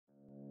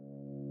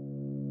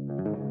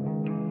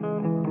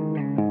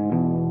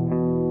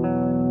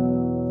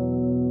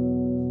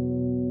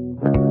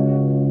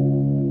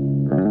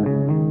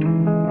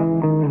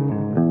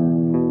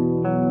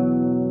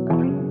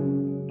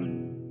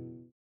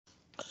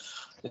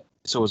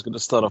it's always going to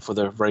start off with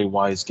a very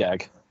wise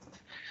gag.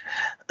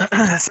 So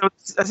I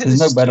think There's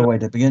no better way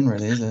to begin,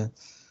 really, is there?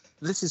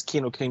 This is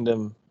Kino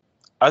Kingdom,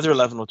 either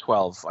 11 or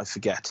 12, I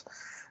forget.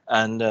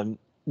 And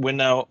we're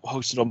now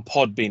hosted on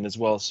Podbean as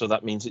well, so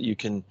that means that you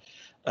can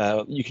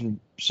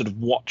sort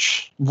of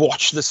watch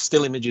the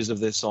still images of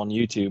this on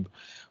YouTube,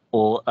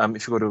 or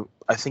if you go to,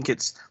 I think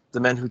it's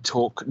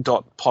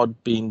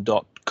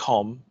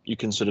themenwhotalk.podbean.com, you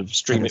can sort of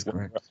stream it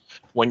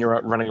when you're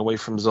out running away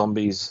from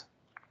zombies.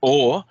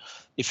 Or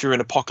if you're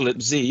in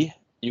Apocalypse Z,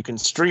 you can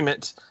stream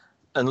it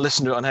and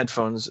listen to it on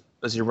headphones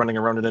as you're running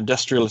around an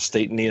industrial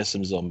estate near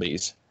some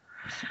zombies.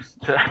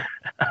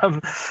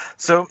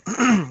 So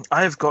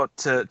I've got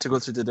to go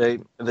through today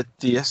the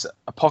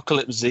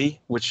Apocalypse Z,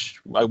 which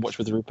I watched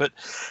with Rupert,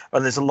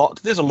 and there's a lot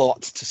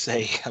to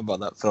say about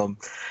that film.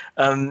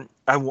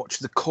 I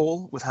watched The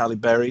Call with Halle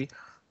Berry,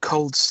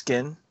 Cold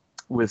Skin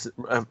with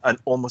an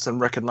almost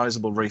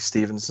unrecognizable Ray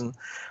Stevenson,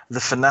 The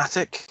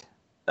Fanatic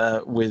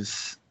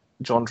with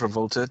John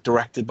Travolta,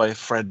 directed by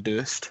Fred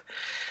Durst,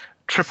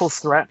 Triple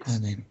Threat,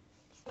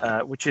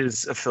 which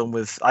is a film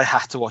with, I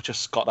had to watch a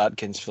Scott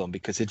Adkins film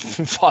because it's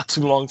been far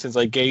too long since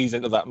I gazed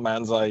into that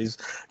man's eyes,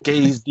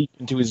 gazed deep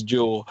into his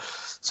jaw.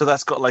 So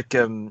that's got like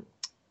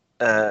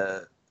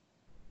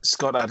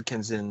Scott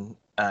Adkins in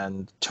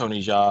and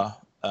Tony Jaa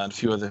and a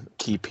few other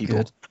key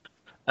people.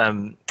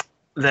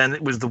 Then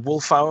it was The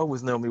Wolf Hour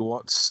with Naomi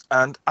Watts,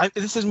 and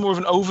this is more of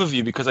an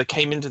overview because I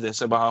came into this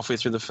about halfway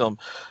through the film,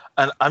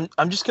 and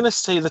I'm just going to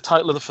say the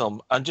title of the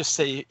film and just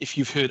say if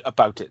you've heard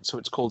about it. So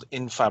it's called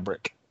In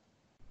Fabric.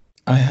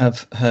 I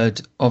have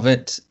heard of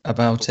it,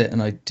 about it,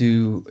 and I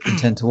do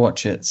intend to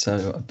watch it,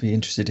 so I'd be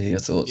interested to hear your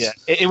thoughts. Yeah,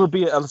 it would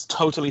be a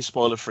totally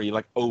spoiler-free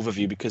like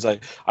overview because I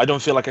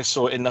don't feel like I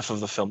saw enough of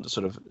the film to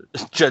sort of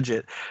judge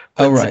it.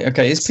 But, right,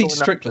 okay. It's Pete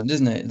Strickland,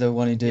 isn't it? The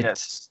one who did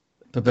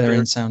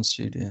Barbarian Sound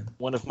Studio.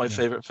 One of my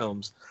favourite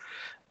films.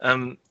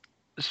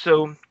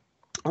 So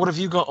what have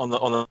you got on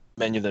the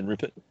menu then,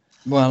 Rupert?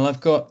 Well,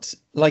 I've got,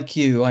 like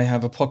you, I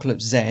have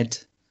Apocalypse Z.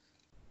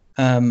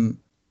 I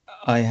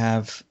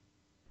have...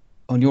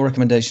 On your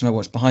recommendation, I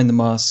watched Behind the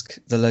Mask,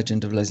 The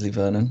Legend of Leslie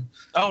Vernon.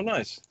 Oh,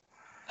 nice.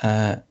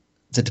 The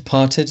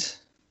Departed,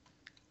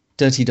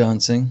 Dirty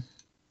Dancing,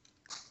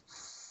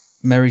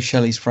 Mary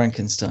Shelley's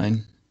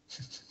Frankenstein,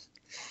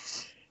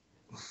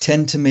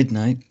 10 to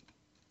Midnight.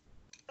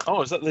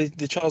 Oh, is that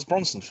the Charles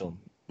Bronson film?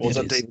 Or was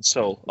that David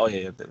Soul? Oh,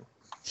 yeah.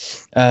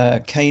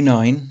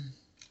 K9.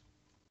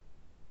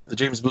 The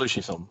James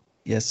Belushi film?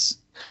 Yes.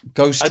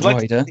 Ghost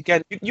Rider.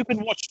 Again, you can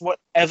watch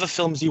whatever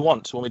films you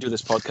want when we do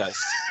this podcast.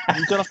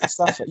 You don't have to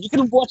suffer. You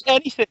can watch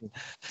anything.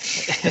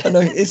 I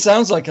know, it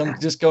sounds like I'm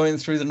just going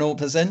through the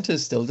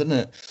 0%ers still, doesn't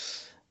it?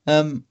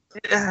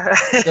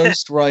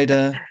 Ghost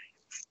Rider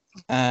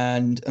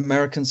and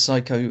American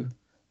Psycho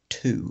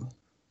 2.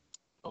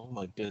 Oh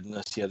my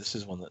goodness! Yeah, this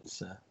is one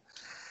that's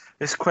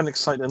it's quite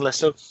exciting.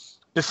 So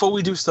before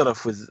we do start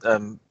off with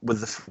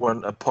the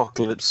one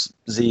Apocalypse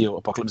Z or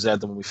Apocalypse Z,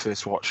 the one we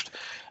first watched.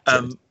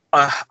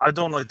 I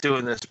don't like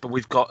doing this, but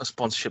we've got a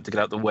sponsorship to get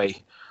out the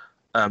way.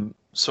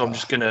 So I'm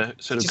just going to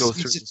sort of go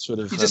through sort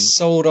of... You just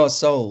sold our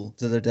soul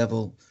to the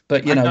devil.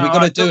 But, we've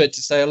got to do it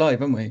to stay alive,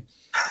 haven't we?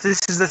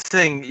 This is the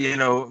thing,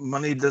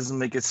 money doesn't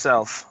make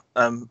itself.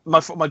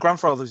 My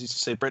grandfather used to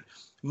say, Britt,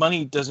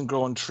 money doesn't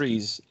grow on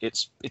trees.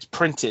 It's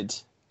printed.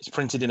 It's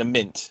printed in a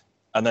mint.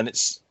 And then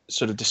it's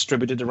sort of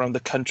distributed around the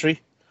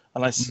country.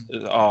 And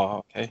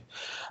oh, okay.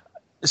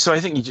 So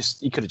I think you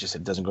could have just said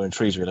it doesn't grow in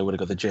trees, really. I would have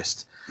got the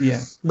gist. Yeah.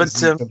 But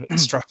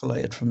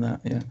extrapolated from that,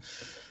 yeah.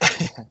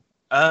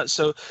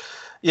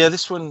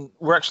 This one,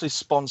 we're actually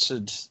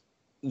sponsored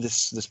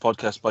this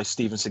podcast by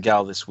Steven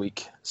Seagal this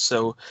week.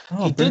 So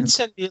he did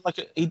send me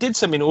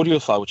an audio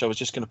file, which I was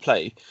just going to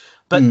play,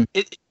 but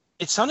it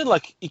sounded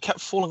like he kept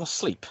falling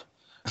asleep.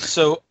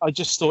 So I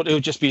just thought it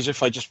would just be easier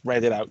if I just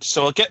read it out.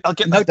 So I'll get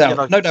no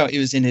doubt he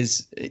was in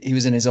his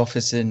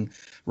office in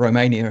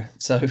Romania.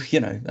 So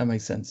that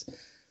makes sense.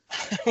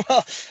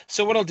 Well,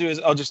 so what I'll do is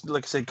I'll just,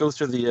 like I say, go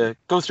through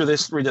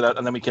this, read it out,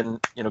 and then we can,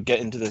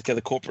 get into get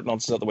the corporate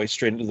nonsense out of the way,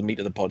 straight into the meat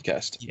of the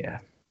podcast. Yeah.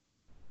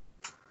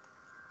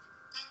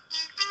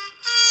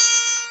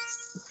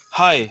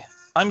 Hi,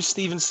 I'm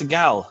Steven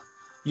Seagal.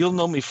 You'll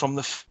know me from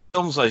the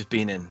films I've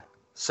been in,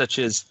 such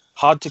as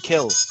Hard to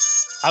Kill,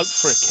 Out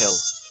for a Kill,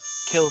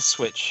 Kill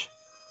Switch,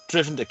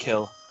 Driven to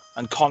Kill,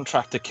 and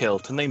Contract to Kill,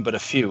 to name but a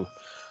few.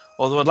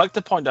 Although I'd like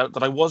to point out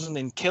that I wasn't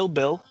in Kill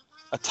Bill,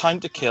 A Time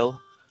to Kill,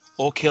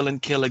 or Kill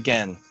and Kill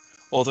Again,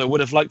 although I would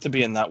have liked to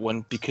be in that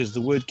one because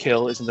the word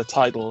kill is in the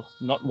title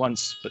not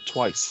once but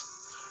twice.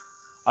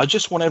 I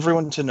just want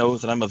everyone to know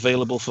that I'm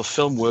available for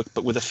film work,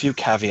 but with a few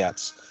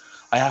caveats.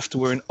 I have to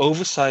wear an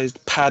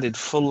oversized, padded,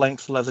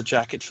 full-length leather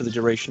jacket for the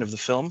duration of the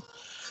film.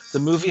 The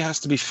movie has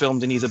to be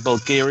filmed in either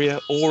Bulgaria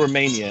or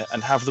Romania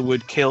and have the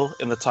word kill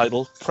in the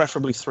title,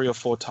 preferably 3 or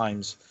 4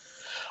 times.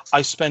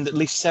 I spend at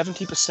least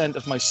 70%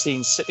 of my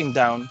scenes sitting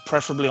down,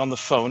 preferably on the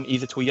phone,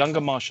 either to a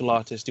younger martial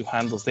artist who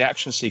handles the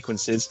action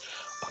sequences,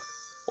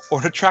 or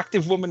an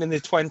attractive woman in their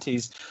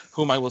 20s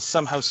whom I will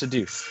somehow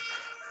seduce.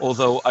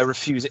 Although I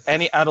refuse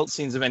any adult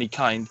scenes of any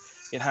kind,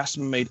 it has to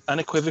be made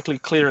unequivocally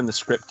clear in the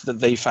script that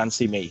they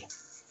fancy me.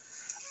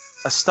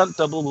 A stunt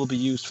double will be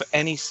used for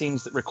any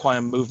scenes that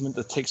require movement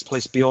that takes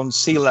place beyond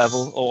sea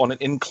level or on an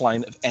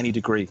incline of any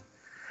degree.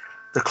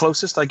 The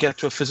closest I get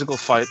to a physical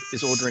fight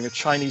is ordering a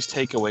Chinese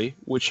takeaway,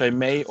 which I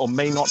may or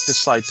may not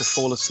decide to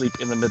fall asleep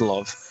in the middle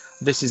of.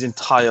 This is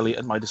entirely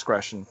at my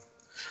discretion.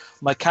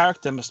 My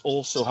character must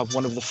also have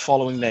one of the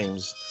following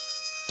names: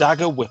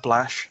 Dagger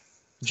Whiplash,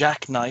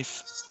 Jack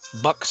Knife,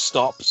 Buck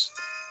Stops,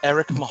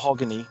 Eric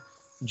Mahogany,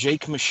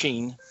 Jake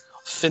Machine,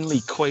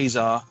 Finley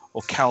Quasar,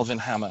 or Calvin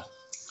Hammer.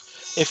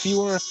 If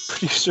you are a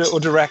producer or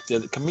director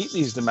that can meet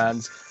these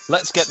demands,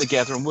 let's get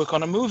together and work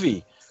on a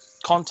movie.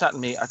 Contact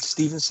me at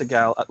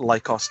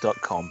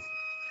stevenseagal@lycos.com.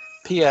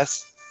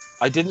 P.S.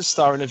 I didn't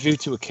star in A View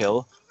to a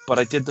Kill, but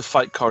I did the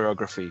fight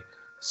choreography,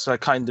 so I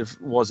kind of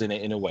was in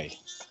it in a way.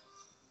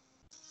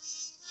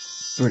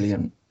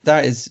 Brilliant.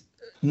 That is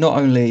not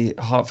only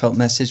a heartfelt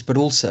message, but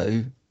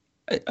also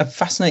a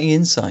fascinating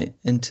insight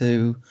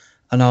into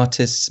an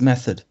artist's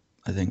method,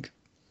 I think.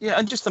 Yeah,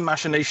 and just the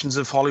machinations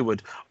of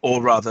Hollywood,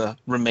 or rather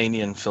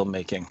Romanian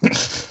filmmaking.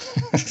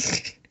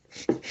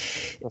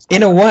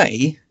 In a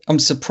way, I'm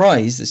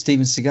surprised that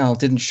Steven Seagal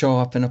didn't show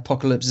up in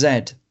Apocalypse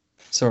Z.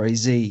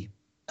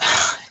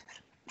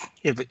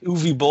 Yeah, but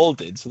Uwe Ball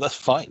did, so that's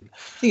fine.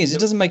 Thing is, it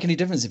doesn't make any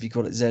difference if you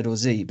call it Z or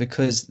Z,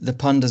 because the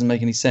pun doesn't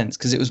make any sense,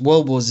 because it was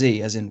World War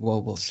Z, as in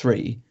World War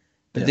III,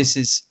 but this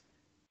is,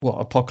 what,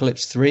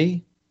 Apocalypse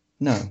 3?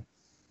 No,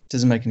 it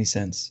doesn't make any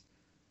sense.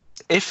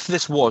 If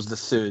this was the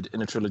third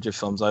in a trilogy of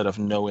films, I'd have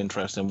no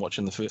interest in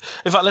watching the third.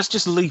 In fact, let's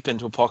just leap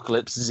into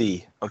Apocalypse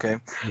Z, okay?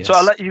 Yes. So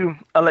I'll let you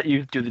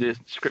do the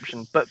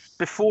description, but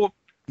before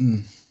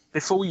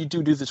you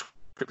do the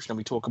description and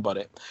we talk about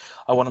it,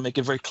 I want to make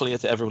it very clear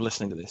to everyone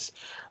listening to this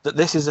that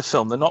this is a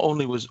film that not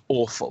only was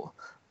awful,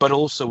 but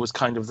also was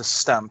kind of the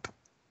stamp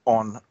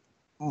on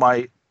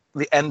the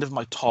end of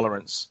my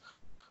tolerance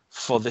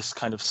for this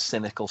kind of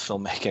cynical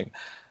filmmaking.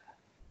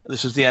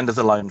 This was the end of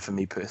the line for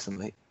me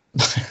personally.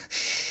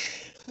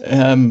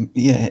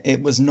 Yeah,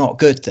 it was not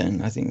good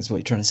then, I think is what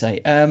you're trying to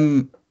say.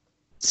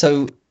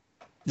 So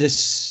the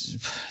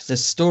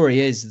story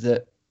is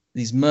that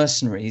these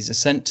mercenaries are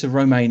sent to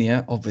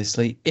Romania,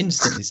 obviously,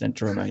 instantly sent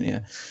to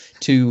Romania,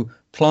 to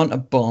plant a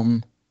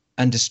bomb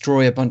and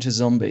destroy a bunch of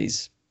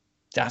zombies.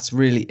 That's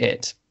really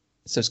it.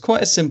 So it's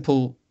quite a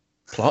simple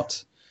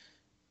plot.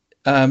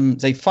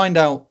 They find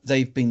out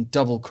they've been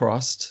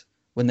double-crossed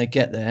when they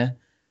get there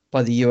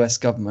by the US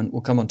government.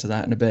 We'll come on to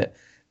that in a bit.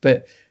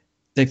 But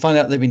they find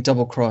out they've been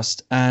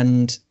double-crossed,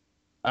 and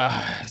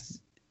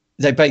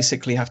they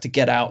basically have to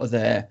get out of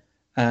there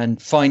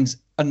and find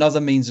another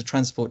means of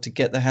transport to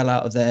get the hell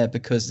out of there,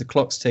 because the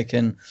clock's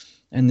ticking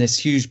and this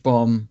huge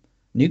bomb,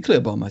 nuclear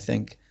bomb, I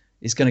think,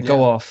 is going to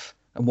go off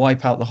and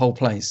wipe out the whole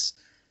place.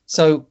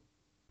 So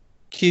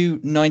cue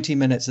 90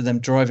 minutes of them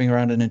driving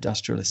around an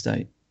industrial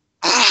estate.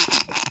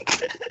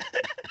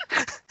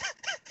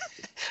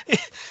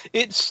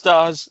 It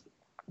stars...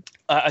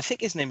 I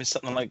think his name is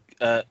something like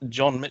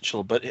John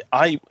Mitchell, but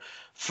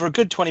for a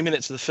good 20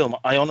 minutes of the film,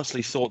 I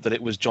honestly thought that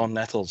it was John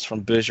Nettles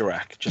from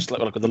Bergerac, just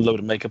like with a load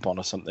of makeup on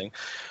or something.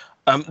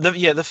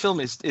 The film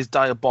is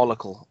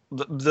diabolical.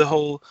 The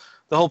whole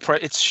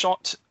it's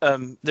shot.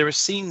 There are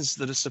scenes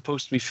that are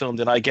supposed to be filmed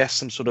in, I guess,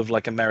 some sort of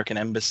like American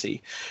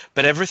embassy,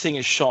 but everything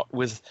is shot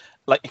with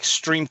like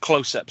extreme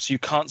close-ups. You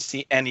can't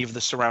see any of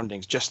the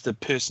surroundings, just the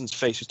person's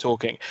face who's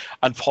talking,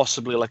 and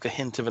possibly like a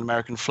hint of an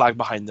American flag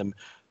behind them,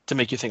 to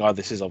make you think, oh,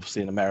 this is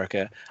obviously in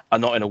America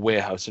and not in a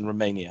warehouse in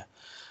Romania.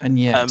 And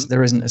yet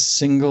there isn't a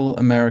single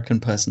American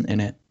person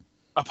in it.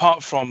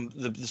 Apart from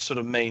the sort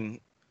of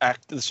main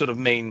act, the sort of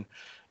main,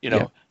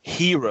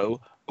 hero,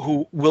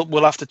 who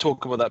we'll have to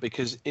talk about that,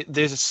 because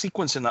there's a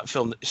sequence in that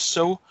film that is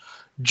so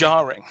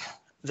jarring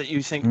that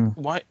you think,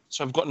 why?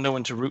 So I've got no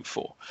one to root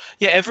for.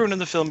 Yeah, everyone in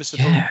the film is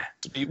supposed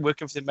to be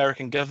working for the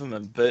American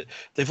government, but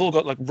they've all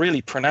got like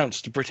really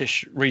pronounced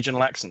British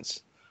regional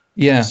accents.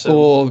 Yeah, so,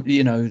 or,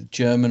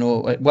 German,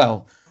 or,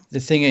 well,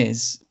 the thing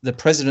is, the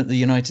President of the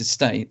United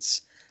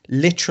States,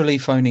 literally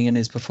phoning in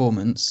his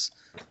performance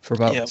for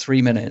about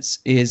 3 minutes,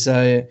 is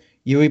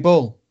Uwe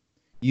Ball.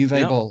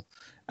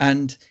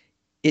 And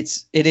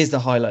it is the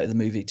highlight of the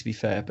movie, to be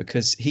fair,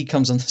 because he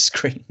comes on the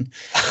screen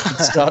and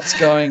starts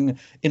going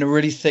in a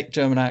really thick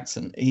German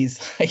accent.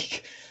 He's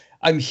like,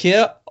 I'm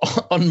here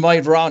on my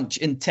ranch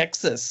in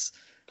Texas.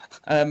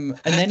 And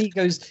then he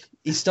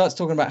starts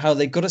talking about how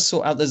they've got to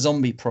sort out the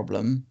zombie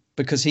problem,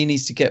 because he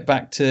needs to get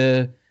back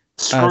to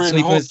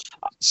screwing whores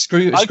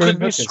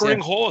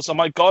on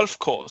my golf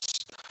course.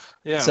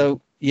 Yeah.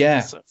 So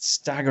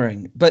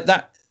staggering. But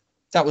that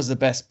was the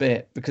best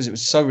bit, because it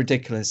was so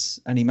ridiculous,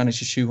 and he managed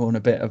to shoehorn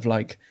a bit of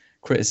like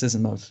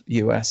criticism of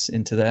US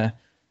into there.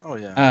 Oh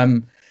yeah.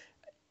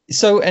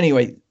 So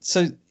anyway,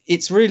 so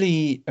it's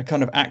really a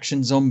kind of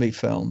action zombie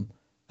film,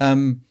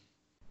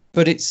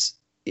 but it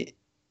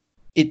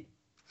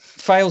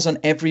fails on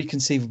every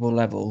conceivable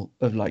level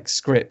of like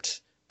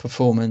script,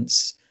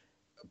 performance,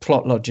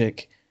 plot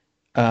logic,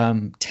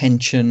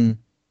 tension.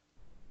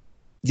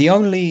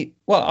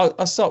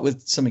 I'll start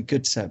with something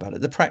good to say about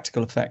it. The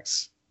practical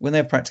effects when they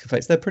have practical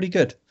effects, they're pretty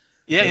good.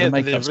 Yeah, The yeah,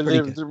 makeup's pretty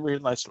good. they're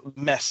really nice,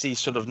 messy,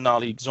 sort of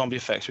gnarly zombie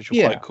effects, which were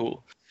Yeah. quite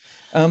cool.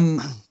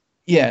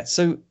 Yeah,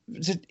 so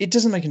it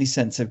doesn't make any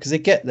sense though, because they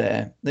get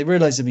there, they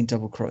realize they've been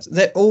double crossed.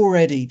 They're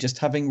already just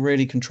having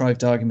really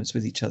contrived arguments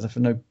with each other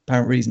for no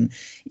apparent reason,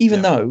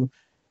 even though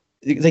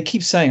they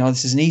keep saying, "Oh,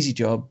 this is an easy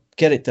job,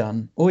 get it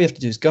done. All you have to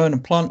do is go in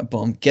and plant a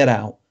bomb, get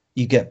out.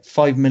 You get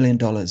 $5 million."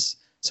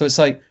 So it's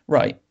like,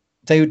 right,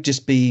 they would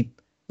just be,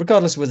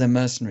 regardless of whether they're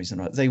mercenaries or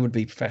not, they would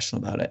be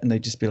professional about it, and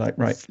they'd just be like,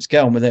 right, let's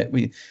get on with it.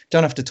 We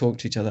don't have to talk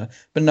to each other.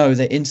 But no,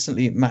 they're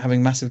instantly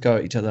having massive go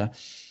at each other.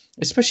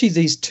 Especially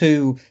these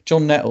two,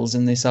 John Nettles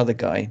and this other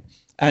guy,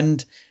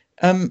 and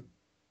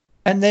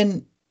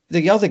then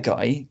the other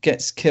guy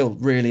gets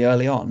killed really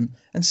early on,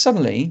 and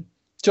suddenly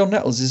John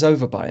Nettles is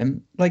over by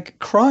him, like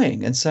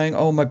crying and saying,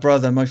 "Oh, my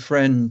brother, my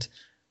friend,"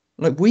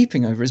 like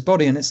weeping over his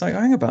body, and it's like,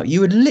 hang about,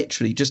 you were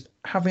literally just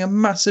having a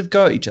massive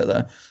go at each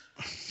other,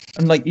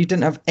 and like you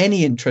didn't have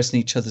any interest in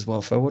each other's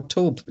welfare at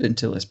all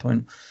until this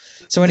point.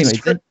 So anyway,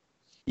 go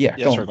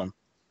on.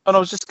 And I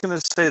was just going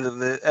to say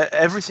that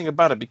everything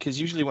about it,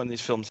 because usually when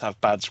these films have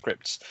bad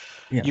scripts,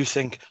 you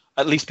think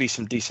at least be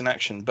some decent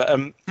action. But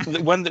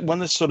when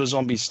the sort of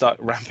zombies start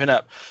ramping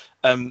up,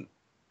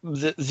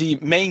 the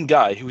main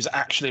guy, who's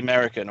actually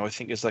American, or I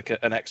think is like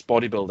an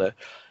ex-bodybuilder,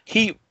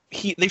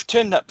 they've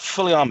turned up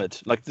fully armored,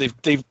 like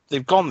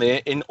they've gone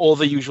there in all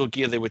the usual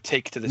gear they would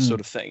take to this sort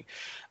of thing,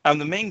 and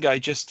the main guy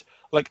just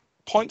like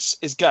points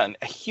his gun,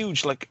 a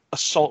huge like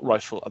assault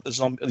rifle at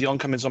the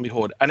oncoming zombie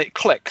horde, and it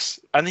clicks,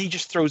 and then he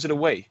just throws it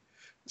away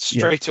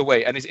straight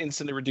away, and is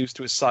instantly reduced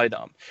to his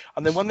sidearm.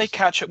 And then when they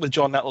catch up with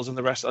John Nettles and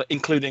the rest,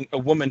 including a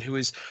woman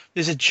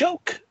there's a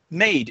joke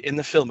made in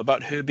the film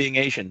about her being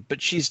Asian,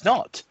 but she's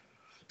not.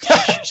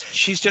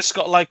 She's just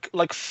got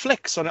like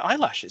flicks on her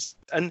eyelashes,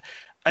 and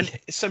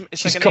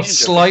she's like got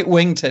slight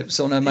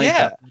wingtips on her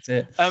makeup.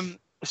 Yeah.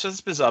 So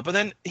it's bizarre. But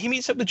then he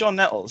meets up with John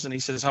Nettles and he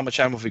says, "How much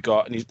ammo have we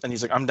got?" And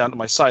he's like, "I'm down to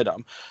my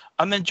sidearm."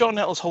 And then John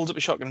Nettles holds up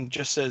a shotgun and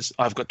just says,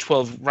 "I've got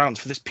 12 rounds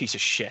for this piece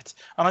of shit."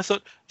 And I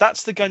thought,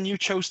 that's the gun you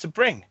chose to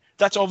bring.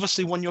 That's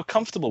obviously one you're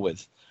comfortable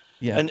with.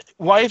 Yeah. And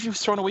why have you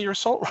thrown away your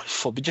assault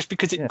rifle? Just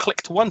because it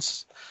clicked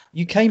once.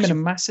 You came in a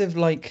massive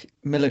like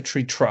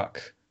military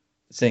truck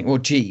thing or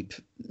Jeep.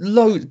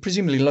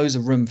 Presumably loads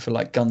of room for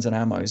like guns and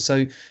ammo.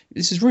 So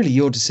this is really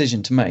your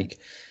decision to make.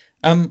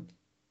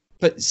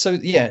 But so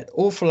yeah,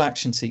 awful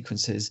action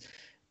sequences.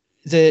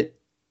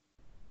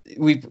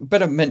 We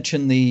better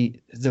mention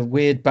the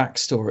weird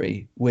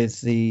backstory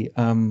with the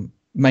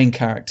main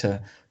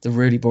character, the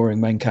really boring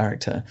main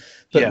character.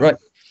 But right,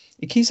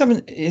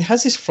 it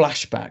has this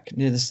flashback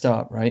near the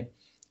start, right,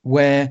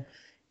 where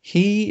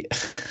he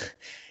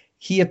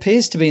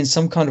appears to be in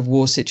some kind of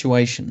war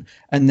situation,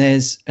 and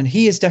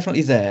he is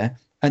definitely there,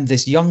 and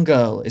this young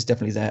girl is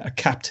definitely there, a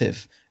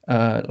captive,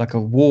 like a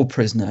war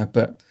prisoner,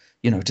 but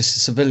just a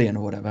civilian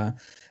or whatever.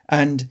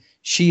 And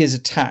she is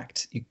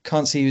attacked. You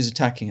can't see who's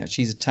attacking her.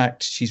 She's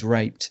attacked. She's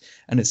raped.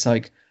 And it's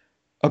like,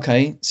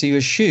 okay, so you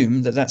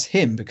assume that that's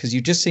him because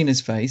you've just seen his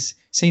face,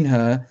 seen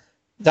her.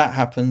 That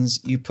happens.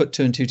 You put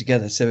two and two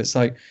together. So it's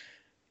like,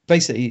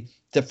 basically,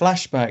 the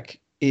flashback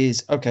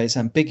is, okay, it's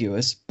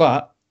ambiguous,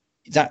 but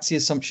that's the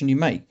assumption you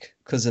make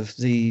because of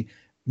the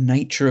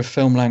nature of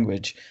film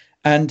language.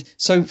 And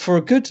so for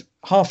a good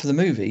half of the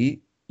movie,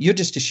 you're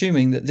just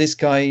assuming that this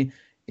guy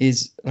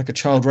is like a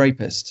child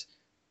rapist,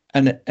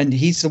 and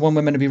he's the one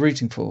we're meant to be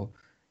rooting for.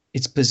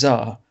 It's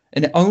bizarre,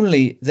 and it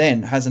only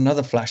then has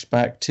another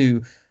flashback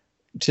to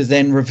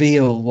then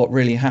reveal what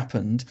really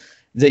happened,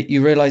 that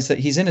you realize that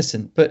he's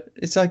innocent. But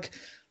it's like,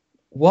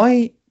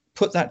 why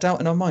put that doubt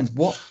in our minds?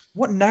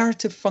 What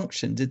narrative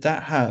function did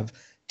that have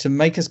to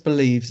make us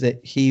believe that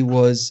he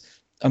was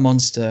a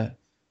monster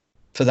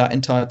for that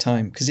entire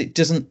time? Because it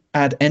doesn't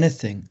add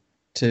anything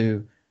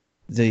to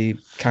the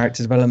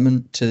character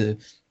development, to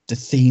the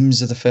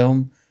themes of the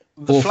film.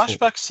 The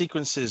flashback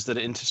sequences that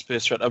are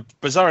interspersed throughout are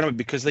bizarre anyway,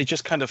 because they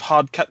just kind of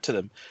hard cut to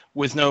them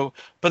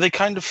but they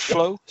kind of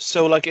flow.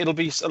 So like it'll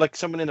be like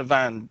someone in a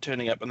van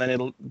turning up, and then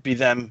it'll be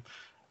them,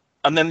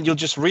 and then you'll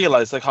just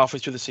realize like halfway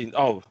through the scene,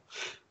 oh,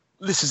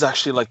 this is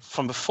actually like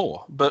from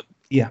before. But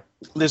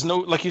there's no,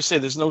 like you say,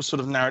 there's no sort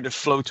of narrative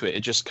flow to it.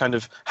 It just kind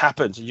of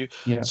happens. So you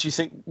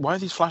think, why are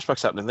these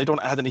flashbacks happening? They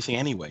don't add anything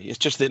anyway. It's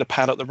just there to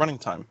pad out the running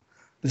time.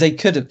 They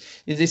could have.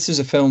 This is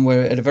a film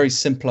where it had a very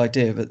simple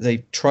idea, but they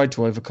tried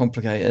to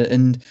overcomplicate it.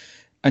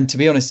 And to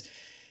be honest,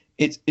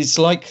 it's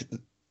like,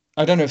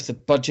 I don't know if the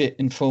budget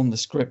informed the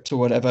script or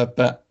whatever,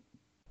 but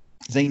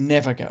they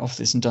never get off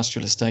this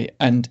industrial estate.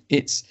 And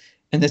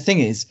the thing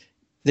is,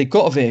 they've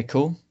got a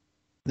vehicle.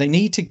 They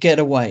need to get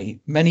away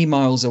many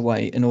miles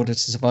away in order to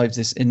survive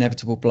this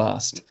inevitable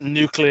blast.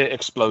 Nuclear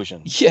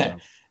explosion. Yeah.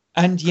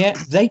 And yet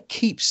they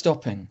keep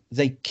stopping.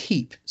 They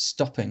keep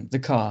stopping the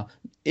car,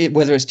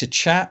 whether it's to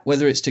chat,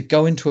 whether it's to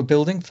go into a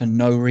building for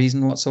no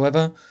reason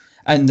whatsoever,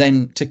 and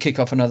then to kick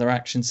off another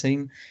action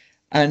scene.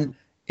 And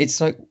it's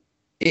like,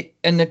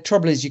 and the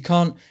trouble is,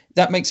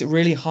 that makes it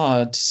really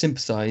hard to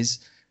sympathize.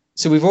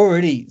 So we've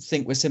already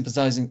think we're trying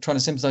to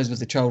sympathize with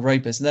the child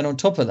rapist. And then on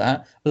top of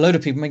that, a load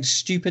of people make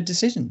stupid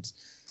decisions.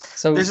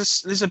 So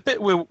There's a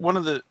bit where one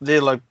of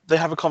they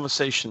have a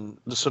conversation,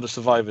 the sort of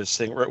survivors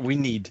saying, right, we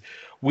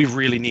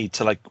really need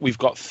to, like, we've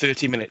got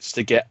 30 minutes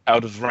to get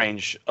out of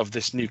range of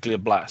this nuclear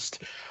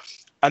blast.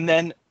 And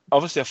then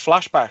obviously a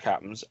flashback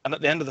happens, and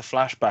at the end of the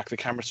flashback, the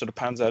camera sort of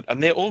pans out,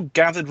 and they're all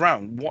gathered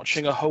round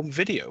watching a home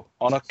video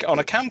on a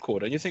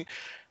camcorder. And you think,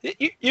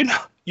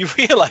 you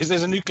realize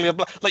there's a nuclear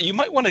blast. Like, you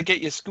might want to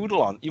get your scooter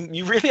on.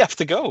 You really have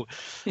to go.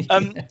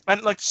 And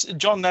like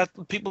John, that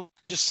people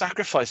just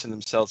sacrificing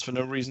themselves for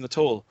no reason at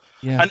all.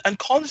 Yeah. And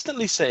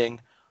constantly saying,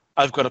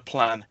 I've got a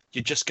plan.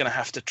 You're just going to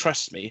have to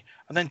trust me.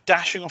 And then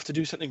dashing off to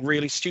do something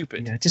really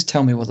stupid. Yeah, just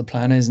tell me what the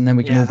plan is, and then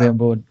we can all be on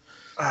board.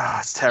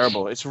 It's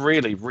terrible. It's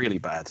really, really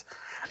bad.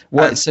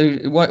 So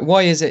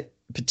why is it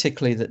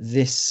particularly that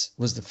this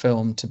was the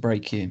film to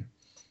break you?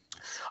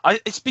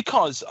 It's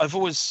because I've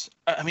always,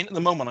 I mean, at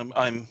the moment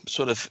I'm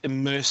sort of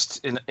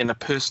immersed in a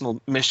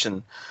personal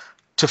mission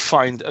to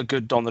find a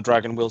good Don the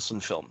Dragon Wilson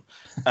film,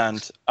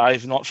 and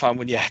I've not found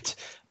one yet.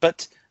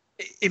 But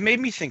it made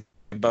me think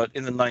about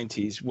in the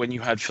 90s when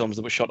you had films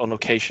that were shot on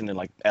location in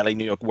like LA,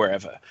 New York,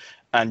 wherever,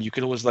 and you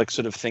could always like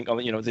sort of think,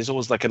 oh, there's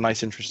always like a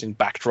nice, interesting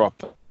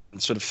backdrop.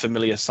 Sort of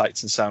familiar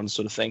sights and sounds,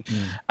 sort of thing,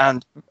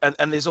 and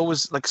there's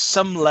always like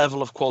some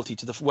level of quality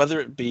to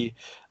whether it be,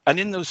 and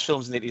in those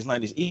films in the 80s,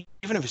 90s,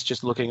 even if it's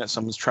just looking at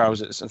someone's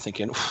trousers and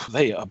thinking,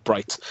 they are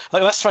bright,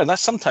 like that's fine.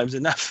 That's sometimes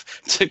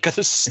enough to kind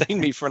of sustain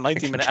me for a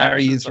 90-minute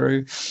carry you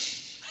through.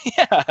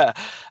 Yeah,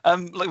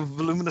 like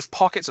voluminous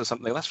pockets or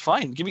something. That's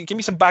fine. Give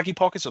me some baggy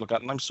pockets to look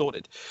at, and I'm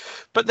sorted.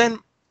 But then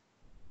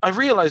I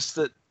realized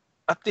that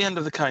at the end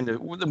of the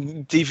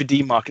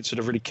DVD market sort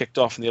of really kicked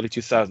off in the early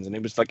 2000s, and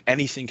it was like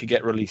anything could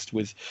get released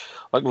with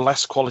like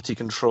less quality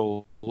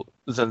control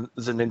than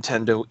the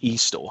Nintendo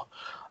eStore.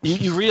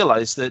 You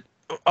realize that,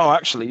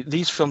 actually,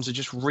 these films are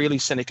just really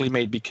cynically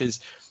made because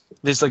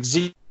there's like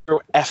zero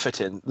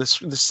effort in this.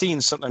 The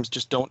scenes sometimes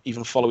just don't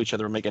even follow each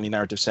other and make any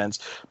narrative sense.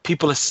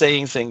 People are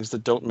saying things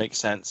that don't make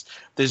sense.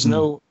 There's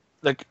no,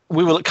 like,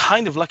 we were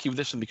kind of lucky with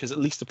this one because at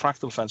least the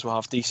practical effects were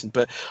half decent.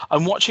 But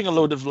I'm watching a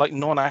load of like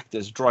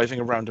non-actors driving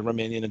around a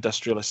Romanian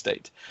industrial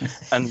estate,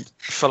 and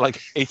for like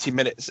 80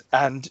 minutes,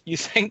 and you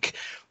think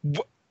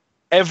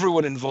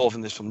everyone involved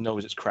in this film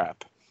knows it's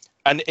crap,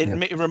 and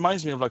it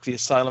reminds me of like the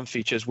Asylum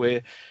features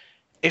where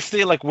if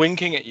they're like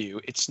winking at you,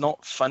 it's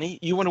not funny.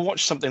 You want to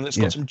watch something that's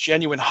got some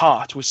genuine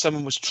heart, where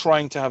someone was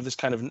trying to have this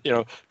kind of,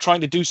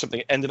 trying to do something,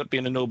 it ended up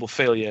being a noble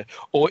failure,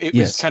 or it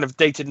was kind of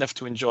dated enough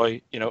to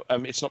enjoy,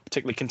 it's not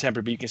particularly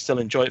contemporary, but you can still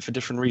enjoy it for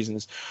different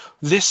reasons.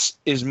 This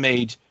is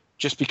made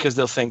just because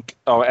they'll think,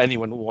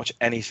 anyone will watch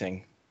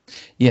anything.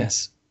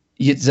 Yes.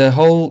 The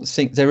whole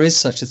thing, there is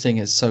such a thing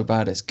as so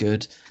bad it's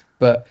good,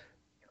 but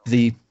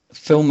the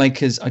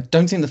filmmakers, I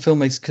don't think the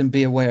filmmakers can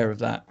be aware of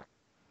that,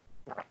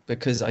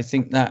 because I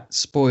think that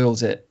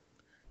spoils it.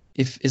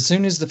 If as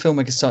soon as the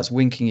filmmaker starts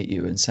winking at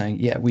you and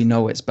saying, "Yeah, we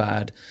know it's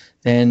bad,"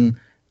 then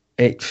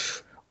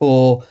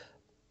or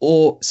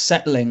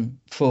settling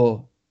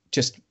for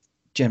just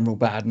general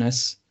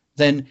badness,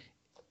 then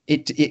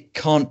it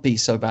can't be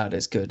so bad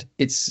it's good.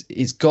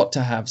 It's got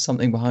to have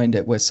something behind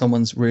it where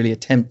someone's really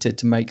attempted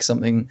to make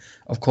something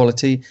of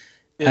quality,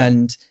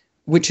 and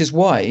which is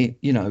why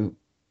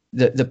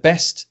the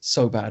best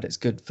so bad it's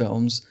good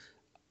films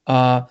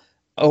are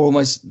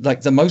almost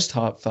like the most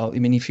heartfelt. I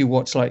mean, if you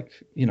watch like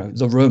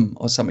The Room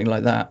or something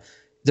like that,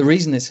 the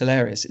reason it's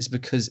hilarious is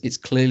because it's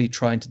clearly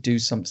trying to do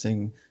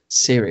something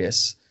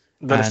serious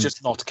that it's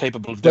just not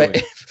capable of doing.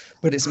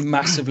 But it's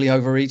massively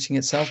overreaching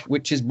itself,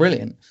 which is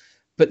brilliant.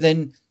 But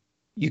then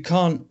you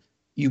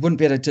wouldn't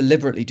be able to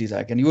deliberately do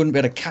that again. You wouldn't be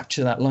able to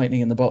capture that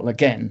lightning in the bottle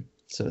again,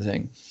 sort of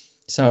thing.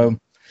 So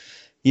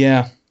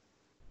yeah,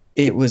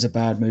 it was a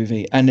bad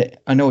movie, and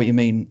I know what you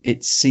mean.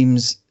 It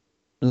seems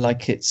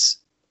like it's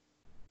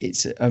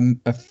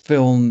a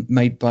film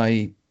made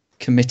by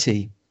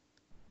committee.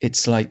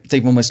 It's like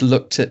they've almost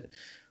looked at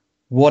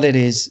what it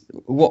is,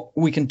 what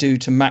we can do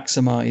to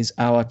maximize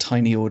our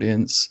tiny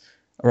audience.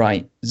 All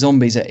right,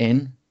 zombies are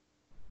in.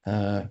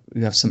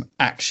 We have some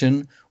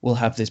action. We'll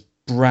have this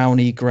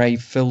browny grey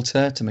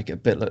filter to make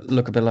it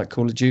look a bit like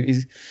Call of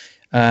Duty.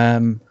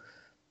 We've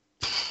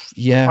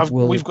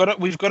got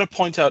to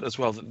point out as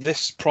well that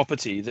this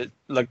property that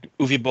like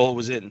Uwe Boll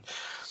was in,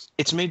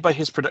 it's made by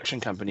his production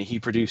company. He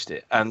produced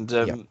it, and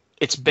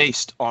it's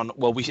based on,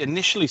 well, we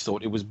initially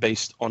thought it was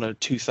based on a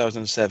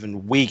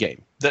 2007 Wii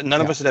game that none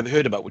of us had ever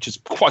heard about, which is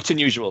quite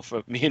unusual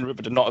for me and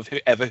Rupert to not have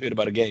ever heard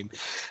about a game.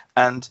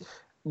 And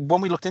when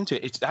we looked into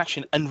it, it's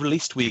actually an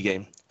unreleased Wii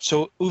game.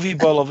 So Uwe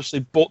Boll obviously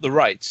bought the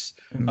rights.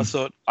 I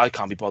thought, I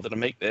can't be bothered to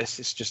make this.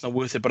 It's just not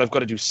worth it, but I've got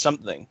to do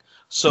something.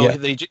 So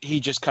he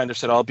just kind of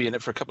said, I'll be in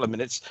it for a couple of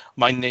minutes.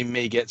 My name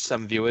may get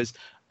some viewers.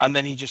 And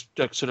then he just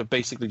sort of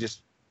basically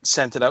just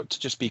sent it out to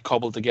just be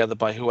cobbled together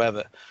by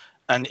whoever.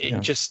 And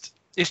it's just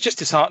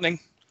disheartening.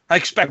 I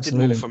expected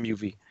more from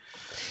Uwe.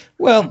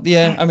 Well,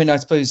 yeah, I mean, I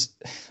suppose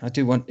I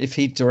do want, if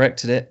he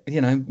directed it,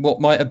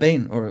 what might have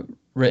been, or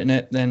written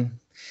it, then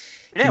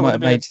he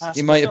might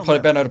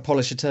have been able to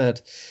polish a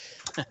turd.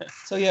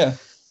 So yeah,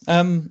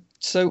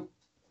 so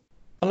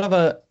I'll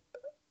have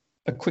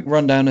a quick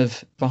rundown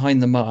of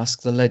Behind the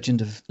Mask, the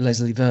legend of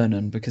Leslie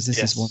Vernon, because this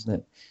is one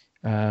Yes.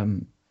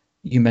 that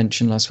you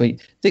mentioned last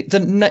week.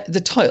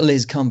 The title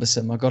is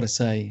cumbersome, I got to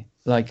say.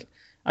 Like,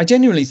 I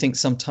genuinely think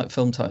some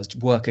film titles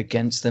work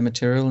against their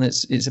material, and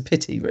it's a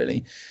pity,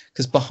 really,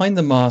 because Behind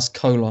the Mask: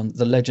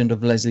 the legend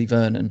of Leslie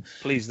Vernon.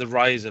 Please, The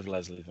Rise of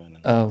Leslie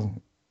Vernon. Oh,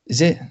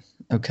 is it?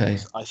 Okay.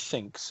 I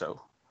think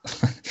so.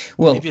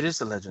 Well, Maybe it is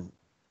the legend.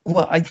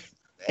 well,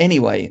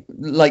 anyway,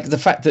 like the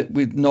fact that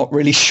we're not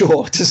really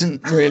sure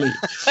doesn't really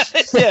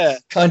Yeah.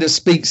 kind of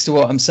speaks to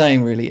what I'm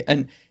saying, really.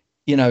 And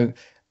you know,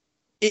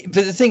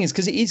 but the thing is,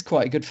 because it is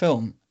quite a good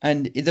film,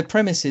 and the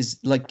premise is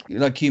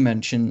like you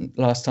mentioned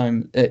last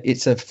time,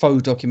 it's a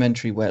faux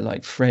documentary where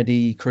like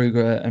Freddy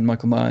Krueger and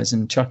Michael Myers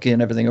and Chucky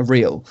and everything are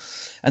real,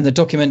 and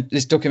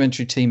this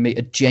documentary team meet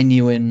a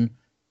genuine,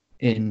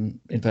 in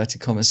inverted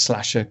commas,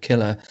 slasher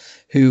killer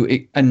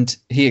and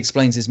he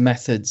explains his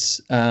methods,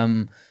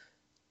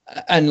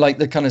 and like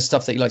the kind of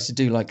stuff that he likes to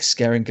do, like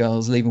scaring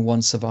girls, leaving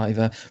one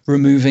survivor,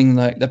 removing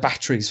like the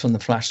batteries from the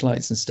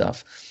flashlights and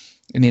stuff,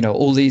 and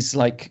all these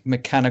like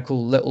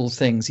mechanical little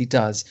things he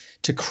does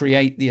to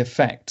create the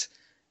effect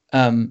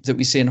that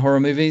we see in horror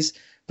movies.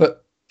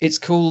 But it's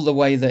cool the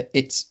way that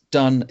it's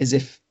done, as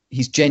if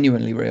he's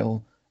genuinely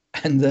real,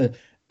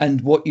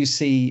 and what you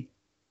see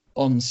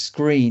on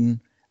screen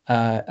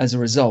as a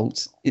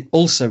result, it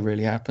also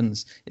really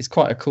happens. It's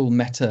quite a cool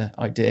meta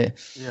idea.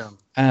 Yeah.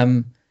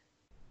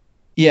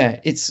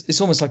 Yeah,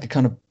 it's almost like a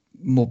kind of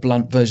more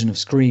blunt version of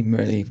Scream,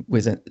 really,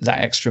 with that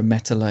extra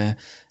meta layer.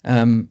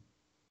 And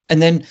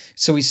then,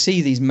 so we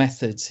see these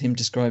methods, him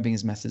describing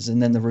his methods,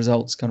 and then the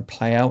results kind of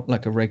play out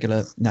like a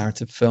regular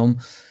narrative film.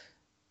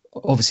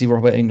 Obviously,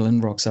 Robert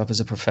Englund rocks up as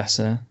a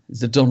professor.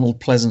 It's the Donald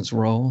Pleasance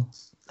role.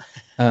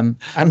 And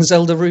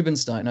Zelda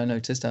Rubinstein, I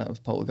noticed, out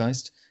of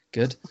Poltergeist.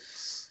 Good.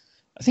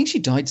 I think she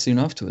died soon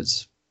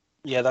afterwards.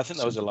 Yeah, I think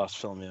that was the last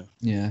film, yeah.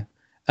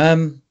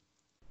 Yeah.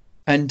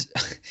 And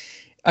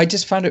I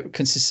just found it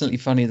consistently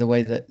funny the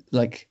way that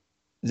like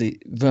the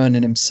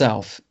Vernon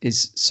himself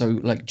is so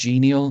like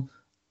genial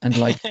and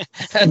like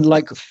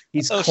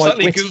he's quite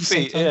witty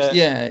goofy, sometimes.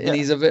 Yeah, and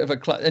he's a bit of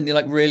and you're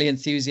like really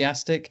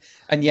enthusiastic,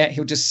 and yet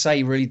he'll just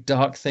say really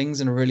dark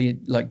things in a really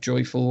like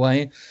joyful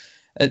way.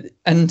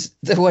 And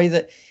the way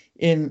that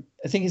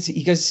I think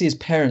he goes to see his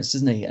parents,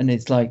 doesn't he? And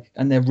it's like,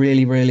 and they're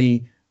really,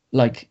 really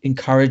like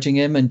encouraging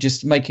him and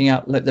just making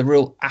out like the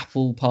real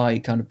apple pie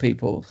kind of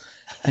people,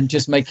 and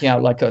just making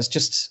out like,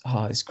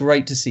 it's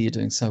great to see you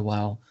doing so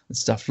well and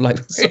stuff, like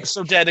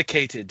so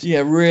dedicated.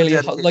 Yeah, really,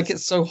 so dedicated. like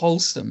it's so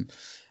wholesome.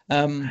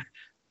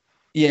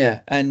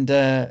 Yeah, and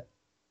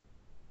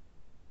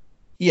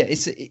yeah,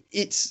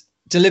 it's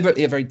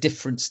deliberately a very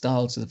different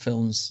style to the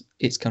films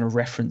it's kind of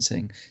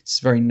referencing. It's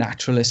very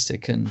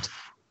naturalistic and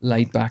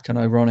laid back and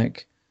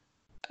ironic,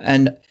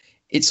 and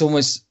it's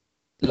almost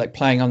like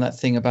playing on that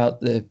thing about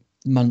the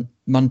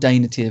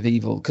mundanity of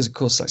evil, because of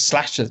course like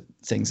slasher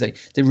things,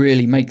 they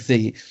really make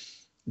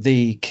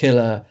the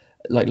killer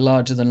like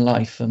larger than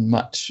life and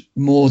much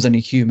more than a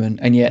human,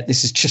 and yet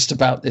this is just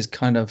about this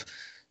kind of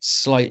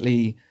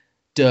slightly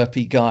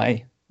derpy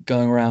guy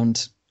going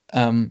around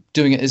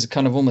doing it as a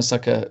kind of almost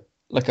like a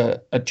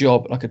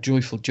job, like a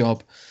joyful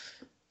job.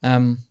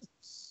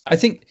 I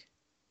think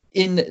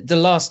in the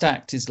last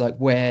act is like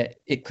where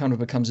it kind of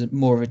becomes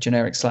more of a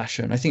generic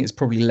slasher, and I think it's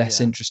probably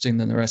less interesting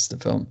than the rest of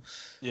the film.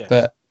 Yeah,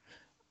 but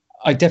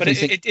I definitely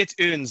think it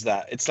earns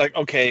that. It's like,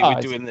 okay, we're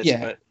doing this,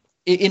 but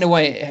in a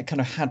way it kind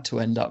of had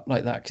to end up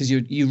like that, because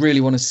you really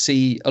want to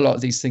see a lot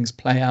of these things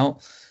play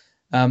out,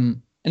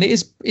 and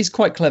it is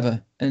quite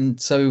clever.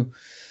 And so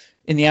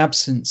in the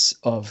absence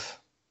of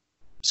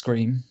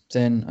Scream,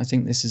 then I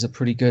think this is a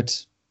pretty good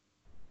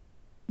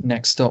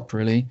next stop,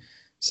 really.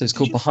 So it's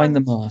called Behind the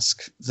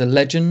Mask, The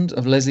Legend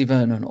of Leslie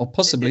Vernon, or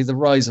possibly The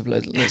Rise of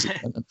Leslie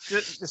Vernon.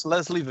 Just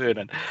Leslie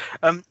Vernon.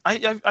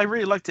 I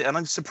really liked it, and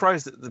I'm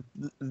surprised that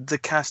the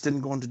cast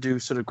didn't go on to do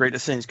sort of greater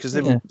things, because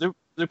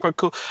they're quite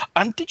cool.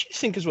 And did you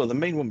think as well, the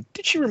main woman,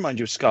 did she remind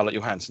you of Scarlett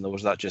Johansson, or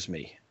was that just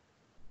me?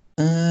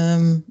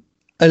 A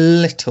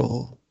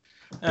little.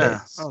 Yeah,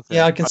 okay.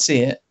 Yeah, I can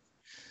see it.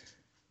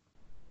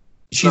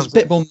 She's a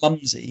bit more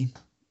mumsy,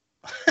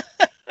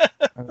 I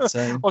would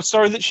say. Oh,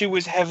 sorry that she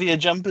was heavier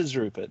jumpers,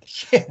 Rupert.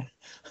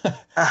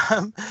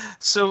 Yeah.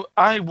 So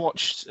I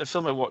watched a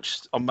film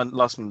on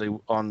last Monday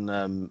on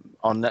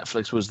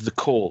Netflix, was The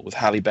Call with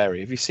Halle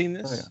Berry. Have you seen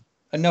this? Oh,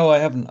 yeah. No, I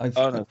haven't.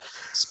 I've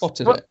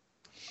spotted it.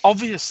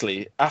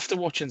 Obviously, after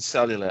watching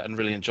Cellular and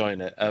really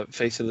enjoying it,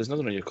 Faye said there's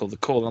another one called The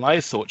Call, and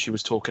I thought she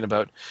was talking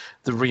about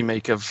the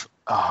remake of,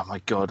 oh my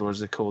God, what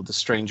was it called? The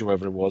Stranger,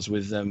 whatever it was,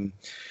 with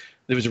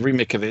there was a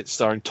remake of it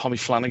starring Tommy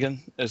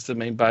Flanagan as the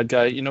main bad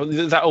guy. You know,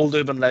 that old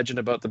urban legend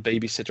about the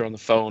babysitter on the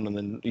phone and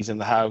then he's in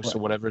the house, or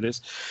whatever it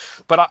is.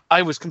 But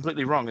I was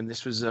completely wrong, and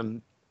this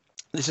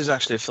is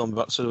actually a film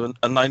about sort of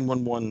a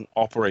 911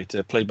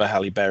 operator played by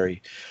Halle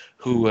Berry,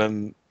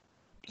 who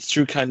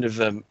through kind of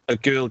a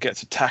girl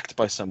gets attacked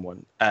by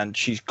someone, and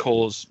she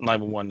calls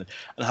 911,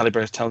 and Halle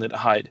Berry's telling her to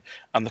hide,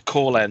 and the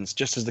call ends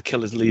just as the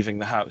killer's leaving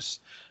the house.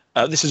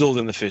 This is all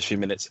in the first few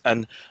minutes,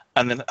 and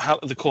And then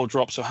the call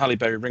drops, so Halle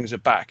Berry rings her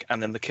back,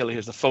 and then the killer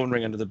hears the phone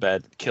ring under the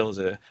bed, kills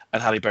her,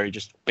 and Halle Berry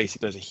just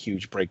basically does a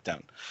huge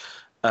breakdown.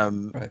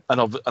 Right. And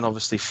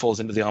obviously falls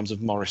into the arms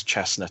of Morris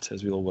Chestnut,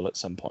 as we all will at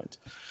some point.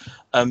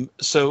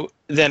 So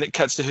then it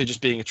cuts to her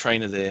just being a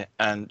trainer there,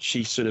 and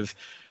she sort of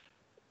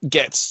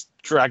gets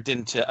dragged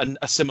into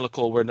a similar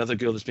call where another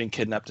girl is being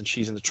kidnapped, and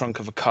she's in the trunk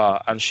of a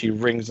car, and she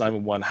rings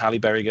 911. Halle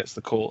Berry gets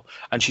the call,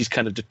 and she's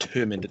kind of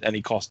determined at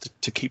any cost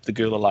to keep the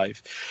girl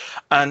alive.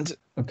 And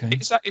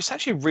it's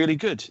actually really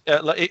good.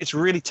 It's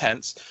really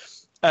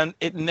tense, and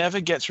it never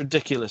gets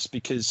ridiculous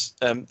because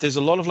there's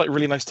a lot of like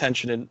really nice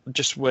tension in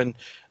just when,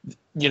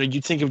 you know,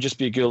 you'd think it would just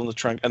be a girl in the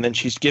trunk, and then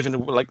she's given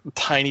like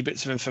tiny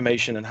bits of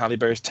information, and Halle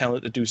Berry's telling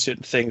her to do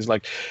certain things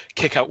like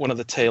kick out one of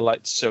the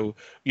taillights. So,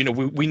 you know,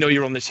 we know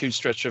you're on this huge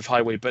stretch of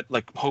highway, but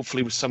like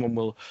hopefully someone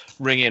will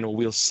ring in, or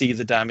we'll see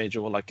the damage,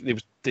 or like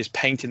there's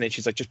paint in there.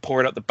 She's like, just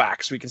pour it out the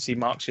back so we can see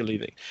marks you're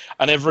leaving.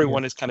 And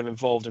everyone is kind of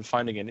involved in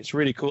finding it. It's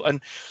really cool. And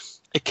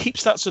it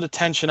keeps that sort of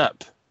tension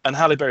up. And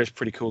Halle Berry's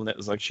pretty cool in it.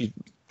 It's like she's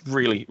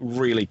really,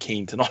 really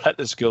keen to not let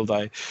this girl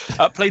die.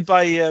 Played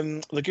by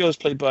the girl is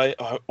played by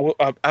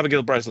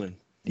Abigail Breslin.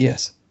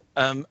 Yes.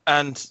 And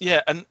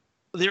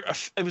there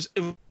was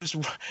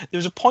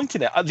a point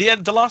in it at the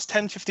end, the last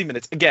 10-15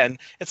 minutes. Again,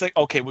 it's like,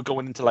 okay, we're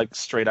going into like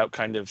straight out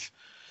kind of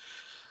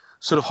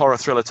sort of horror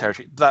thriller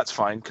territory. That's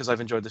fine because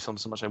I've enjoyed the film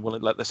so much I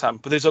wouldn't let this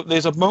happen. But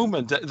there's a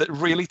moment that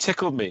really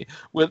tickled me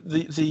with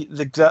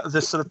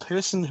the sort of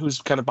person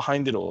who's kind of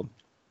behind it all.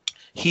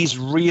 He's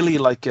really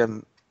like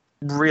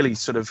really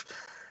sort of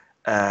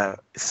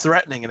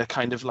threatening in a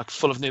kind of like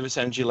full of nervous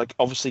energy, like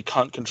obviously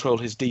can't control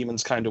his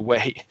demons kind of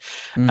way.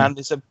 And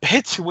there's a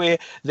bit where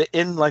they're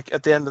in like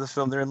at the end of the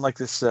film, they're in like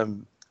this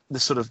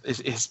sort of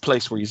his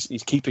place where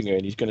he's keeping her,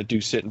 and he's going to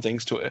do certain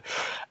things to her,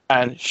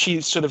 and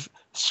she sort of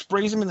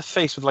sprays him in the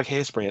face with like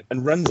hairspray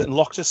and runs and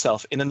locks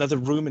herself in another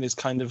room in his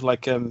kind of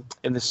like in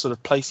this sort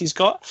of place he's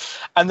got.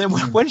 And then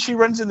when she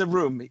runs in the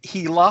room,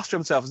 he laughs to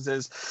himself and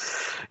says,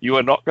 "You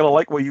are not going to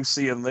like what you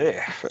see in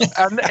there."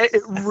 And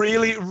it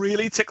really,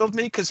 really tickled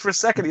me because for a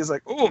second he's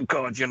like, "Oh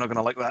God, you're not going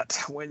to like that.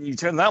 When you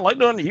turn that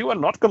light on, you are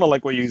not going to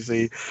like what you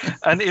see."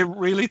 And it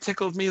really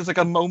tickled me. It's like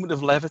a moment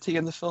of levity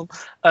in the film.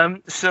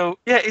 So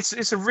yeah,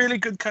 it's a really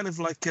good kind of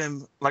like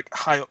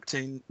high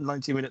octane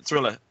 90-minute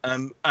thriller.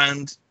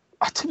 And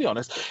to be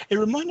honest, it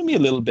reminded me a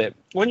little bit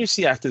when you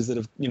see actors that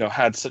have, you know,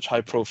 had such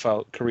high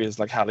profile careers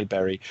like Halle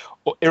Berry.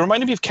 It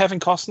reminded me of Kevin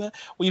Costner,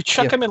 where you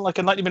chuck him in like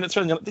a 90-minute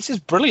thriller and you're like, this is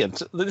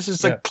brilliant. This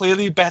is like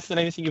clearly better than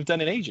anything you've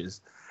done in ages.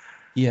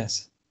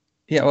 Yes.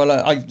 Yeah, well,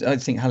 I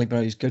think Halle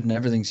Berry's good in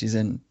everything she's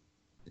in.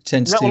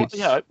 She's one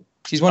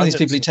of these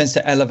people who tends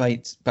to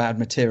elevate bad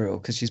material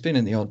because she's been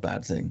in the odd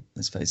bad thing,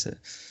 let's face it.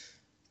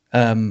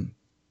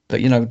 But,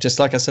 you know, just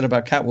like I said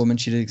about Catwoman,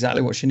 she did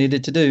exactly what she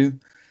needed to do.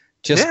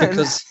 Just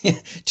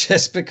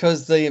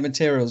because the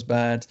material's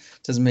bad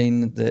doesn't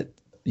mean that,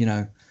 you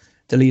know,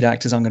 the lead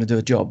actors aren't going to do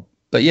a job.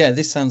 But yeah,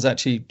 this sounds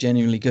actually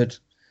genuinely good.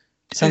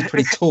 It sounds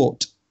pretty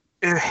taut.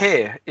 Her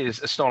hair is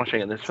astonishing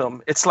in this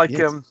film. It's like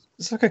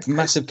it's like a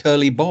massive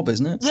curly bob,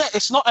 isn't it? Yeah,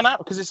 it's not an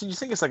afro because you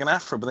think it's like an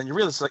afro, but then you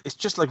realize it's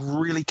just like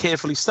really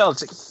carefully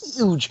styled. It's like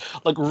huge,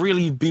 like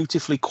really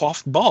beautifully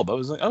coiffed bob. I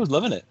was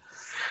loving it.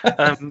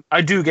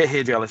 I do get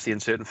hair jealousy in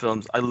certain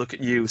films. I look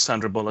at you,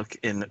 Sandra Bullock,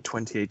 in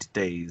 28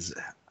 Days.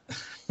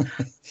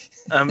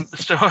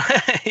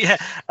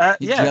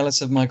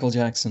 Jealous of Michael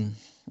Jackson.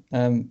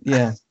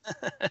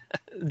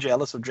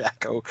 Jealous of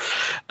Jacko.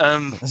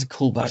 That's a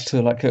callback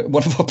to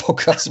one of our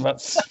podcasts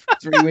about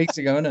 3 weeks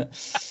ago, isn't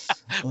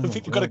it?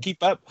 People got to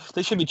keep up.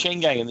 They should be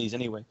chain ganging these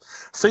anyway.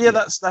 So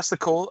that's the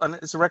call, and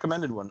it's a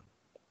recommended one.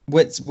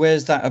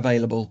 Where's that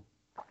available?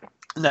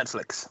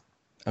 Netflix.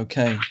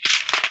 Okay.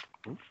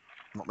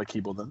 Not my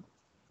keyboard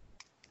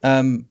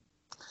then.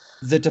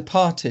 The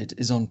Departed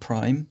is on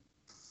Prime.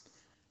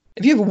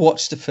 Have you ever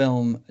watched a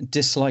film,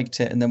 disliked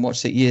it, and then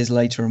watched it years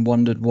later and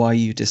wondered why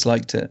you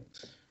disliked it?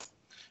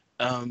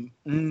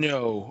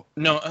 No.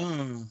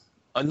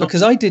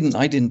 Because I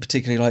didn't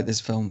particularly like this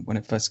film when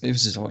it first. It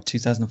was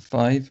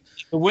 2005.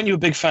 But weren't you a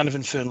big fan of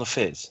Infernal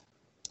Affairs?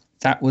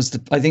 That was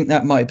I think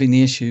that might have been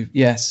the issue.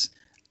 Yes,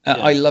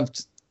 I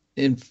loved.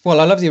 I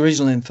love the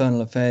original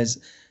Infernal Affairs.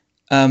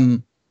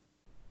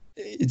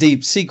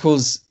 The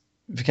sequels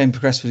became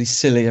progressively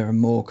sillier and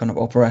more kind of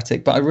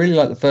operatic, but I really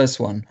like the first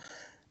one.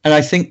 And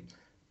I think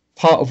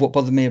part of what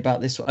bothered me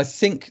about this one, I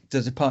think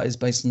The Departed is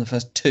based on the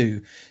first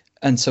two,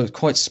 and so it's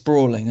quite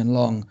sprawling and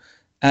long.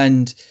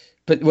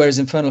 But whereas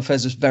Infernal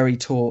Affairs was very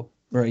taut,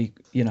 very,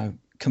 you know,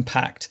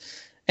 compact.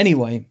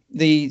 Anyway,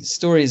 the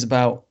story is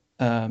about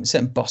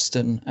set in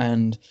Boston,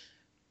 and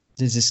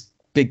there's this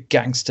big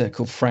gangster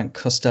called Frank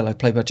Costello,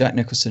 played by Jack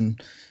Nicholson,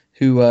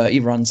 who he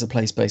runs the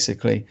place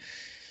basically.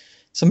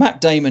 So Matt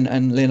Damon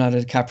and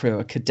Leonardo DiCaprio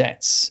are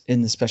cadets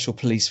in the Special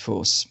Police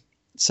Force.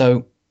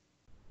 So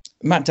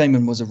Matt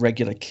Damon was a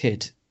regular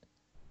kid,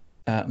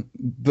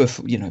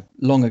 before, you know,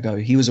 long ago.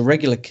 He was a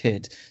regular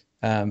kid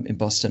in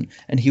Boston,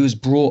 and he was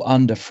brought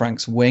under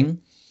Frank's wing,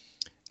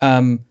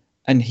 and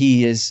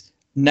he is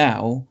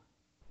now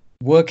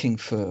working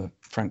for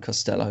Frank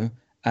Costello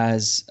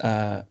as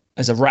a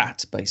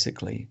rat,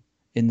 basically,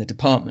 in the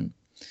department.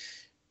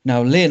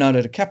 Now,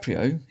 Leonardo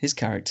DiCaprio, his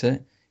character,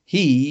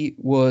 he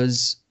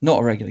was not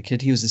a regular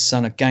kid. He was the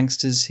son of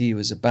gangsters. He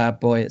was a bad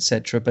boy,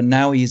 etc. But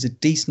now he is a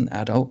decent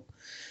adult,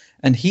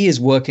 and he is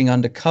working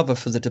undercover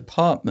for the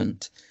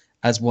department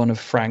as one of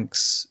Frank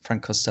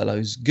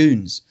Costello's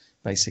goons,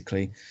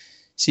 basically.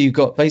 So you've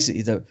got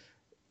basically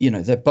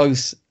they're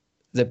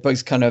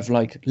both kind of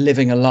like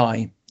living a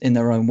lie in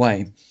their own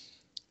way.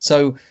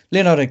 So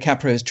Leonardo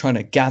DiCaprio is trying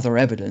to gather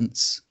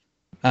evidence,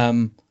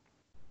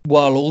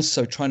 while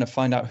also trying to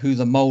find out who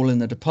the mole in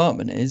the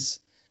department is.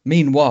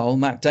 Meanwhile,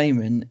 Matt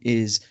Damon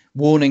is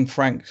warning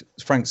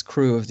Frank's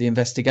crew of the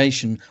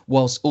investigation,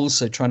 whilst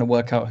also trying to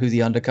work out who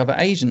the undercover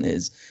agent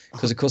is,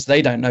 because of course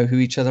they don't know who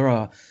each other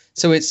are.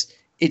 So it's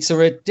a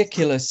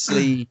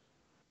ridiculously,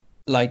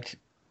 like,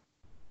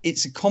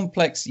 it's a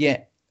complex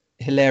yet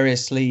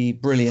hilariously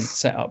brilliant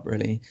setup,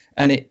 really,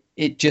 and it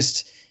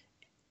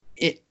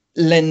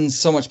lends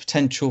so much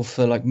potential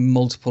for like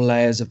multiple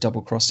layers of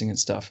double crossing and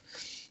stuff.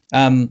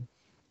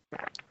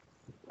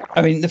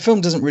 I mean, the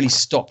film doesn't really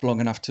stop long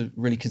enough to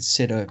really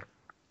consider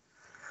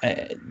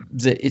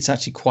that it's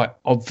actually quite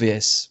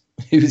obvious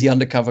who the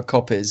undercover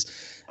cop is,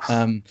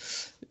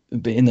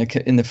 but in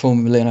the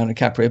form of Leonardo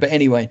DiCaprio. But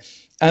anyway,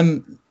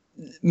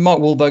 Mark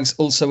Wahlberg's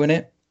also in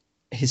it.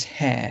 His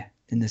hair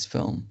in this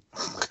film,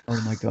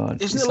 oh my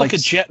god, isn't it like a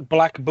jet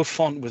black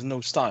bouffant with no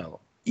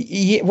style?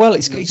 Yeah, well,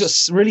 it's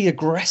got really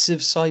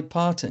aggressive side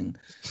parting,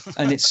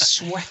 and it's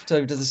swept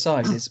over to the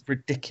side. It's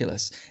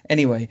ridiculous.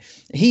 Anyway,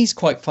 he's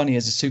quite funny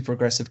as a super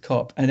aggressive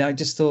cop, and I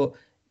just thought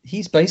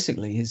he's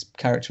basically his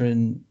character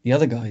in The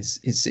Other Guys.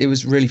 It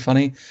was really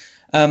funny.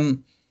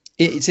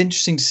 It's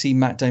interesting to see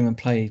Matt Damon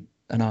play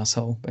an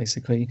asshole,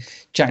 basically.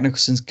 Jack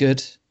Nicholson's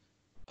good.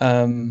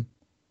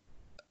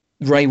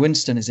 Ray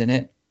Winston is in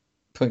it,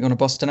 putting on a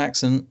Boston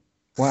accent.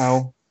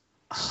 Wow.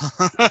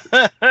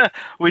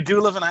 We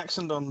do love an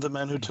accent on The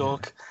Men Who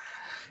Talk.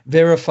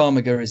 Vera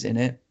Farmiga is in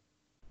it,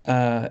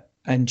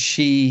 and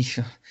she,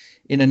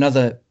 in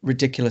another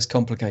ridiculous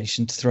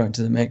complication to throw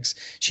into the mix,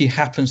 she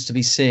happens to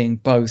be seeing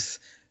both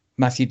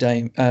Matt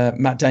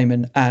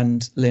Damon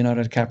and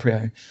Leonardo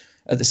DiCaprio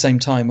at the same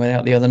time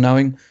without the other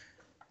knowing.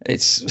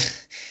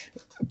 It's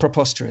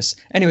preposterous.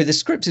 Anyway, the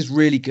script is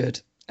really good,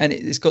 and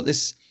it's got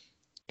this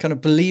kind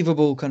of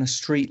believable kind of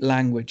street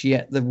language,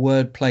 yet the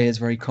wordplay is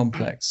very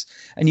complex,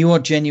 and you are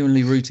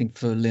genuinely rooting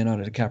for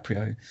Leonardo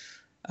DiCaprio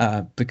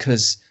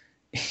because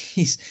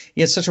he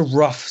had such a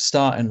rough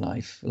start in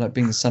life, like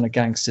being the son of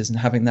gangsters and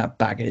having that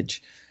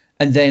baggage,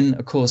 and then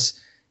of course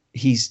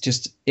he's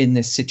just in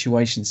this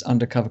situation, this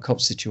undercover cop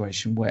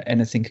situation where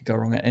anything could go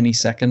wrong at any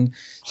second.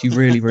 So you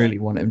really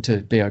want him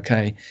to be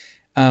okay.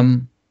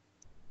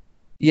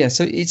 Yeah,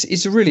 so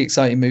it's a really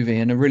exciting movie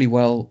and a really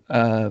well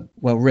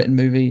written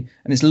movie,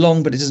 and it's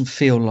long, but it doesn't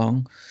feel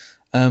long.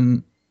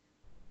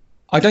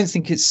 I don't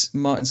think it's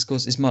Martin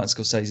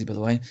Scorsese, by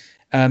the way.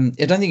 I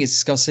don't think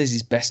it's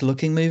Scorsese's best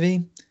looking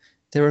movie.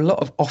 There are a lot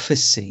of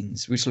office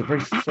scenes which look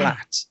very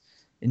flat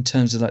in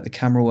terms of like the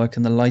camera work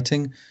and the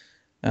lighting.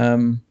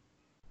 It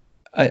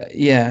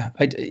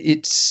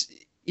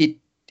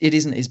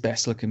isn't his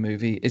best looking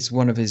movie. It's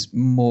one of his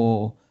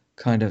more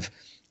kind of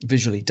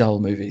visually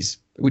dull movies,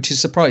 which is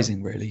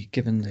surprising, really,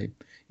 given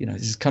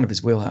this is kind of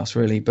his wheelhouse,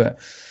 really. But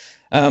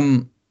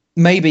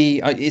maybe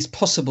it's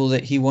possible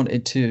that he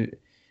wanted to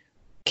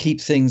keep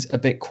things a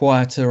bit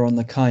quieter on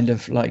the kind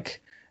of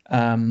like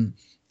on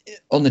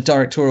the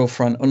directorial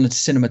front, on the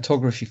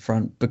cinematography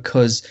front,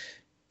 because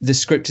the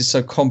script is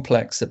so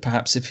complex that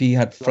perhaps if he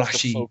had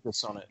flashy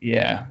focus on it,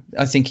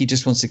 I think he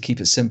just wants to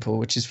keep it simple,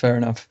 which is fair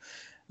enough.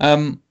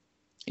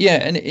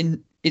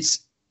 It's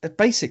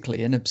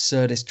basically an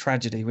absurdist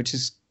tragedy, which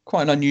is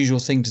quite an unusual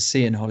thing to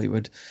see in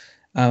Hollywood.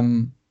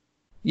 As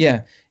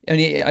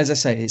I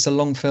say, it's a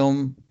long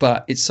film,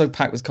 but it's so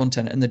packed with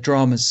content, and the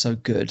drama's so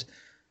good.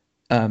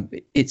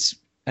 It's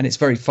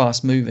very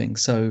fast moving,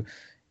 so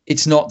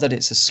it's not that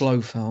it's a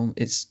slow film.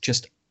 It's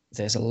just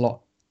there's a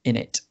lot in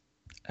it,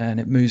 and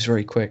it moves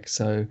very quick.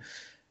 So,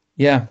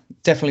 yeah,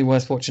 definitely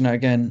worth watching it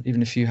again,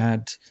 even if you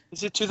had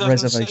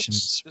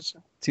reservations.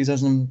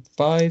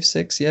 2005,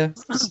 6, yeah.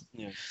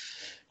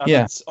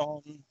 That's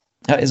on.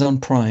 That is on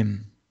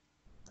Prime.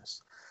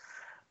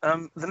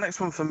 The next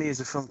one for me is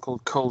a film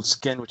called Cold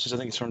Skin, which I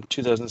think it's from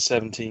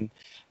 2017,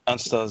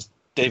 and stars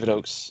David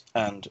Oakes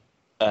and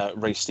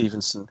Ray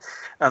Stevenson.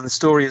 And the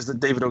story is that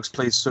David Oakes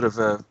plays sort of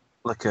a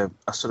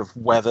sort of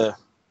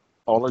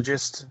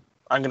weatherologist.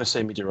 I'm going to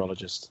say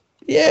meteorologist.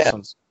 Yeah,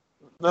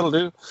 that'll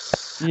do.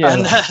 Yeah,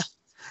 and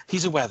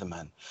he's a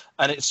weatherman,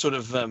 and it's sort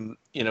of the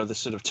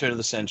sort of turn of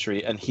the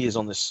century, and he is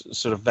on this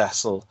sort of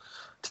vessel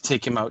to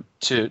take him out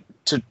to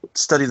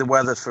study the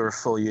weather for a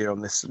full year on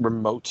this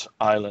remote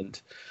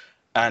island.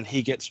 And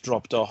he gets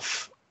dropped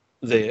off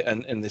there,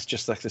 and in this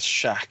just like this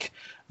shack.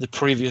 The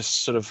previous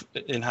sort of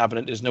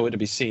inhabitant is nowhere to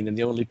be seen, and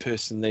the only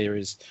person there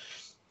is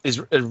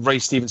Ray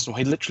Stevenson, who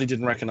he literally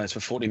didn't recognize for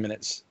 40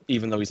 minutes,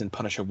 even though he's in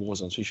Punisher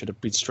Warzone, so he should have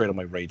been straight on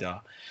my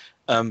radar.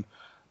 And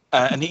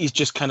he's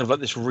just kind of like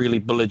this really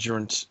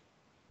belligerent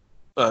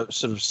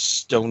sort of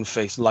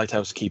stone-faced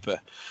lighthouse keeper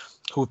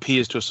who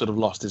appears to have sort of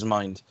lost his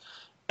mind.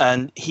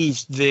 And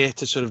he's there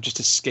to sort of just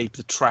escape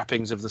the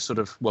trappings of the sort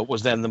of what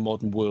was then the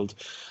modern world.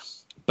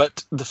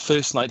 But the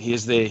first night he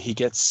is there, he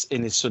gets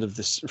in his sort of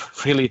this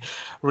really,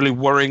 really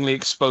worryingly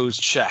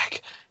exposed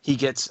shack. He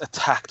gets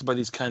attacked by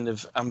these kind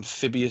of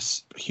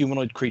amphibious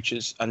humanoid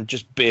creatures and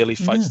just barely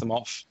fights them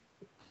off.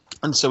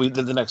 And so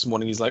the next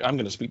morning he's like, I'm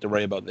going to speak to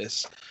Ray about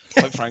this,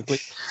 quite frankly.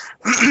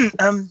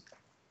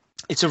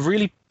 It's a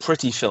really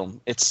pretty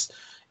film. It's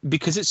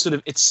because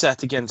it's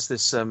set against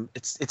this.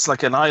 It's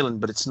like an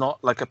island, but it's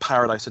not like a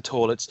paradise at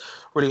all. It's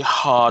really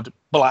hard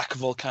black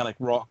volcanic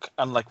rock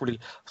and like really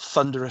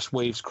thunderous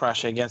waves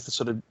crashing against the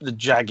sort of the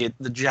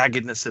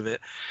jaggedness of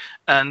it.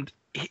 And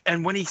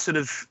when he sort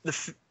of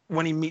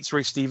when he meets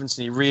Ray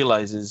Stevenson, he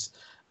realizes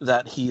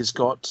that he has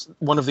got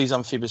one of these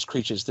amphibious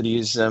creatures that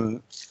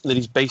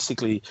he's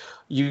basically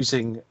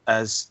using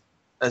as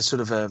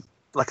sort of a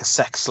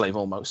sex slave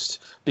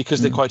almost,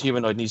 because they're quite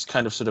humanoid, and he's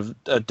kind of sort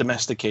of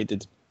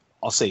domesticated.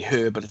 I'll say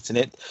her, but it's an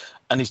it,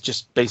 and he's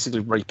just basically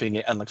raping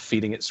it and like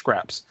feeding it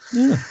scraps.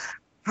 Yeah.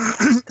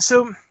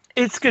 So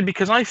it's good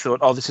because I thought,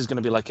 oh, this is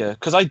going to be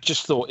because I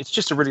just thought it's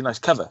just a really nice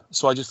cover,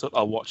 so I just thought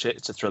I'll watch it.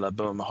 It's a thriller,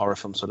 boom, a horror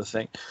film sort of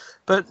thing.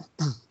 But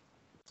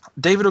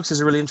David Oakes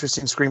is a really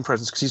interesting screen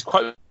presence because he's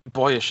quite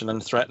boyish and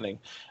unthreatening,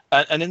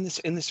 and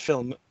in this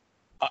film,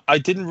 I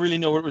didn't really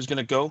know where it was going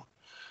to go.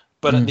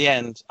 But at the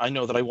end, I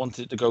know that I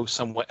wanted it to go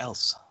somewhere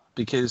else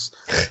because,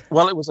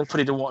 while it was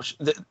pretty to watch,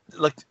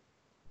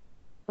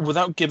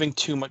 without giving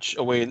too much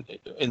away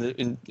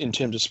in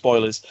terms of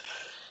spoilers,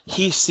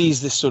 he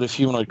sees this sort of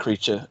humanoid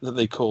creature that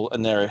they call a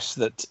Nereus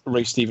that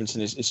Ray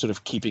Stevenson is sort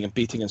of keeping and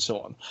beating and so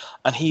on,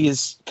 and he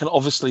can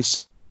obviously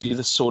see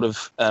the sort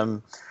of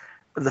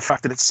the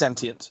fact that it's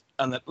sentient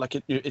and that like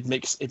it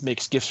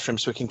makes gifts for him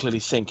so it can clearly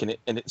think and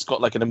it's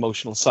got like an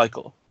emotional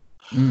cycle,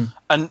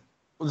 and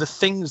the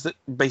things that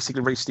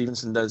basically Ray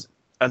Stevenson does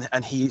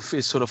and he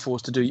is sort of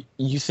forced to do,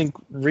 you think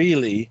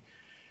really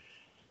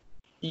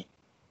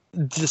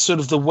the sort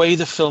of the way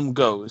the film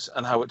goes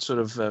and how it sort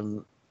of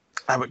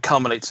how it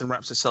culminates and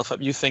wraps itself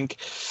up, you think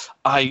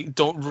I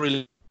don't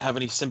really have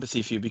any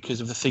sympathy for you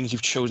because of the things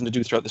you've chosen to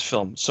do throughout this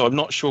film. So I'm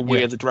not sure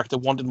where the director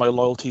wanted my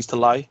loyalties to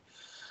lie.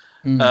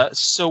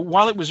 So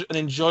while it was an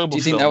enjoyable film... Do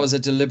you think that was a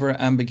deliberate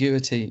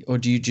ambiguity, or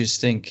do you just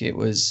think it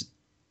was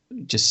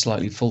just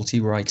slightly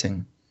faulty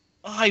writing?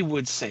 I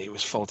would say it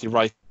was faulty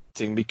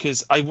writing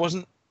because it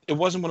wasn't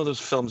one of those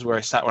films where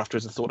I sat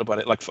afterwards and thought about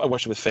it. Like I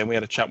watched it with Finn, we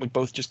had a chat, we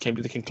both just came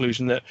to the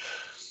conclusion that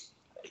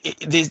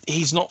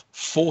he's not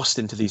forced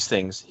into these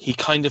things. He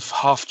kind of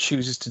half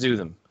chooses to do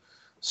them.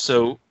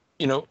 So,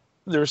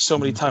 there are so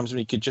many times when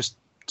he could just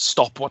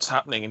stop what's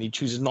happening and he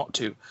chooses not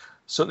to.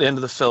 So at the end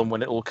of the film,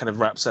 when it all kind of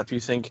wraps up,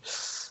 you think,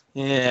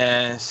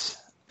 yes,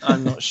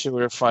 I'm not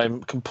sure if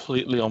I'm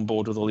completely on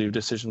board with all your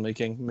decision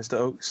making, Mr.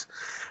 Oakes.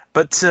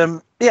 But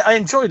I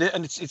enjoyed it,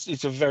 and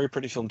it's a very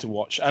pretty film to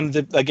watch. And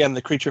again,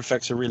 the creature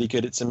effects are really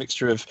good. It's a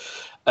mixture of,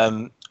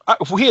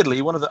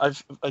 weirdly, one of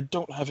the I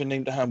don't have a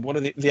name to hand. One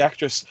of the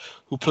actress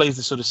who plays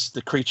the sort of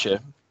the creature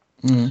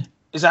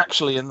is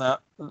actually in that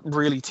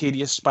really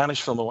tedious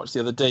Spanish film I watched the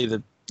other day,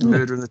 The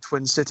Murder in the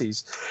Twin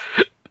Cities.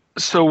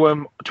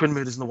 So Twin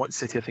Murders in the White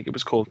City, I think it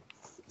was called.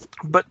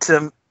 But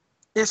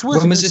it's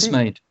worth. When was this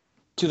made?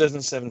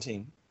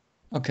 2017.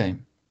 Okay.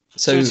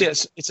 So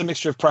it's a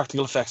mixture of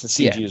practical effects and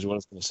CG is what I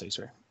was going to say,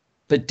 sorry.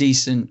 But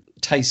decent,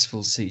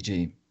 tasteful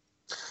CG.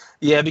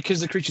 Yeah,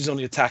 because the creatures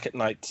only attack at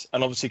night,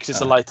 and obviously because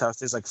it's a lighthouse,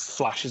 there's like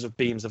flashes of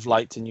beams of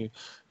light, and you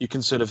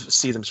can sort of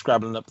see them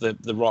scrabbling up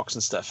the rocks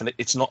and stuff. And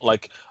it's not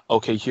like,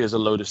 okay, here's a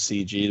load of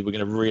CG we're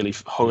going to really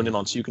hone in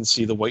on, so you can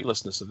see the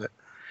weightlessness of it.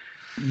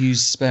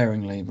 Used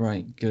sparingly,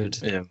 right? Good.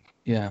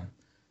 Yeah.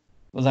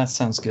 Well, that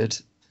sounds good.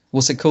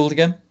 What's it called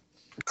again?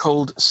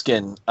 Cold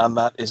Skin, and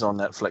that is on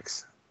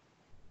Netflix.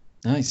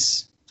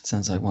 Nice.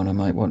 Sounds like one I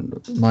might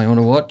want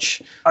to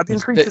watch. I'd be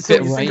intrigued to see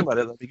what you think about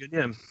it. That'd be good.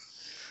 Yeah.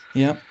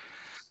 Yeah.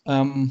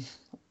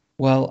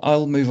 Well,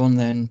 I'll move on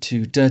then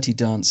to Dirty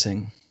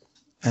Dancing.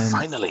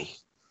 Finally.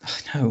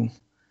 I know.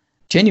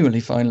 Genuinely,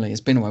 finally. It's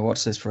been on my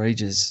watch list for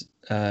ages.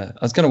 I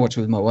was going to watch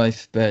it with my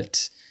wife,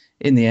 but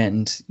in the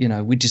end,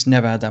 we just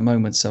never had that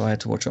moment, so I had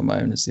to watch it on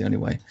my own. It's the only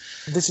way.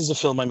 This is a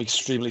film I'm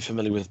extremely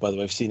familiar with, by the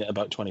way. I've seen it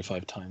about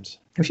 25 times.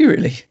 Have you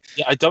really?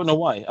 Yeah, I don't know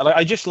why.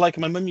 I just like,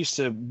 my mum used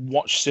to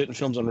watch certain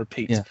films on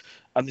repeat,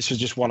 and this was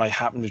just one I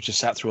happened to just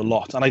sat through a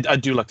lot. And I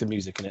do like the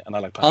music in it, and I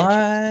like Patrick.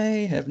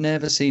 I have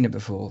never seen it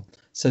before,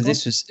 so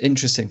this was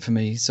interesting for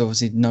me. So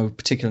obviously no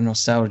particular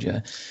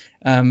nostalgia.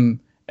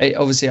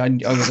 Obviously I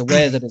was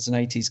aware that it's an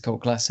 80s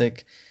cult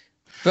classic.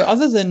 But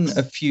other than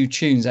a few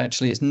tunes,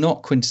 actually, it's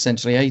not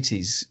quintessentially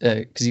 80s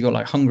because you got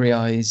like Hungry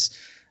Eyes,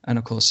 and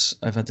of course,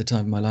 I've Had the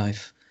Time of My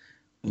Life.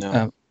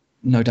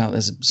 No doubt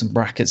there's some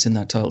brackets in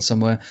that title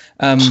somewhere.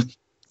 So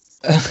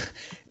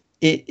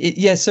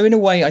in a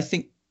way, I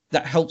think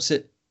that helps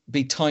it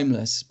be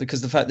timeless because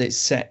the fact that it's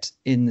set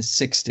in the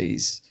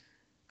 60s.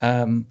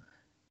 And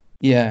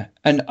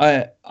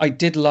I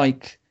did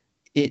like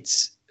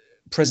its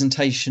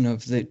presentation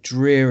of the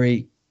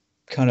dreary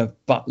kind of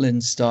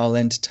Butlin style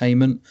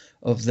entertainment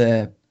of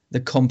the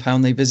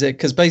compound they visit,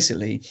 because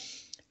basically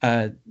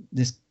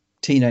this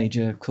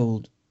teenager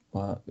called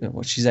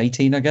she's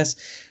 18, I guess,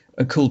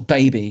 called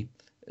Baby,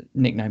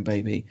 nickname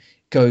Baby,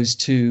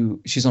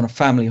 she's on a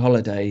family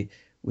holiday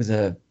with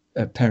her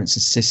parents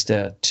and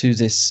sister to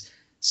this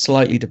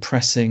slightly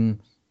depressing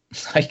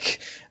like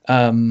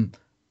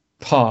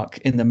park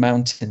in the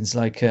mountains,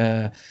 like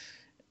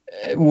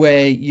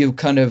where you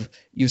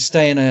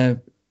stay in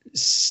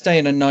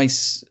a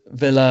nice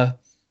villa,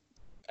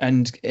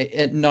 and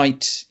at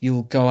night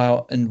you'll go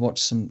out and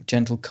watch some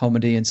gentle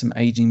comedy and some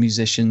aging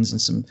musicians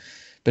and some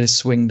bit of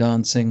swing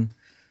dancing.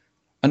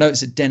 I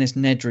noticed that Dennis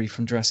Nedry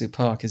from Jurassic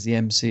Park is the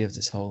MC of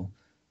this whole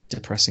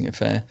depressing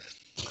affair.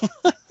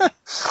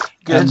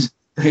 Good.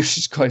 Which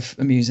is quite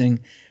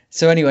amusing.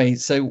 So anyway,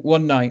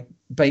 one night,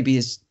 Baby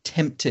is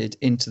tempted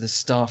into the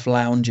staff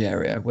lounge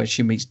area where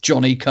she meets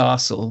Johnny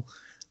Castle,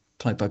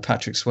 played by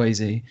Patrick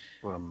Swayze.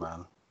 What a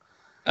man.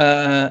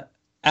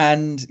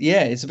 And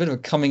yeah, it's a bit of a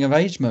coming of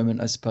age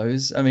moment, I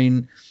suppose. I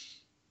mean,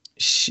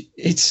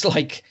 it's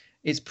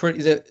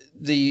pretty,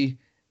 the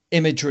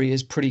imagery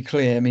is pretty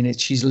clear. I mean,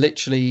 she's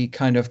literally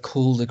kind of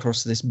called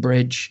across this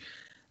bridge,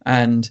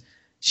 and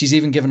she's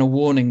even given a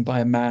warning by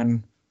a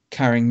man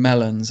carrying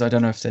melons. I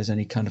don't know if there's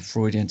any kind of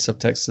Freudian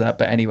subtext to that,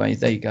 but anyway,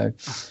 there you go.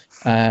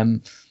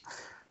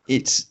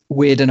 It's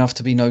weird enough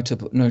to be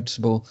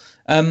noticeable.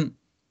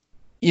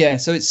 Yeah,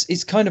 so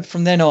it's kind of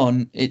from then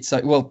on, it's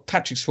like, well,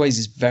 Patrick Swayze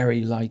is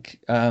very like,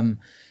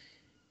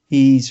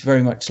 he's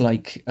very much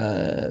like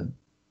an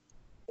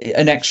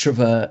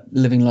extrovert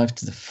living life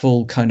to the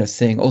full kind of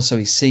thing. Also,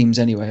 he seems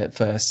anyway at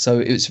first, so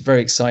it was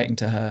very exciting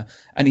to her.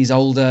 And he's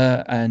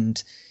older,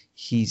 and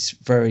he's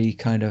very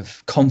kind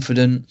of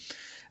confident.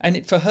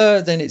 And for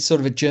her, then it's sort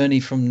of a journey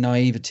from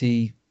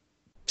naivety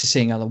to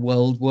seeing how the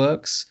world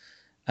works.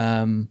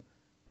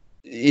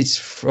 It's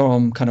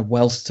from kind of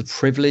wealth to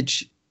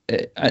privilege,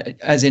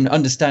 as in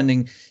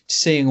understanding,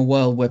 seeing a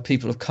world where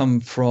people have come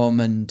from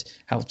and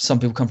how some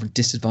people come from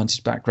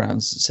disadvantaged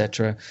backgrounds,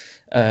 etc.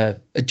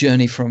 A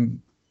journey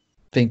from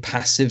being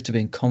passive to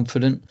being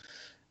confident,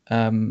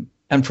 and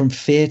from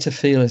fear to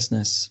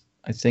fearlessness,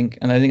 I think.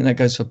 And I think that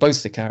goes for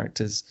both the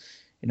characters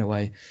in a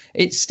way.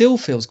 It still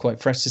feels quite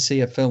fresh to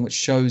see a film which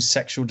shows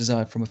sexual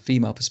desire from a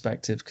female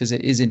perspective, because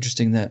it is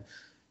interesting that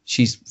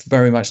she's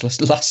very much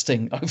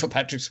lusting over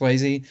Patrick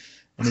Swayze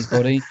and his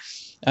body.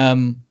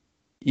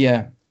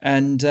 Yeah.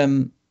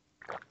 And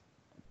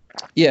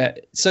yeah,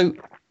 so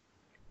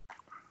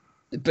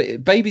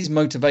Baby's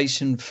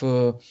motivation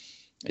for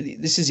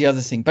this is the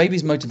other thing.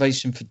 Baby's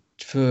motivation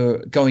for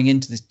going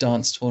into this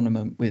dance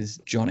tournament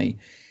with Johnny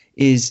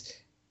is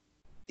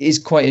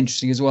quite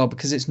interesting as well,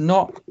 because it's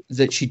not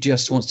that she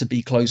just wants to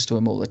be close to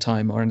him all the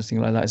time or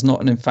anything like that. It's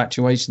not an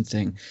infatuation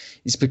thing.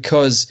 It's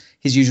because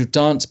his usual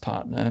dance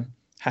partner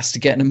has to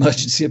get an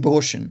emergency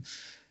abortion.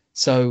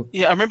 So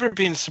yeah, I remember it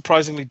being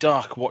surprisingly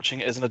dark watching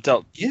it as an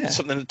adult. Yeah,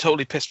 something that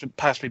totally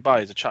passed me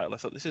by as a child. I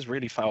thought, this is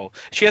really foul.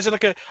 She has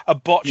like a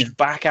botched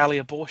back alley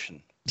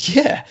abortion.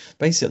 Yeah,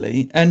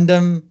 basically. And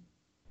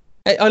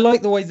I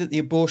like the way that the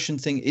abortion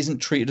thing isn't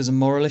treated as a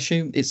moral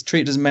issue. It's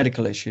treated as a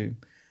medical issue.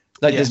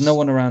 Like, there's no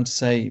one around to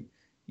say,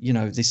 you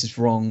know, this is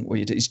wrong, what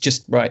you do. It's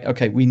just, right,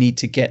 okay, we need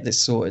to get this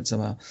sorted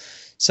somehow.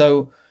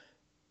 So,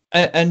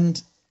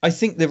 and I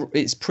think that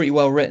it's pretty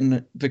well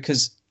written,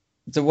 because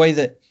the way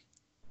that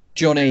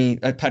Johnny,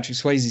 Patrick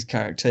Swayze's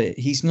character,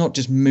 he's not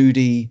just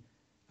moody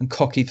and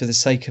cocky for the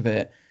sake of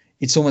it.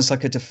 It's almost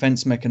like a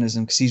defense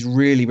mechanism, because he's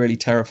really, really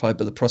terrified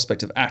by the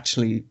prospect of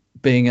actually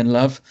being in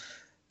love,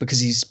 because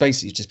he's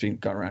basically just been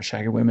going around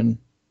shagging women.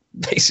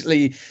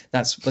 Basically,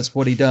 that's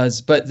what he does.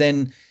 But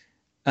then,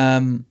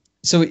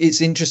 so it's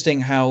interesting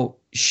how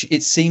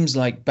it seems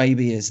like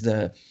Baby is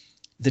the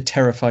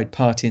terrified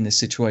party in this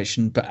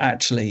situation, but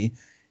actually,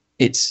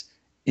 it's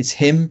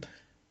him.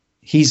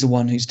 He's the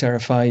one who's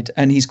terrified,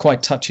 and he's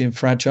quite touchy and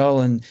fragile,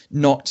 and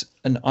not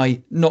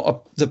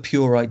the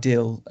pure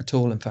ideal at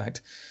all, in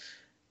fact.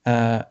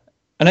 And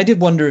I did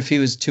wonder if he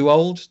was too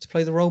old to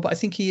play the role, but I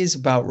think he is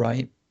about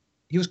right.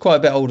 He was quite a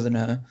bit older than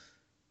her,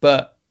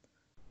 and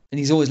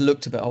he's always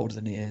looked a bit older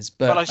than he is.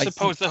 But I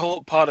suppose the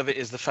whole part of it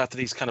is the fact that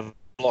he's kind of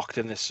locked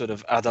in this sort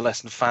of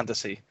adolescent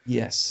fantasy.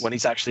 Yes. When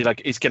he's actually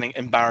he's getting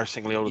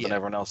embarrassingly older than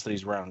everyone else that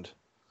he's around.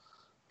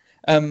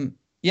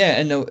 Yeah,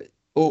 and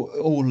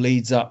all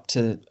leads up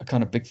to a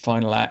kind of big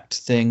final act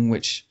thing,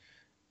 which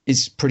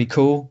is pretty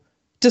cool.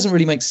 It doesn't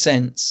really make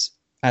sense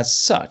as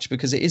such,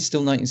 because it is still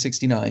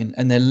 1969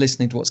 and they're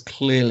listening to what's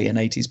clearly an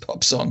 80s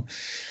pop song.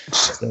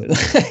 So,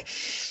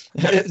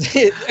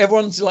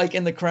 everyone's like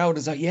in the crowd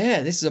is like,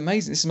 yeah, this is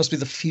amazing. This must be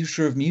the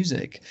future of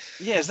music.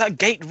 Yeah, is that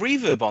gate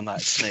reverb on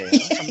that snare?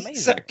 That's amazing.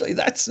 Exactly.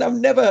 I've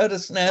never heard a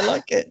snare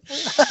like it.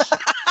 Is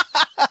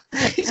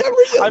that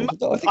real?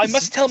 I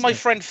must tell my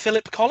friend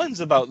Philip Collins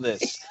about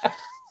this.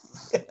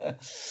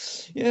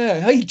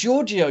 Yeah. Hey,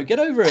 Giorgio, get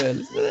over here.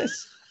 Listen to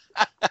this.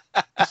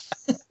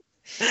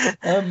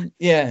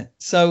 Yeah,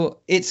 so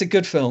it's a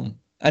good film,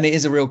 and it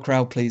is a real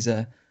crowd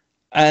pleaser.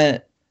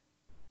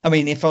 I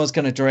mean, if I was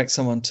going to direct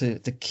someone to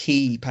the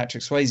key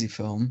Patrick Swayze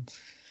film,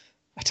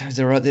 I don't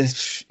know.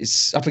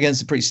 It's up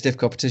against a pretty stiff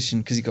competition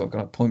because you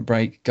got Point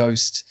Break,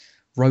 Ghost,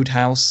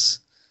 Roadhouse,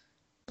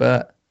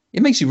 but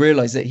it makes you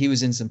realize that he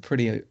was in some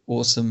pretty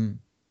awesome,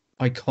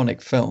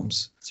 iconic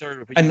films. Sorry,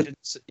 Rupert, And you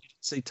didn't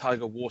say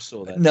Tiger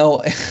Warsaw then.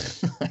 no,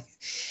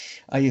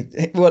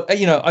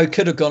 I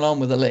could have gone on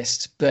with a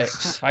list,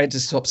 but I had to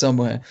stop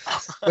somewhere.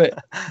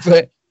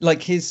 But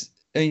like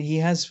he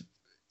has,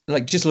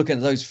 like, just looking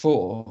at those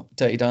four: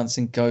 Dirty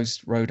Dancing,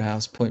 Ghost,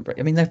 Roadhouse, Point Break.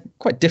 I mean, they're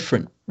quite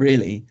different,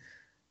 really.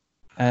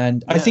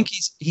 And I think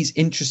he's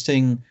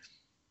interesting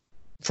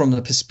from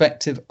the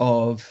perspective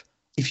of,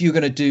 if you're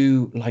going to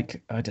do,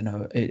 like, I don't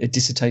know, a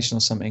dissertation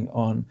or something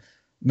on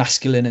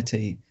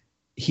masculinity,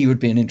 he would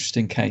be an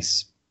interesting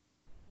case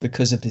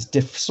because of his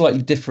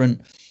slightly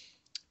different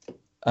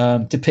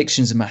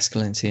depictions of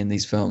masculinity in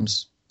these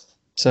films.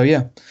 So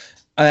yeah,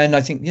 and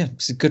I think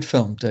it's a good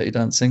film, Dirty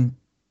Dancing,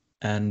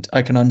 and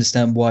I can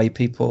understand why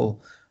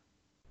people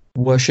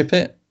worship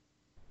it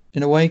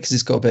in a way, because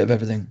it's got a bit of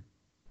everything.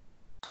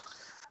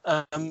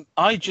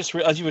 I just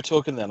as you were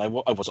talking then, I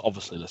was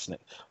obviously listening,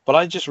 but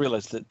I just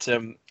realized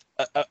that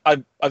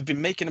I've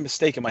been making a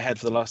mistake in my head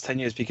for the last 10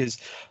 years, because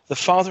the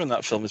father in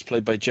that film is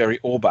played by Jerry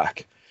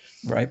Orbach,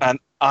 right? And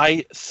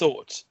I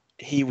thought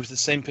he was the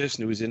same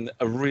person who was in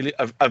a really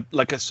a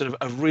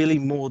really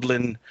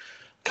maudlin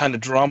kind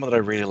of drama that I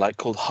really like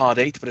called Hard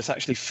Eight, but it's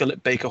actually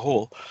Philip Baker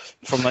Hall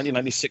from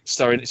 1996,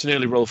 starring. It's an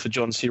early role for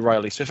John C.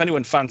 Reilly. So if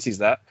anyone fancies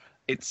that,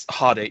 it's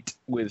Hard Eight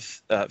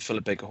with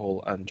Philip Baker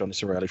Hall and John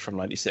C. Reilly from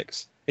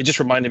 '96. It just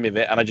reminded me of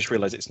it, and I just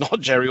realised it's not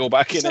Jerry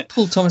Orbach in it.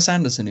 Paul Thomas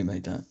Anderson who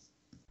made that?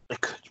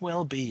 It could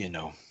well be,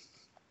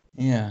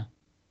 Yeah,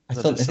 I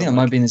think that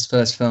might be in his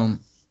first film.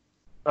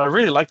 I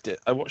really liked it.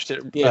 I watched it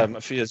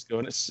a few years ago,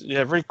 and it's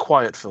a very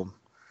quiet film.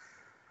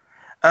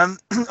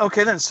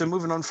 Okay then, so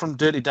moving on from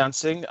Dirty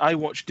Dancing, I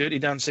watched Dirty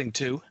Dancing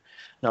 2.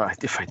 No,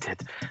 if I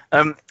did.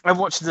 I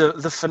watched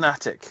the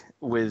Fanatic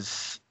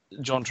with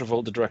John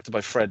Travolta, directed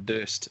by Fred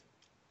Durst.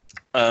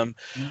 And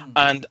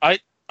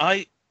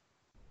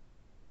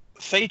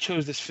Faye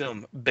chose this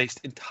film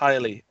based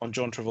entirely on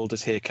John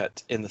Travolta's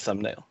haircut in the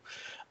thumbnail,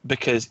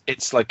 because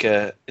it's like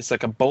a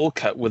bowl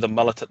cut with a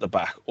mullet at the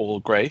back, all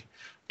grey,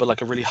 but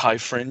like a really high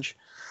fringe.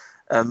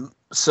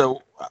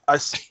 So I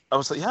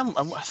was like,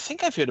 I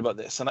think I've heard about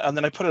this, and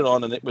then I put it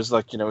on, and it was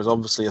like, it was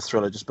obviously a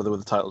thriller just by the way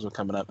the titles were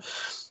coming up,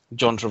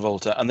 John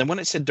Travolta, and then when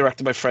it said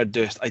directed by Fred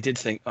Durst, I did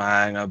think,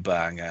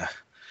 banger.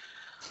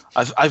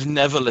 I've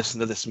never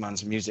listened to this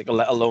man's music,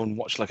 let alone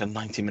watch like a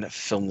 90-minute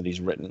film that he's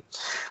written.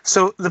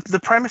 So the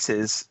premise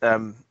is,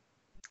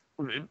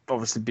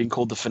 obviously being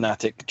called the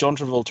Fanatic, John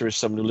Travolta is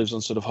someone who lives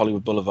on sort of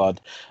Hollywood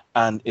Boulevard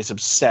and is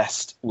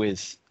obsessed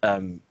with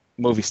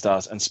movie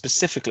stars, and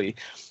specifically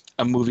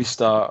a movie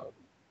star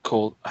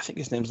called, I think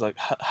his name's like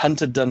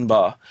Hunter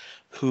Dunbar,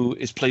 who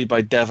is played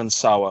by Devon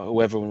Sawa,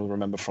 who everyone will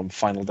remember from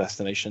Final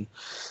Destination.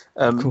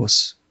 Of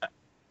course.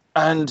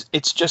 And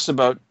it's just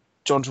about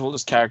John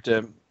Travolta's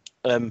character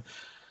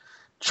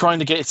trying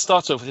to get, it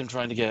starts off with him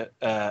trying to get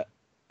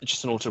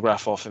just an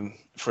autograph off him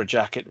for a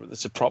jacket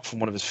that's a prop from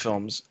one of his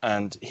films,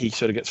 and he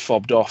sort of gets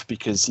fobbed off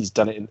because he's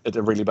done it at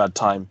a really bad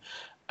time,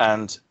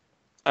 and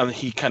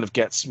he kind of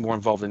gets more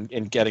involved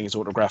in getting his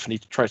autograph, and he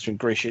tries to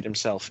ingratiate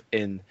himself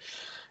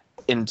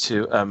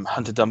into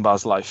Hunter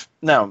Dunbar's life.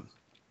 Now,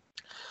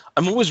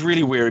 I'm always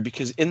really wary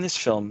because in this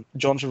film,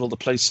 John Travolta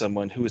plays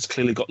someone who has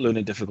clearly got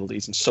learning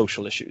difficulties and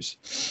social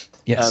issues.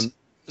 Yes.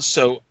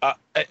 So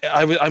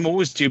I'm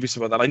always dubious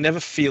about that. I never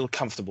feel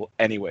comfortable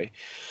anyway.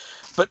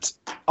 But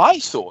I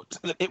thought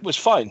that it was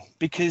fine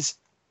because,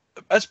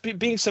 as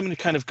being someone who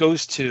kind of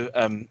goes to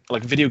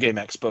like video game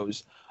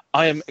expos,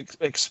 I am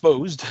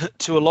exposed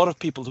to a lot of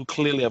people who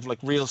clearly have like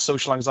real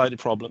social anxiety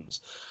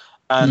problems.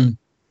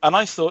 And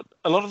I thought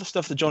a lot of the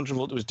stuff that John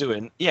Travolta was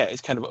doing,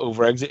 it's kind of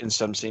over-exit in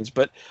some scenes,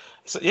 but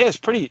it's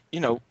pretty, a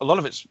lot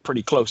of it's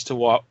pretty close to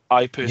what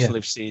I personally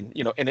have seen,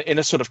 in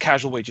a sort of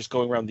casual way, just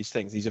going around these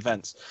things, these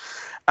events.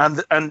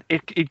 And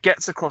it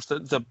gets across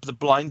the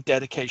blind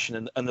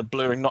dedication and the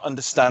blurring, not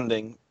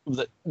understanding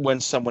that when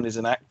someone is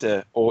an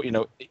actor or,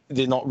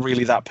 they're not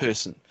really that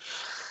person.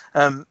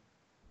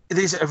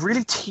 There's a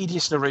really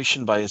tedious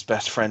narration by his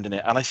best friend in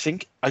it. And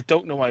I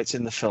don't know why it's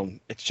in the film.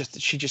 It's just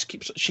that she just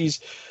keeps,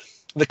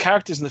 the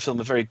characters in the film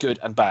are very good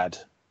and bad.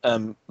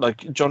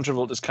 Like John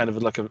Travolta is kind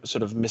of like a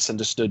sort of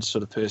misunderstood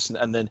sort of person,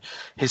 and then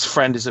his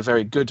friend is a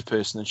very good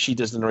person, and she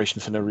does the narration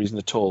for no reason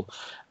at all.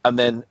 And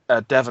then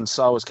Devon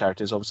Sawa's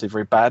character is obviously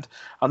very bad.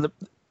 And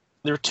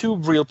there are two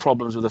real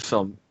problems with the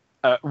film.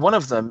 One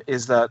of them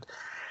is that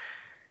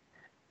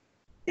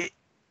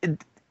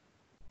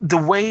the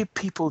way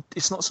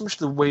it's not so much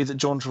the way that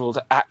John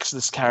Travolta acts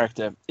this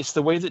character, it's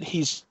the way that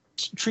he's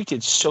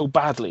treated so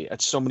badly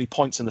at so many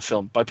points in the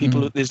film by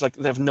people who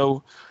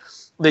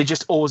they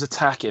just always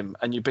attack him,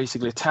 and you're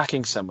basically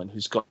attacking someone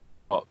who's got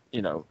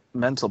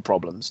mental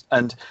problems.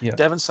 And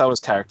Devon Sawa's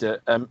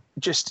character,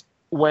 just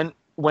when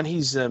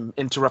he's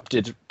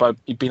interrupted by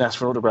being asked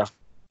for an autograph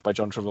by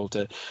John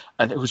Travolta,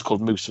 and who's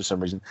called Moose for some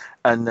reason,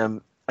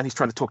 and and he's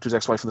trying to talk to his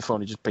ex-wife on the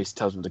phone. He just basically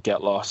tells him to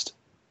get lost.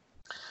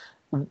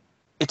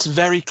 It's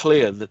very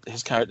clear that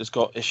his character's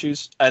got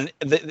issues, and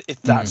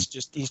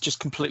he's just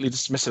completely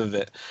dismissive of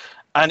it.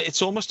 And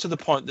it's almost to the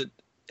point that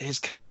his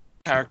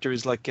character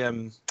is like a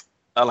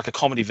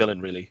comedy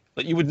villain, really.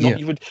 Like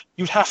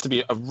you'd have to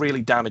be a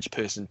really damaged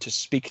person to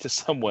speak to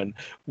someone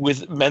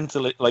with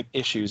mental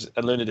issues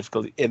and learning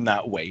difficulty in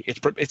that way.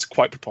 It's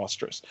quite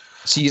preposterous.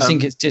 So you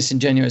think it's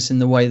disingenuous in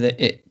the way that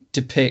it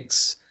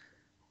depicts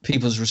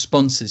people's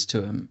responses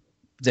to him,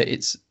 that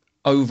it's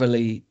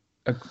overly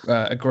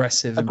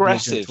aggressive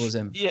towards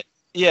him?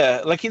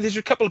 Yeah. Like there's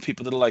a couple of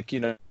people that are like,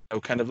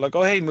 kind of like,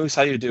 oh, hey, Moose,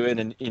 how you doing?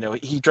 And,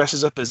 he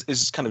dresses up as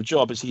his kind of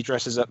job is he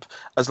dresses up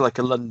as like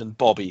a London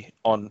Bobby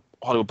on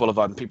Hollywood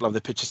Boulevard, and people have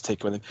their pictures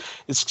taken with him.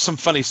 It's some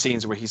funny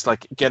scenes where he's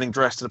like getting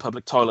dressed in a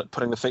public toilet,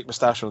 putting the fake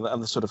moustache on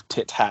and the sort of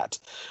tit hat.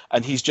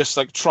 And he's just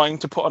like trying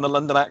to put on a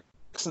London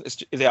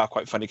accent. They are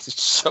quite funny because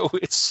it's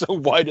so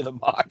wide of the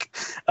mark.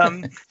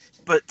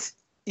 But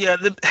yeah,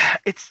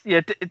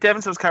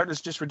 Devon Sawa's character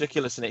is just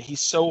ridiculous in it.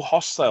 He's so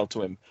hostile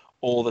to him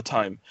all the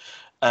time.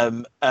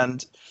 And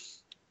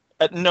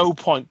at no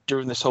point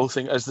during this whole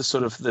thing, as the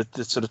sort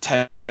of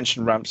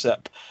tension ramps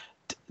up,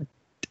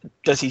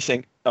 does he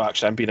think, oh,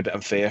 actually, I'm being a bit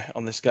unfair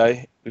on this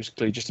guy who's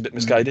clearly just a bit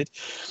misguided.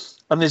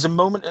 And there's a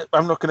moment,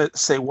 I'm not going to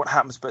say what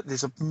happens, but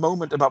there's a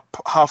moment about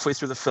halfway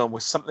through the film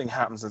where something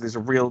happens, and there's a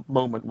real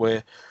moment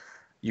where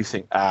you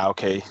think,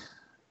 okay,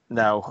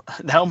 now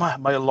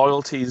my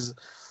loyalties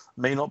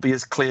may not be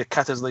as clear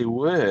cut as they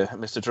were,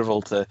 Mr.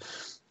 Travolta.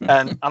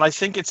 And I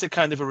think it's a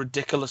kind of a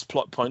ridiculous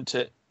plot point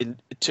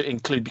to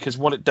include, because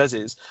what it does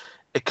is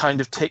it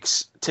kind of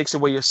takes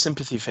away your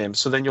sympathy for him.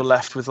 So then you're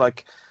left with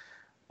like,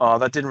 oh,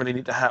 that didn't really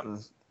need to happen.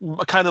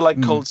 Kind of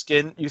like Cold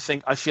Skin. You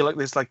think, I feel like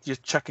there's like you're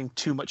chucking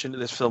too much into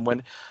this film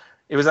when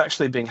it was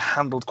actually being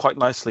handled quite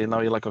nicely, and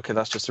now you're like, okay,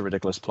 that's just a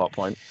ridiculous plot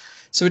point.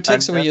 So it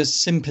takes away your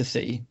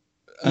sympathy.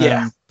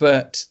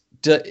 But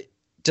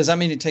does that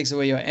mean it takes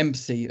away your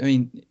empathy? I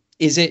mean,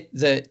 is it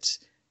that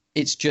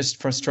it's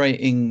just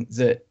frustrating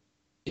that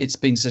it's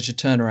been such a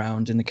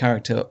turnaround in the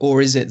character,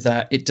 or is it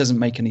that it doesn't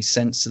make any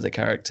sense to the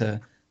character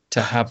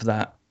to have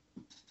that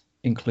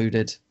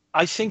included?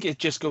 I think it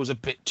just goes a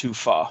bit too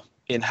far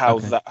in how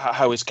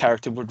how his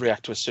character would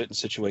react to a certain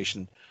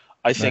situation.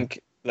 I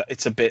think that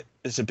it's a bit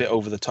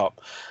over the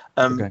top.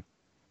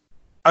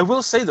 I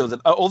will say though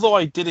that although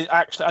I did it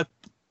actually,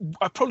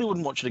 I probably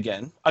wouldn't watch it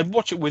again. I'd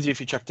watch it with you if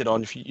you checked it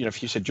on. If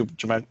you said, do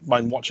you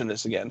mind watching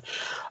this again?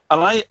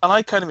 And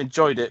I kind of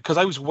enjoyed it because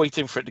I was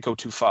waiting for it to go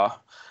too far,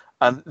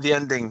 and the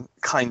ending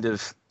kind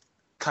of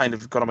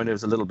got on my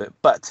nerves a little bit.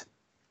 But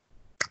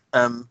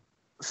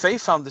Faye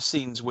found the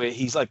scenes where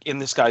he's like in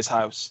this guy's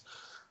house,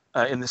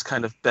 in this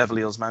kind of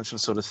Beverly Hills mansion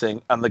sort of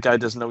thing, and the guy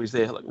doesn't know he's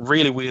there, like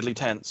really weirdly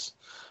tense.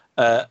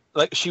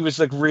 Like she was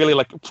like really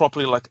like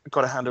properly like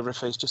got a hand over her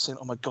face, just saying,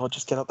 "Oh my God,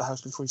 just get out the house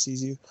before he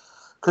sees you."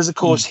 Because of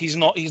course he's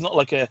not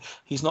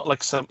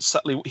like some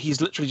subtly. He's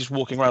literally just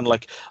walking around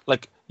like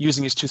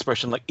using his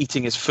toothbrush and like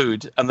eating his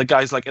food, and the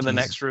guy's like in the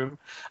next room.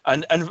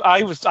 And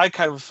I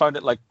kind of found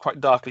it like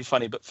quite darkly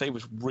funny, but Faye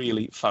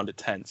found it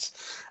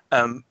tense,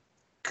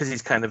 because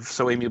he's kind of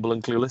so amiable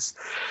and clueless.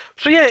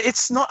 So yeah,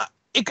 it's not.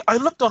 I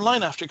looked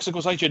online after it because, of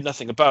course, I heard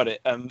nothing about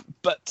it.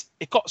 But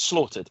it got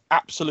slaughtered,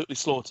 absolutely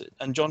slaughtered,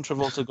 and John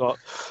Travolta got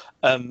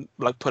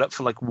like put up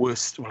for like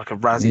worst, or like a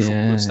Razzie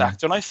for worst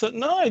actor. And I thought,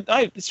 no,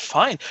 it's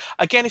fine.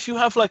 Again, if you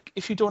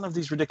don't have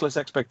these ridiculous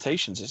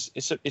expectations,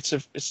 it's a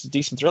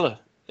decent thriller.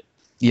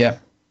 Yeah.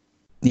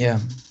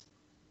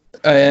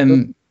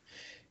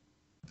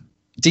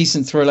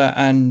 Decent thriller,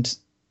 and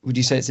would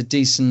you say it's a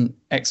decent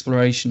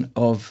exploration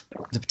of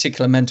the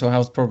particular mental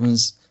health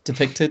problems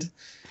depicted?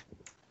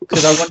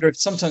 Because I wonder if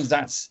sometimes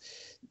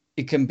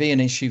it can be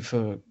an issue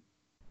for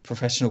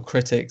professional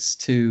critics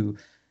to,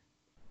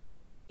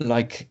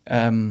 like,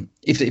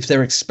 if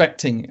they're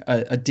expecting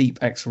a deep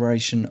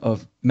exploration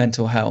of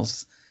mental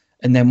health,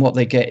 and then what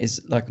they get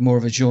is like more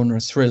of a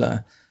genre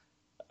thriller,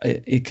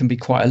 it can be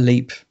quite a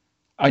leap.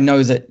 I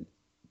know that,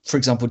 for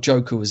example,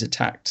 Joker was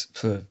attacked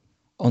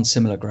on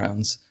similar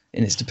grounds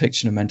in its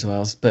depiction of mental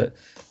health, but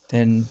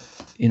then,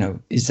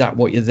 is that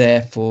what you're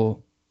there for?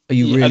 Are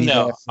you really?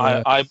 No,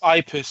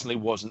 I personally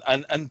wasn't,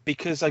 and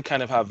because I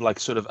kind of have like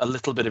sort of a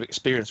little bit of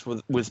experience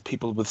with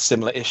people with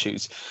similar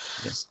issues,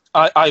 yes.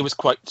 I was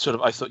quite sort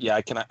of, I thought,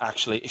 I can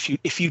actually,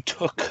 if you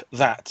took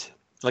that,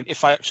 like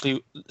if I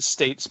actually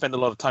spend a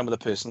lot of time with a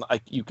person,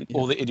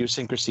 all the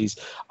idiosyncrasies,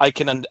 I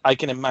can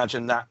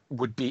imagine that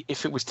would be,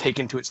 if it was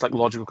taken to its like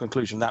logical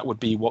conclusion, that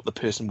would be what the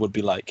person would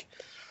be like.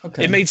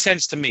 Okay. It made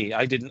sense to me.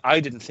 I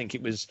didn't think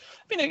it was.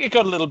 I mean, it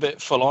got a little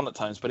bit full on at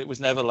times, but it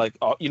was never like,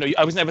 I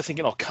was never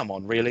thinking, oh, come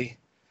on, really?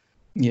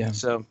 Yeah.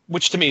 So,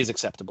 which to me is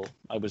acceptable.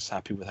 I was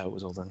happy with how it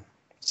was all done.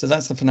 So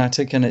that's The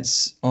Fanatic, and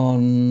it's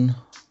on.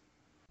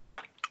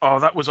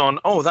 That was on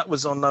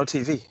Now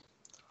TV.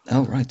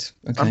 Oh right.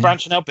 Okay. I'm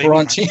branching out, baby.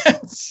 Branching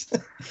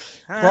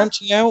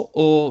out,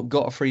 or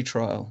got a free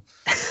trial?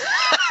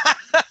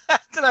 I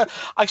don't know.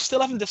 I still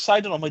haven't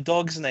decided on my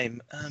dog's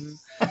name.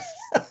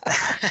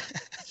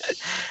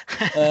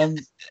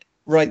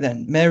 Right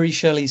then, Mary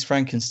Shelley's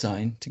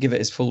Frankenstein, to give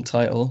it its full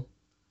title.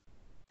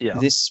 Yeah.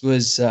 This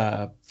was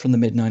from the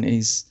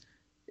mid-90s.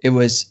 It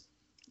was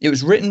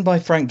written by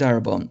Frank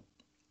Darabont.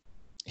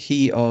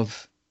 He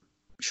of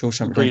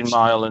Shawshank Green Redemption,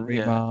 Mile and Green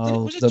yeah.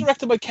 Mile. Was it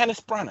directed by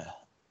Kenneth Branagh?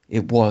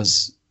 It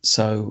was.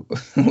 So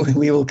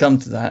we will come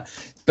to that.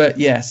 But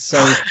yes,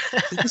 so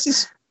this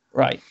is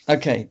right.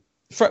 Okay.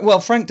 Well,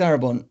 Frank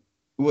Darabont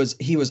was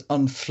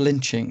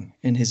unflinching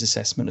in his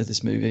assessment of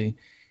this movie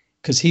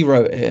because he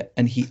wrote it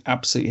and he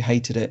absolutely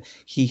hated it.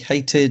 He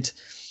hated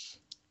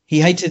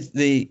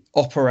the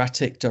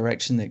operatic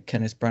direction that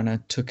Kenneth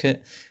Branagh took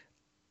it.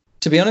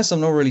 To be honest,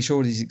 I'm not really sure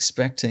what he's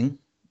expecting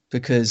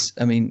because,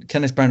 I mean,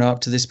 Kenneth Branagh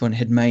up to this point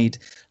had made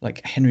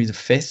like Henry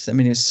V. I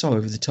mean, it was so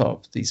over the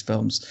top, these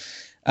films,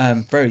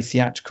 very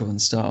theatrical in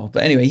style.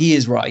 But anyway, he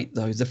is right,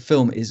 though. The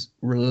film is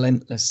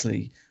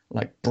relentlessly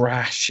like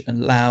brash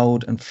and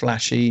loud and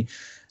flashy.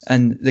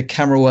 And the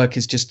camera work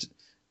is just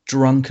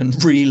drunk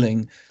and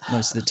reeling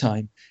most of the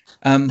time.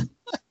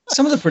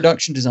 Some of the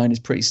production design is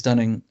pretty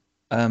stunning.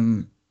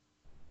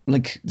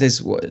 Like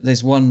there's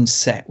one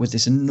set with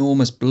this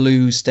enormous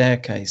blue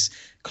staircase,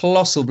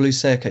 colossal blue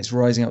staircase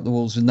rising up the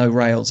walls with no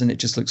rails, and it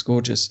just looks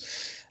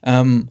gorgeous.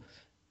 And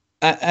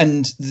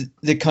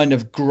the kind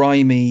of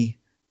grimy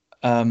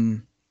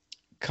kind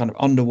of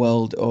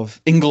underworld of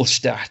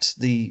Ingolstadt,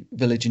 the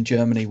village in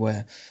Germany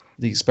where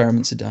the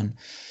experiments are done,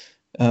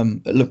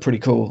 it looked pretty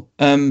cool.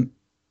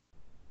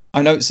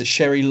 I noticed that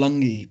Sherry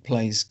Lungi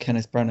plays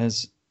Kenneth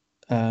Branagh's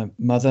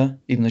mother,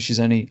 even though she's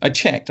only... I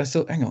checked, I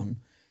thought, hang on,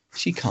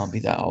 she can't be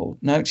that old.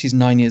 No, she's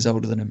 9 years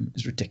older than him.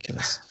 It's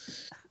ridiculous.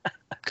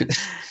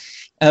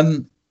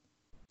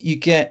 You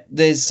get...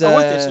 There's...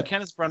 okay, so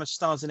Kenneth Branagh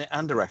stars in it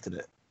and directed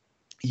it.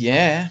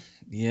 Yeah.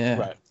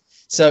 Right.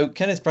 So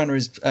Kenneth Branagh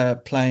is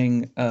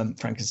playing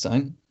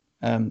Frankenstein.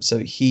 So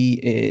he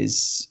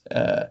is...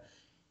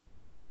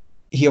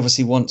 he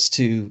obviously wants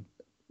to,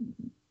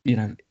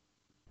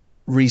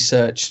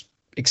 research,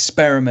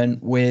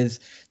 experiment with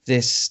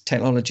this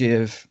technology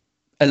of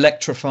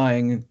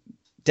electrifying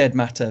dead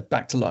matter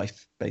back to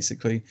life,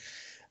 basically.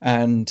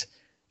 And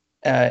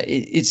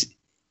it's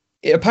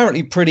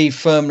apparently pretty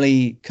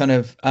firmly kind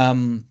of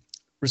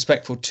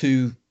respectful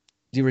to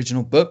the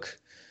original book.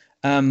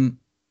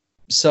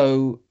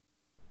 So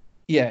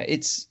yeah,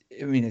 it's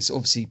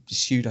obviously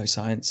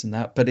pseudoscience and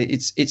that, but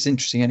it's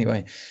interesting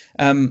anyway.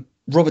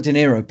 Robert De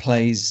Niro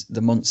plays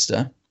the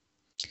monster.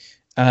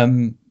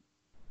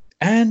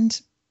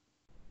 And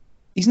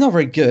he's not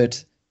very good.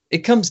 It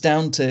comes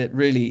down to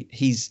really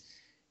he's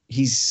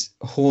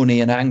horny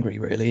and angry,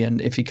 really,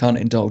 and if he can't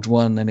indulge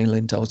one, then he'll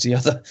indulge the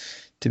other,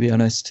 to be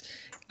honest.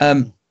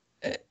 In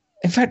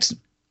fact,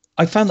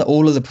 I found that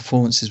all of the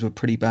performances were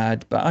pretty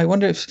bad, but I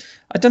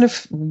don't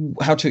know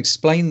how to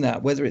explain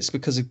that, whether it's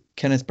because of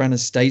Kenneth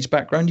Branagh's stage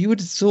background. You would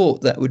have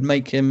thought that would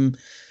make him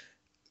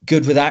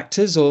good with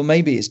actors, or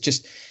maybe it's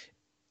just,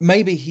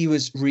 maybe he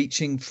was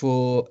reaching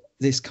for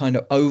this kind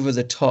of over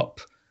the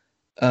top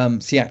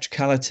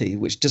theatricality,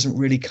 which doesn't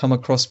really come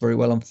across very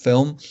well on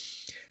film.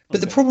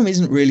 But the problem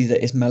isn't really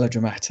that it's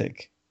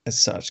melodramatic as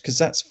such, because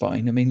that's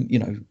fine. I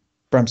mean,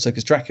 Bram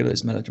Stoker's Dracula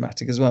is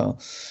melodramatic as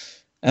well,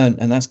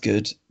 and that's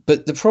good.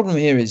 But the problem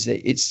here is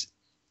that it's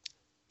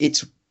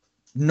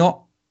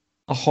not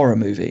a horror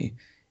movie.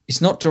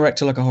 It's not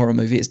directed like a horror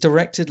movie. It's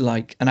directed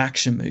like an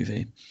action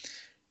movie,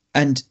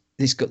 and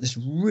it's got this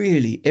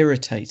really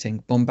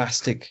irritating,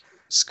 bombastic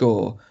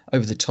score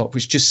over the top,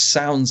 which just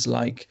sounds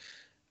like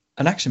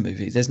an action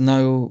movie. There's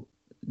no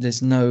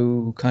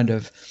kind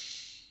of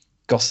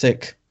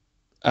gothic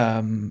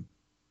kind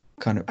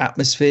of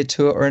atmosphere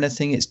to it or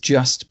anything. It's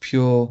just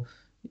pure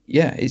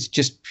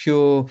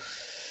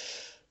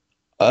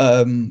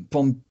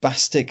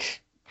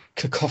bombastic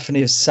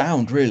cacophony of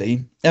sound,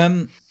 really.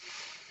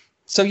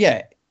 So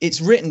yeah,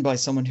 it's written by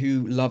someone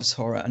who loves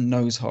horror and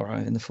knows horror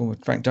in the form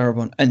of Frank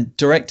Darabont, and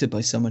directed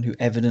by someone who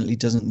evidently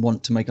doesn't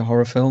want to make a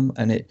horror film,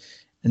 and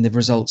the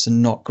results are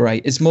not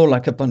great. It's more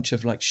like a bunch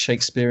of like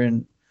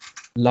Shakespearean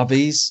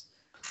lovies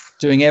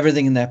doing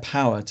everything in their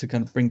power to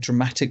kind of bring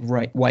dramatic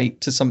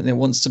weight to something that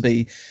wants to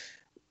be.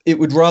 It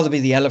would rather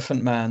be the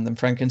Elephant Man than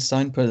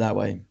Frankenstein, put it that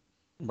way.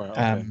 Right,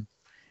 okay.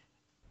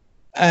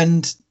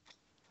 And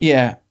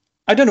yeah,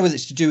 I don't know whether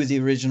it's to do with the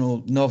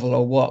original novel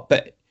or what,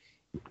 but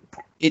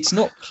it's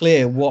not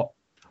clear what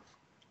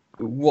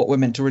we're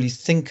meant to really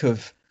think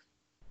of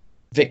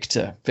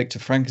Victor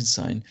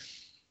Frankenstein.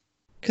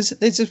 Because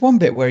there's this one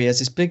bit where he has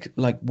this big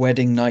like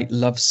wedding night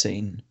love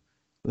scene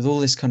with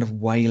all this kind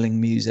of wailing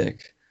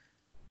music.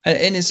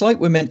 And it's like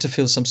we're meant to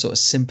feel some sort of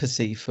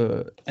sympathy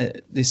for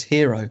this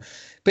hero.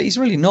 But he's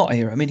really not a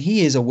hero. I mean,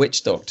 he is a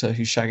witch doctor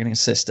who's shagging his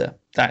sister.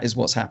 That is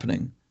what's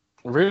happening.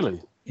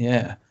 Really?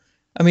 Yeah.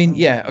 I mean,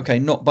 yeah, okay,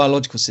 not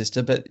biological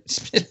sister, but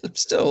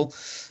still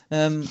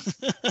a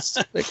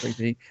bit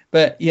creepy.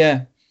 But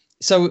yeah,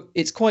 so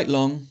it's quite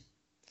long,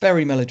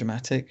 very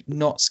melodramatic,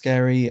 not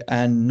scary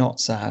and not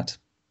sad.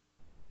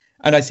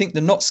 And I think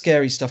the not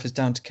scary stuff is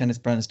down to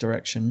Kenneth Branagh's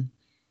direction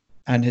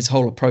and his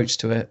whole approach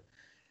to it.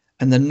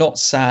 And the not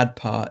sad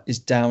part is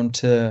down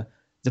to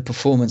the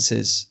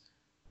performances.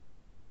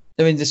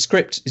 I mean, the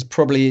script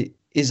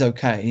is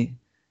okay,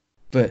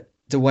 but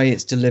the way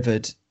it's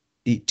delivered,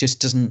 it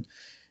just doesn't.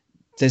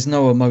 There's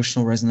no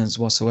emotional resonance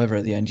whatsoever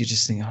at the end. You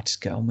just think, "I'll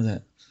just get on with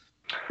it."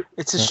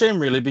 It's a shame,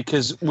 really,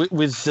 because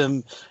with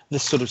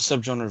this sort of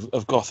subgenre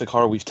of gothic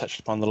horror we've touched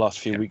upon the last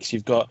few weeks,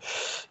 you've got,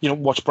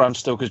 watch Bram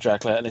Stoker's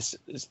Dracula, and it's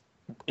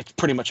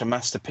pretty much a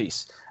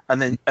masterpiece.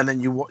 And then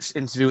you watch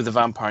Interview with the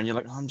Vampire, and you're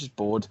like, oh, I'm just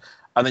bored.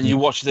 And then you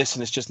watch this,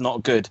 and it's just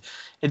not good.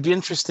 It'd be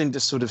interesting to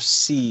sort of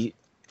see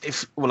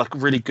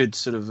really good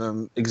sort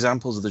of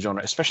examples of the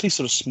genre, especially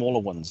sort of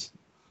smaller ones.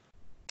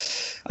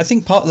 I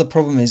think part of the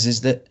problem is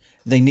that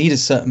they need a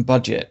certain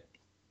budget.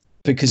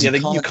 Because you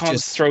can't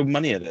just throw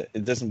money at it.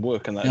 It doesn't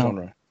work in that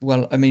genre.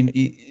 Well, I mean,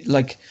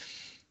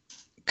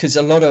 because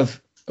a lot of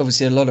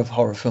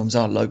horror films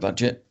are low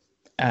budget,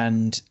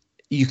 and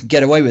you can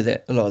get away with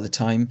it a lot of the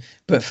time.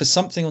 But for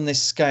something on this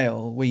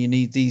scale, where you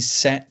need these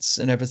sets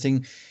and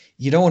everything,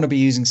 you don't want to be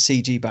using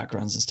CG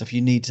backgrounds and stuff.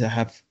 You need to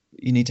have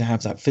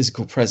that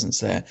physical presence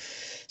there.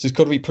 So it's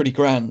got to be pretty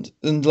grand.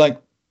 And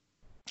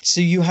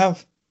so you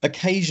have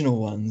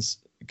occasional ones,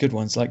 good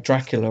ones like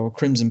Dracula or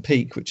Crimson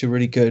Peak, which are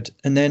really good,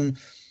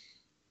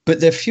 but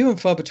they're few and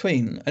far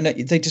between, and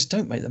they just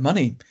don't make the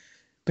money,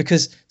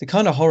 because the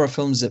kind of horror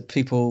films that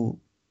people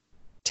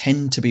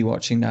tend to be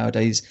watching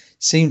nowadays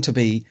seem to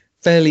be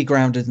fairly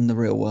grounded in the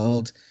real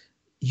world,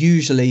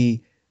 usually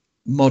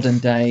modern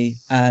day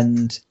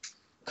and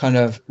kind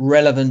of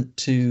relevant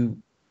to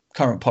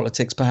current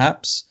politics,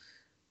 perhaps.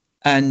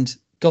 And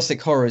gothic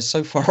horror is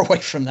so far away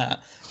from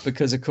that,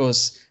 because, of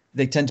course,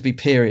 they tend to be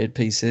period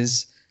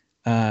pieces.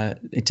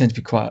 They tend to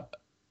be quite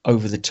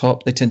over the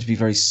top. They tend to be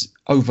very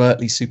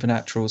overtly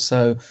supernatural.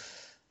 So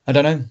I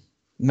don't know,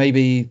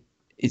 maybe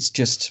it's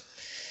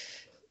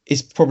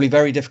probably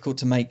very difficult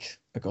to make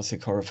a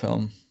gothic horror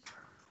film,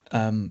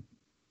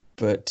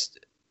 but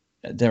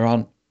there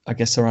aren't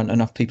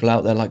enough people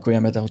out there like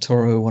Guillermo del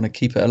Toro who want to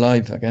keep it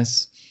alive, I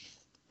guess.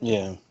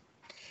 Yeah,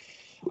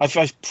 I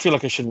feel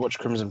like I should watch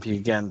Crimson Peak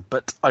again,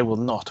 but I will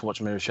not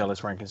watch Mary Shelley's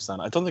Frankenstein.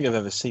 I don't think I've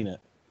ever seen it.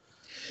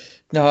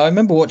 No, I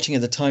remember watching it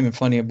at the time and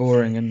finding it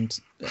boring, and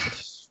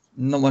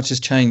not much has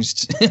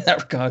changed in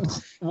that regard.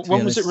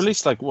 When was it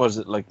released? Was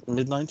it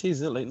mid-90s?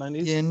 Is it late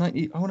 90s?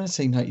 Yeah, I want to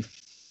say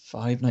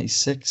 95,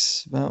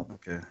 96, about.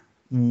 Okay.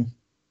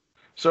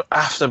 So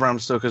after Bram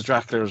Stoker's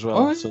Dracula as well.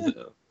 Oh, yeah.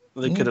 So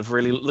they could have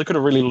really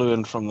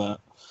learned from that.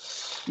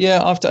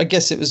 Yeah, I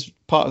guess it was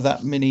part of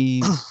that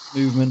mini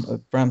movement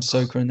of Bram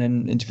Stoker, and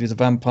then Interview with the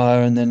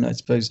Vampire, and then I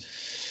suppose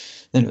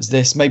then it was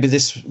this.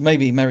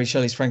 Maybe Mary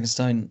Shelley's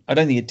Frankenstein. I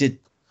don't think it did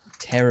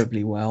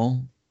terribly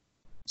well,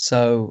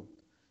 so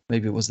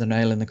maybe it was the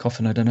nail in the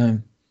coffin. I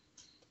don't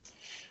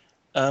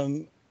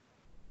know.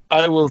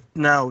 I will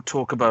now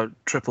talk about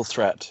Triple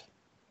Threat,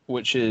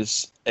 which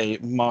is a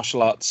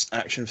martial arts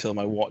action film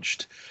I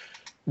watched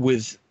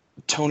with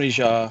Tony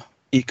Jaa,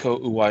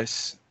 Iko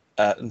Uwais,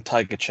 and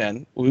Tiger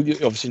Chen. We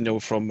obviously know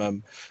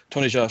from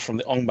Tony Jaa from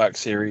the Ong Bak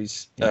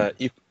series. Yeah.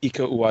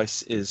 Iko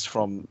Uwais is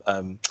from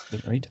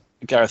The Raid.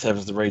 Gareth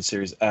Evans' The Raid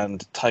series,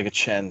 and Tiger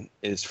Chen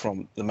is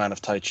from The Man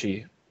of Tai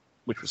Chi,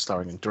 which was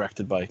starring and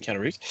directed by Keanu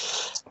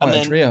Reeves. And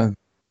then trio.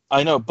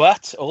 I know,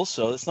 but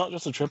also it's not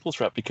just a triple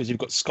threat, because you've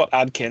got Scott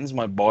Adkins,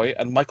 my boy,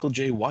 and Michael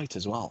J. White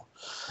as well.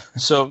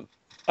 So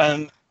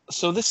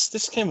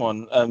this came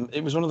on.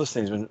 It was one of those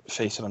things when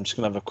facing, I'm just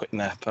going to have a quick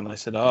nap, and I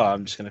said,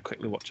 I'm just going to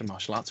quickly watch a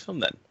martial arts film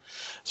then.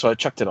 So I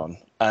chucked it on,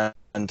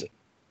 and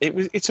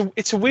it's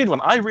a weird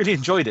one. I really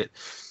enjoyed it,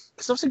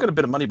 because obviously got a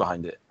bit of money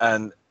behind it,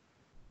 and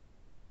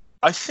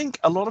I think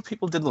a lot of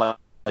people didn't like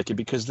it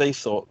because they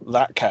thought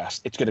that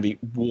cast, it's going to be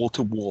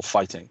wall-to-wall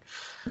fighting.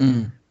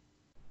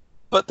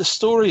 But the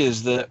story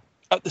is that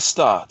at the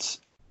start,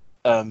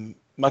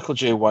 Michael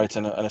J. White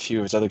and a few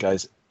of his other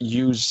guys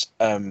use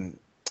Iko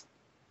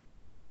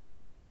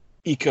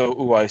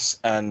Uwais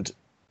and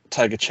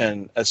Tiger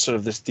Chen as sort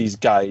of these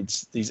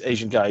guides, these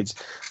Asian guides,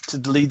 to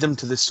lead them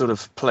to this sort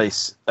of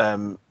place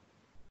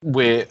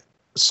where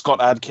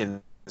Scott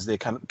Adkins, their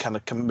kind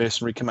of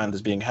mercenary commander,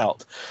 is being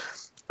held.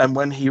 And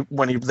when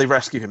they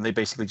rescue him, they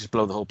basically just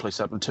blow the whole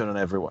place up and turn on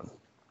everyone.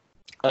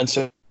 And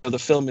so the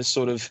film is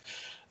sort of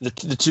the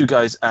two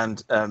guys,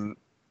 and I'm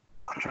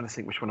trying to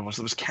think which one it was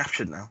that was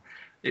captured now.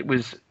 It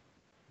was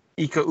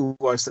Iko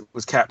Uwais that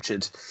was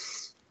captured,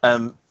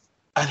 and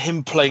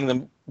him playing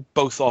them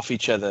both off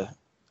each other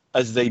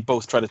as they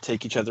both try to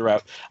take each other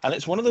out. And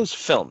it's one of those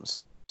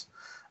films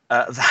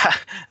that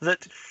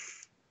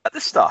at the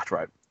start,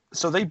 right?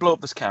 So they blow up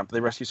this camp,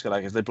 they rescue Scott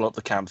Adkins, they blow up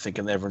the camp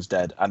thinking that everyone's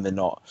dead, and they're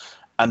not.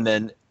 And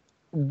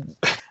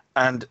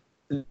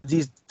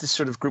this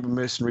sort of group of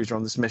mercenaries are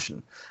on this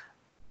mission,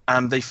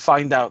 and they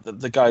find out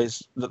that the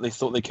guys that they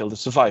thought they killed have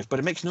survived, but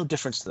it makes no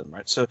difference to them,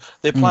 right? So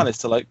their plan is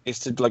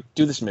to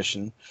do this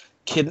mission,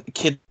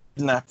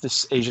 kidnap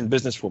this Asian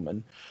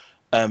businesswoman,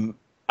 and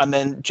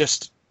then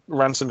just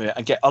ransom her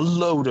and get a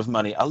load of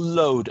money,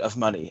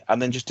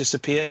 and then just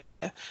disappear.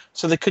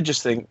 So they could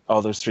just think,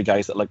 those three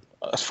guys that,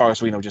 as far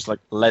as we know, just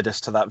led us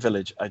to that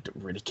village. I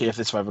don't really care if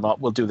they survive or not.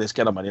 We'll do this,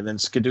 get our money, and then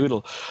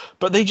skedoodle.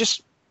 But they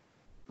just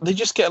they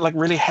just get like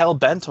really hell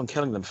bent on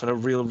killing them for no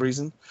real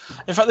reason.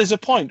 In fact, there's a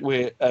point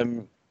where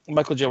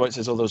Michael J. White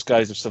says all those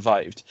guys have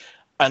survived,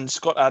 and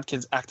Scott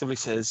Adkins actively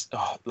says,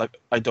 "Oh, like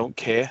I don't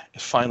care.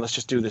 It's fine. Let's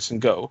just do this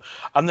and go."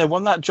 And then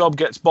when that job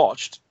gets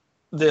botched,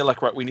 they're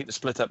like, "Right, we need to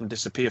split up and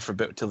disappear for a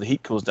bit until the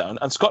heat cools down."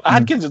 And Scott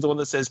Adkins is the one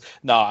that says,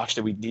 "No,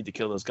 actually, we need to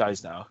kill those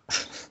guys now."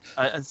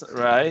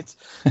 Right.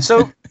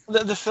 So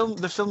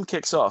the film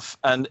kicks off,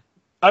 and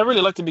I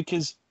really liked it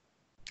because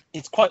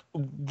it's quite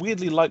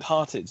weirdly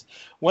light-hearted.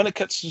 When it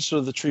cuts to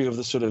sort of the trio of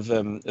the sort of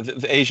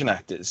the Asian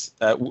actors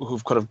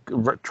who've kind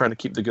of trying to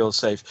keep the girls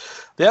safe,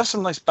 they have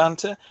some nice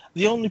banter.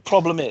 The only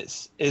problem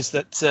is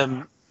that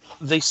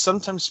they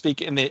sometimes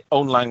speak in their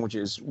own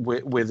languages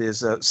where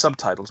there's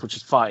subtitles, which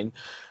is fine.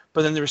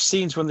 But then there are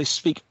scenes when they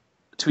speak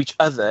to each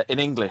other in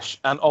English,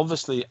 and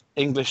obviously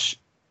English.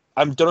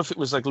 I don't know if it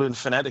was like learned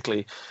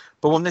phonetically,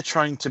 but when they're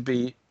trying to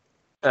be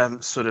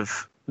sort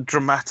of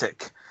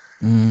dramatic.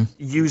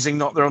 Using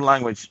not their own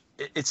language,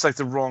 it's like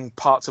the wrong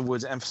parts of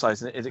words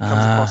emphasized, and it comes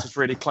across as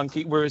really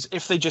clunky. Whereas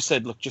if they just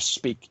said, "Look, just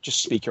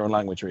speak your own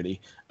language, really,"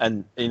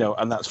 and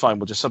and that's fine,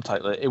 we'll just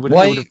subtitle it. It would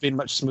have been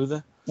much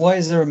smoother. Why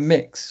is there a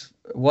mix?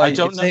 Why I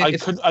don't know. I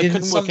couldn't work it out.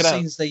 In some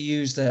scenes they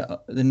use the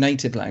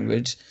native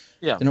language.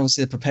 Yeah. Then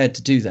obviously they're prepared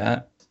to do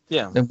that.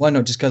 Yeah. Then why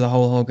not just go the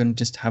whole hog and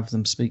just have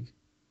them speak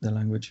their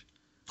language?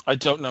 I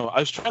don't know. I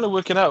was trying to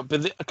work it out,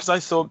 but because I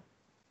thought.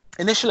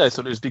 Initially, I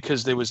thought it was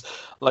because there was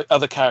like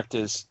other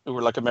characters who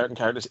were like American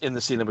characters in the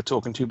scene they were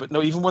talking to, but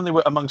no, even when they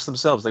were amongst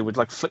themselves, they would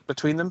like flick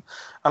between them,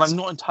 and I'm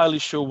not entirely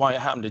sure why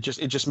it happened. It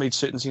just made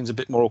certain scenes a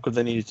bit more awkward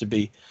than they needed to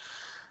be.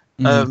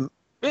 Yeah,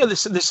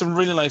 there's some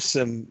really nice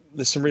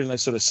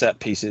sort of set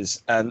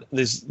pieces, and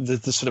there's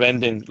the sort of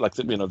ending, like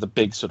the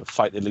big sort of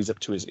fight that leads up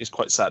to is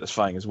quite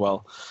satisfying as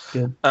well.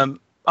 Yeah. And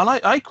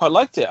I quite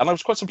liked it, and I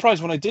was quite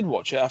surprised when I did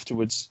watch it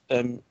afterwards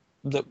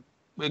that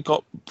it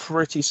got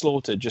pretty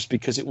slaughtered just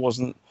because it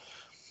wasn't.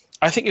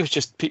 I think it was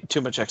just too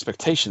much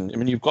expectation. I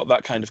mean, you've got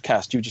that kind of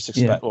cast. You just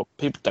expect, well,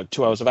 people like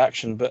 2 hours of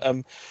action. But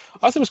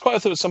I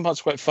thought it was some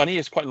parts quite funny.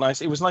 It's quite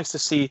nice. It was nice to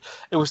see.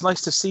 It was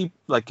nice to see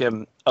like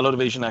a lot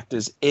of Asian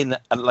actors in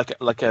like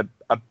a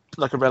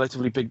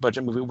relatively big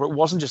budget movie where it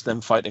wasn't just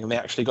them fighting and they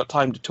actually got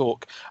time to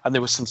talk and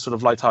there was some sort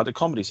of lighthearted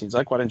comedy scenes.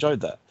 I quite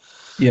enjoyed that.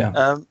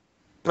 Yeah.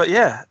 But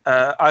yeah,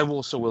 I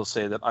also will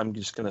say that I'm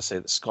just going to say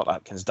that Scott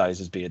Adkins dyes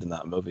his beard in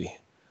that movie.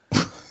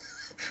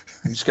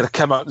 I'm just going to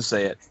come out and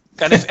say it.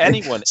 And if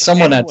anyone,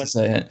 had to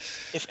say it.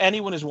 If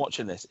anyone is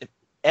watching this, if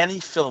any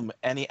film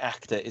any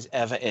actor is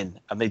ever in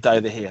and they dye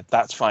their hair,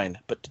 that's fine.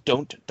 But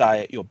don't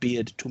dye your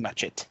beard to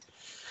match it.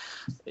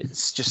 It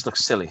just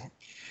looks silly.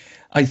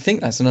 I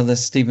think that's another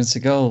Steven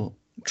Seagal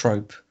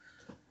trope.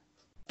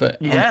 But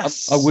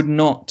yes. I would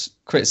not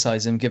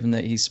criticize him given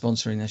that he's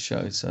sponsoring this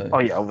show. So. Oh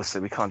yeah,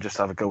 obviously we can't just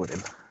have a go with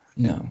him.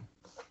 No.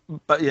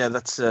 But yeah,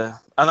 that's and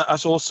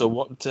that's also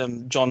what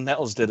John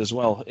Nettles did as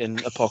well in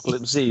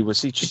Apocalypse Z.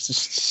 Was he just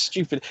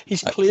stupid?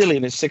 He's clearly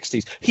in his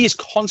 60s. He is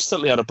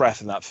constantly out of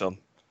breath in that film.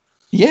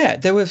 Yeah,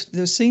 there were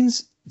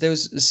scenes. There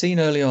was a scene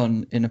early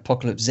on in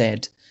Apocalypse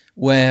Z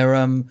where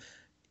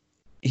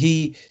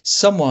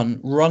someone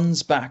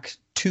runs back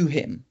to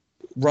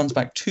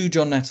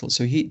John Nettles.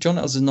 So John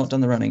Nettles has not done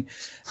the running,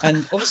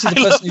 and obviously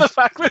the person the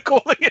fact we're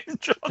calling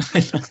it John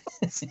Nettles.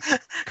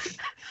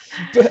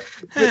 But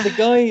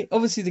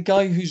the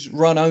guy who's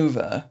run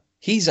over,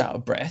 he's out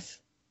of breath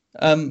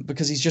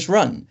because he's just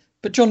run.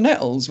 But John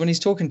Nettles, when he's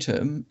talking to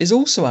him, is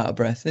also out of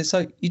breath. It's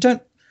like you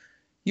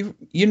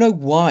know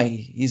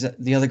why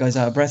the other guy's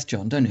out of breath,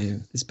 John, don't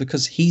you? It's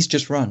because he's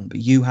just run, but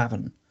you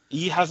haven't.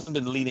 He hasn't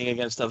been leaning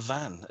against a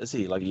van, has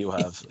he? Like you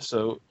have.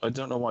 So I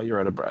don't know why you're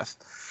out of breath.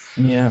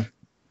 Yeah.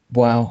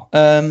 Wow.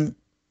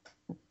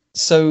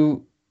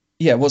 So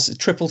yeah, was it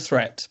Triple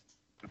Threat?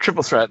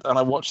 Triple Threat, and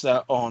I watched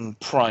that on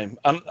Prime,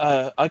 and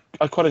I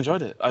quite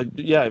enjoyed it. I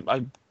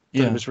thought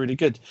it was really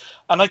good,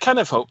 and I kind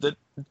of hope that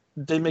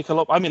they make a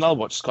lot. I mean, I'll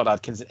watch Scott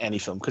Adkins in any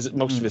film because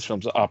most of his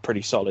films are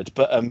pretty solid.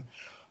 But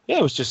yeah,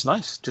 it was just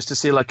nice just to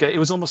see it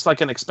was almost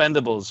like an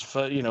Expendables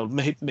for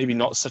maybe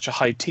not such a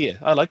high tier.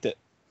 I liked it.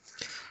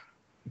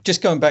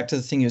 Just going back to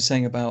the thing you were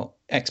saying about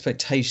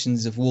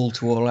expectations of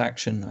wall-to-wall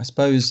action, I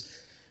suppose.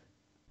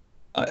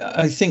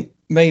 I think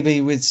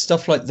maybe with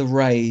stuff like The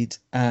Raid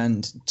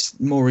and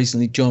more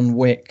recently John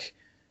Wick,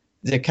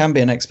 there can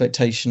be an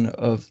expectation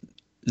of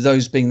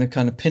those being the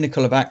kind of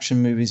pinnacle of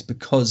action movies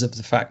because of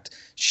the fact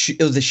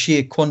of the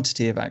sheer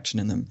quantity of action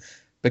in them,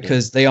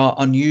 because they are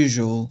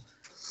unusual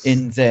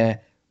in their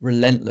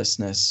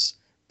relentlessness.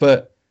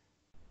 But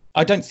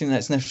I don't think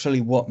that's necessarily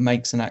what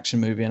makes an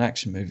action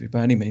movie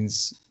by any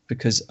means,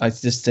 because I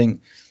just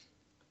think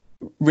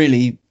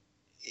really...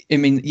 I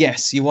mean,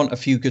 yes, you want a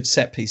few good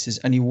set pieces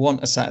and you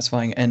want a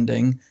satisfying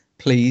ending,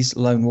 please,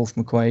 Lone Wolf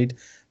McQuaid.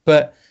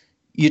 But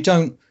you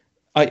don't.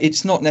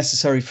 It's not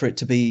necessary for it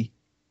to be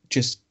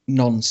just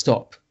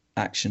non-stop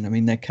action. I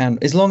mean, there can,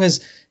 as long as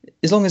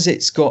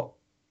it's got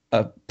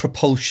a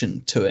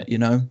propulsion to it,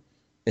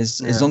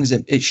 as long as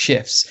it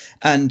shifts,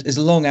 and as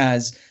long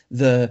as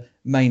the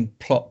main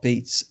plot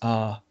beats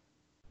are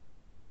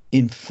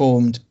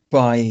informed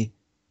by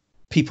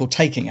people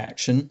taking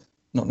action,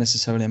 not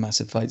necessarily a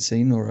massive fight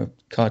scene or a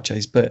car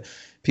chase, but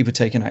people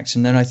taking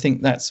action, then I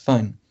think that's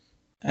fine.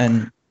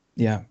 And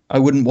yeah, I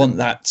wouldn't want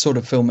that sort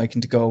of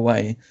filmmaking to go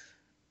away.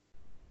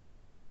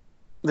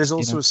 There's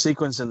also a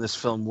sequence in this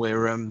film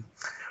where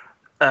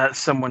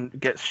someone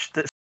gets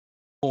the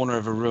corner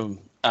of a room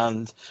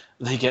and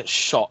they get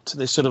shot.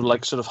 They sort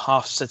of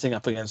half sitting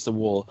up against the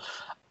wall,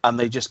 and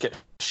they just get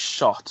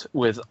shot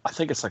with, I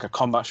think it's like a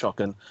combat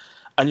shotgun.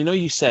 And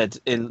you said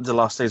in The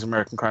Last Days of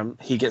American Crime,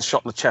 he gets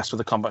shot in the chest with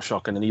a combat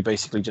shotgun, and he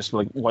basically just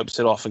like wipes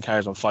it off and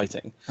carries on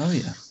fighting. Oh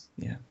yeah,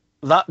 yeah.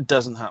 That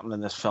doesn't happen in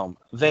this film.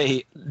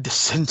 They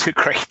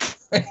disintegrate.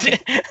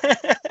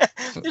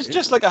 It's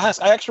just like a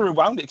husk. I actually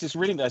rewound it because it's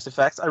really nice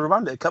effects. I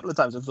rewound it a couple of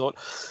times and thought,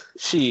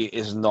 she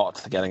is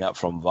not getting up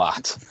from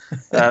that.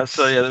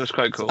 So yeah, that was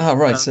quite cool. Oh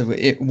right, so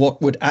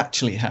what would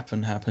actually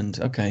happened.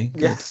 Okay.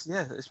 Good. Yes,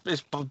 yeah,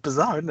 it's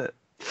bizarre, isn't it?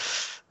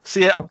 So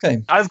yeah,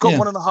 okay. I've got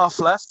 1.5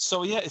 left.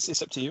 So yeah,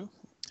 it's up to you.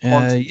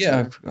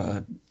 Yeah,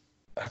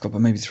 I've got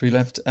maybe 3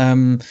 left.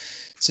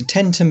 So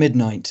 10 to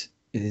Midnight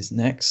is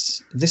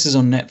next. This is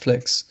on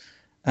Netflix,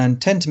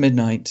 and 10 to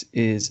Midnight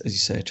is, as you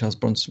say, a Charles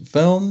Bronson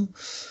film.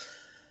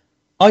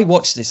 I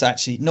watched this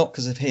actually not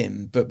because of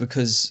him, but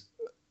because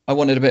I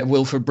wanted a bit of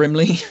Wilford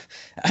Brimley,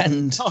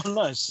 and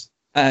nice,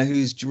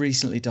 who's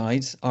recently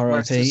died,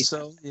 R.I.P.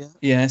 So yeah,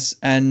 yes,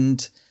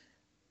 and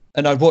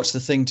I've watched The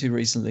Thing too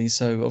recently,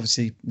 so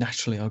obviously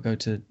naturally I'll go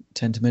to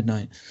 10 to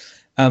Midnight.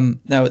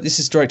 Now this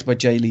is directed by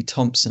J. Lee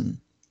Thompson,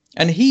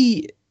 and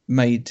he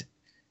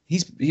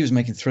was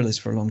making thrillers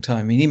for a long time.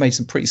 I mean, he made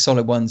some pretty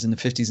solid ones in the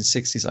 50s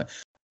and 60s, like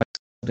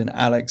and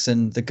Alex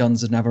and The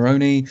Guns of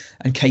Navarone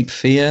and Cape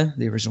Fear,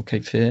 the original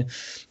Cape Fear.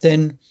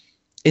 Then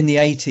in the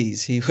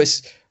 80s, he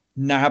was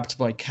nabbed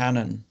by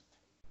Cannon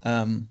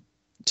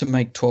to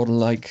make Twaddle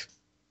like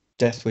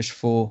Death Wish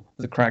 4,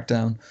 The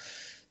Crackdown.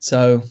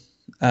 So,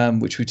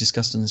 which we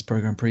discussed on this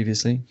program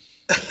previously.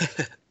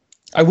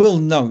 I will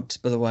note,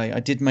 by the way,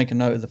 I did make a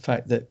note of the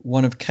fact that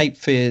one of Cape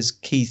Fear's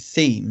key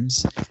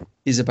themes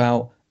is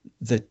about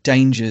the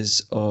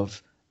dangers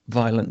of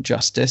violent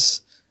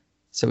justice.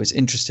 So it's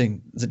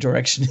interesting the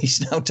direction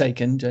he's now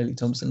taken, J. Lee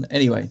Thompson.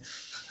 Anyway,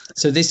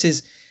 so this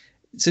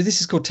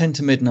is called 10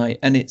 to Midnight,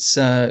 and it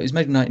was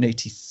made in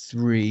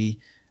 1983,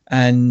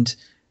 and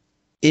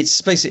it's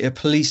basically a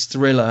police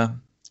thriller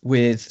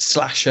with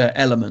slasher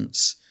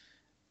elements.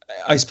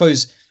 I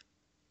suppose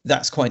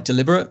that's quite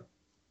deliberate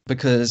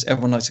because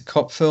everyone likes a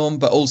cop film,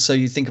 but also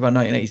you think about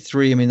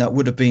 1983. I mean, that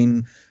would have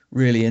been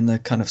really in the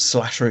kind of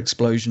slasher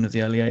explosion of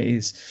the early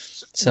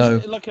 80s.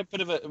 So like a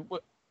bit of a.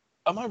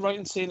 Am I right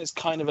in saying it's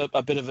kind of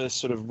a bit of a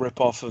sort of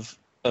rip-off of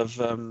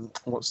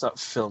what's that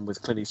film with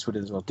Clint Eastwood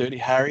as well, Dirty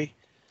Harry?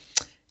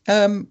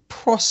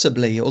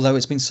 Possibly, although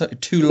it's been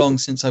too long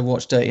since I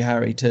watched Dirty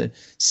Harry to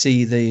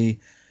see the.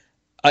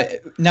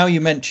 Now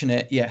you mention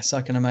it, yes,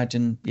 I can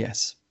imagine.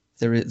 Yes,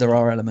 there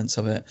are elements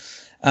of it.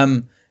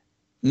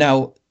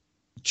 Now,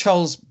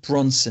 Charles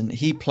Bronson,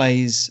 he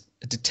plays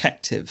a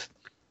detective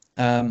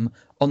on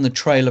the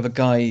trail of a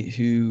guy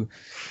who.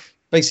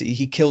 Basically,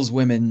 he kills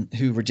women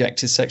who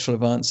reject his sexual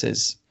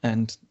advances,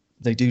 and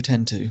they do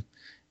tend to.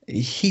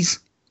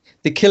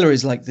 The killer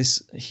is like this.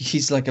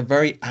 He's like a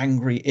very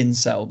angry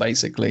incel,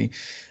 basically.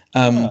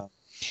 Played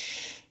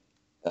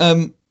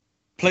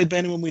by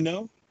anyone we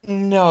know?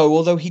 No,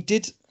 although he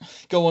did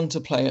go on to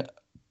play,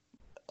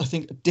 I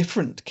think, a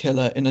different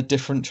killer in a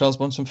different Charles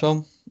Bronson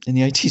film in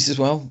the 80s as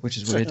well, which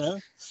is weird.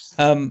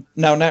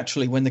 Now,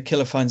 naturally, when the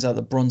killer finds out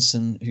that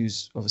Bronson,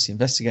 who's obviously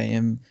investigating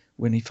him,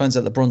 when he finds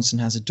out that Bronson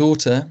has a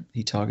daughter,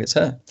 he targets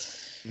her.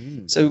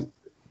 So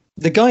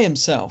the guy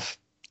himself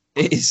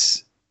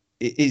is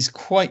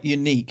quite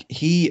unique.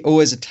 He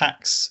always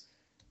attacks.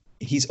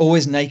 He's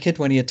always naked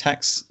when he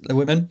attacks the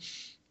women.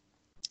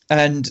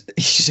 And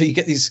so you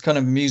get these kind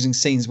of amusing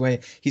scenes where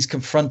he's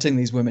confronting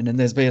these women, and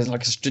there's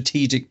like a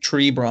strategic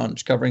tree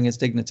branch covering his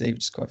dignity,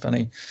 which is quite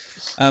funny.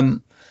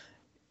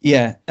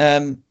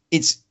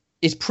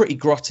 It's pretty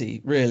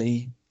grotty,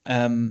 really.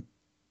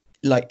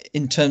 Like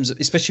in terms of,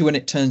 especially when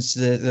it turns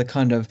to the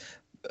kind of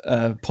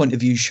point of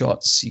view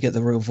shots, you get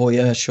the real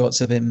voyeur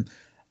shots of him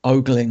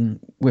ogling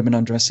women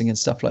undressing and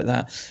stuff like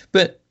that.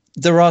 But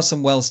there are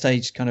some well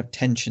staged kind of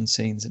tension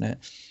scenes in it.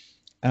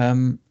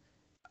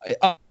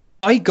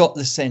 I got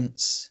the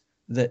sense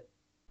that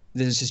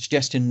there's a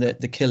suggestion that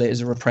the killer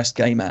is a repressed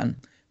gay man,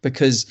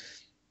 because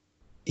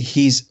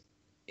he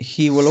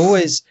will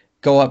always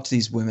go up to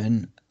these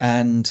women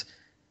and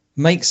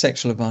make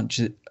sexual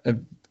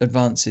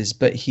advances,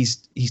 but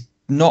he's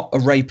not a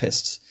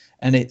rapist.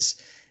 And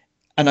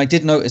I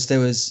did notice there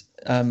was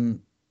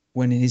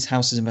when his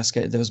house is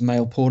investigated, there was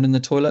male porn in the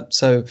toilet,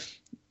 so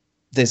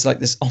there's like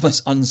this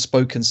almost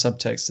unspoken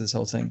subtext to this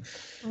whole thing.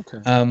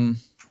 Okay.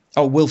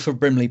 Wilford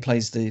Brimley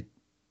plays the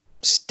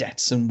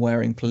Stetson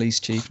wearing police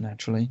chief,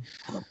 naturally.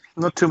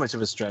 Not too much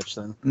of a stretch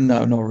then.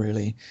 No, not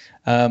really.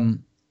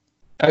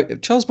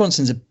 Charles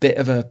Bronson's a bit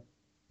of a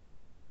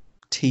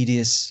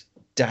tedious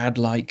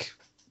dad-like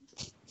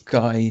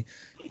guy,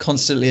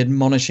 constantly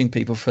admonishing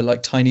people for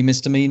like tiny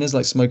misdemeanors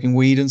like smoking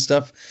weed and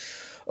stuff.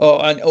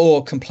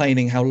 or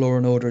complaining how law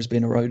and order has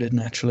been eroded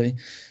naturally.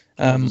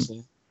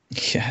 Obviously.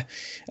 Yeah.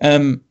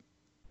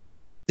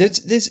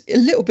 There's a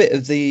little bit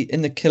of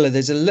in the killer.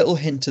 There's a little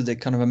hint of the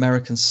kind of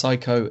American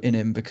Psycho in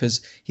him,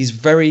 because he's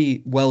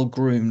very well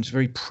groomed,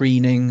 very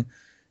preening,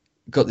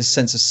 got this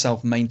sense of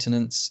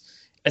self-maintenance.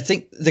 I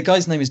think the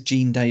guy's name is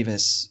Gene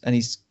Davis, and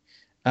he's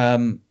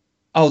film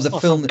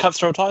from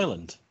Cutthroat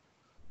Island.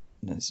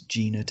 No, it's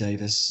Gina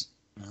Davis.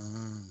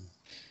 Oh.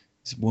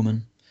 It's a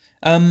woman.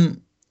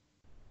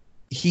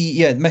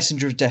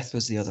 Messenger of Death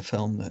was the other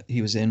film that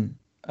he was in.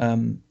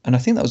 And I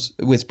think that was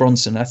with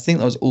Bronson. I think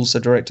that was also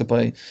directed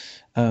by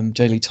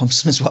J. Lee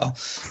Thompson as well.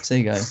 So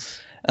there you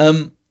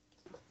go.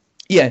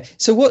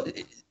 So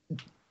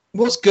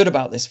what's good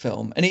about this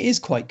film, and it is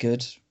quite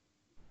good,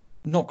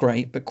 not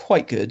great, but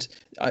quite good.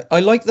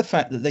 I like the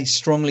fact that they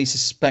strongly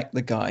suspect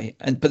the guy,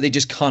 but they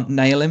just can't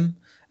nail him.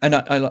 And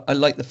I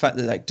like the fact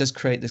that does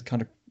create this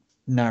kind of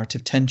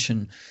narrative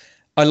tension.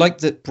 I like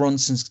that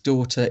Bronson's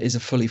daughter is a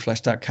fully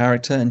fleshed out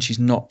character, and she's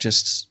not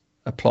just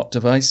a plot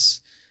device.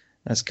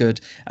 That's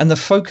good. And the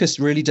focus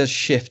really does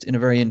shift in a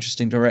very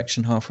interesting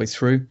direction halfway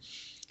through.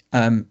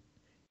 And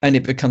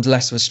it becomes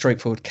less of a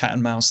straightforward cat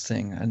and mouse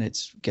thing, and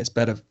it gets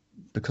better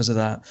because of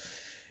that.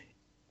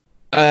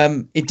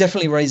 It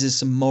definitely raises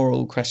some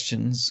moral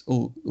questions,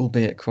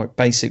 albeit quite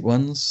basic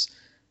ones.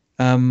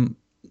 And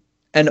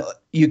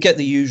you get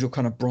the usual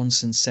kind of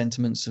Bronson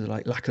sentiments of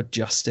like lack of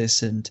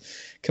justice and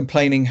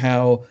complaining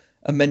how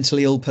a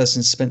mentally ill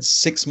person spent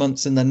 6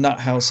 months in the nut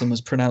house and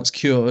was pronounced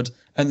cured,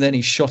 and then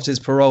he shot his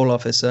parole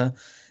officer.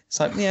 It's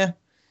like, yeah,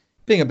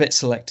 being a bit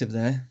selective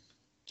there,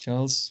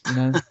 Charles,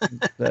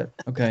 but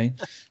okay,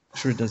 I'm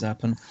sure it does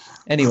happen.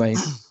 Anyway,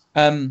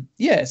 so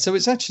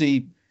it's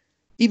actually,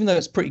 even though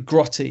it's pretty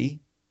grotty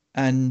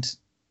and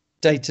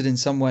dated in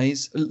some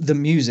ways, the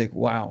music,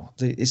 wow,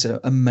 it's an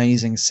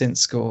amazing synth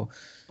score.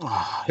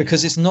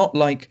 Because it's not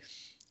like,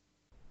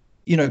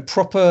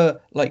 proper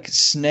like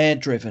snare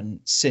driven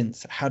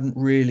synth hadn't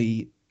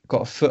really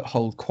got a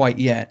foothold quite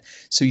yet,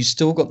 so you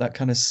still got that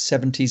kind of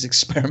 70s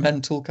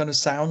experimental kind of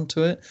sound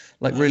to it,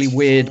 like really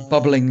weird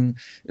bubbling,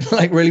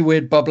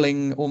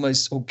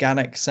 almost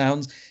organic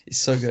sounds. It's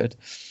so good.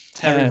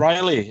 Terry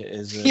Riley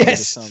is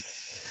yes,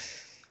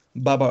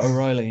 Baba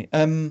O'Reilly.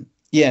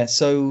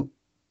 It's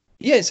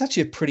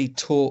actually a pretty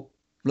taut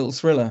little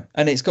thriller,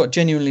 and it's got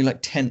genuinely like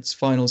tense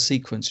final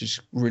sequence, which is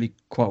really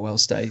quite well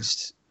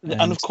staged.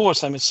 And of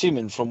course, I'm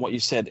assuming from what you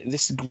said,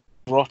 this is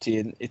grotty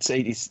and it's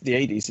the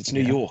 80s. It's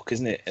New York,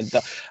 isn't it?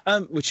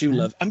 And which you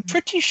love. I'm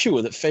pretty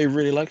sure that Faye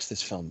really likes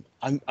this film,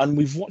 and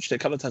we've watched it a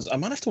couple of times. I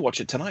might have to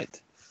watch it tonight.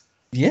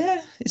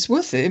 Yeah, it's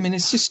worth it. I mean,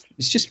 it's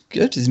just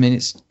good. I mean,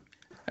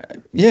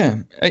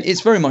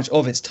 it's very much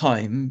of its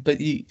time,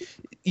 but you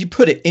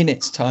put it in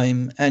its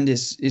time, and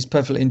it's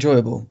perfectly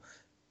enjoyable.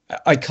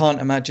 I can't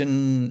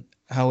imagine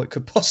how it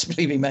could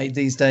possibly be made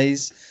these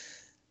days.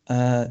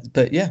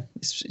 But yeah,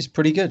 it's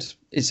pretty good.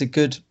 It's a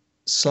good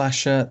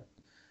slasher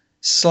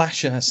 /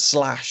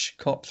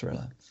 cop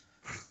thriller.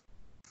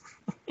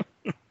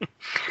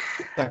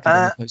 Back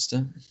on the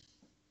poster.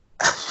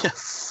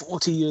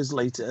 40 years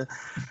later,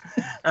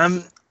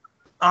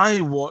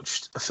 I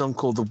watched a film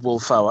called The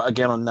Wolf Hour,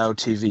 again on Now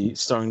TV,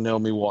 starring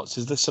Naomi Watts.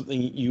 Is this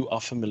something you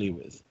are familiar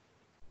with?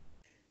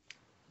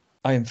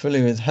 I am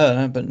familiar with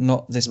her, but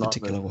not this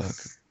particular work.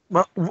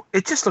 Well,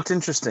 it just looked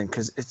interesting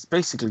because it's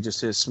basically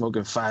just her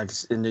smoking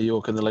fags in New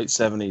York in the late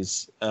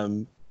 70s.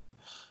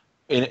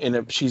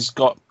 She's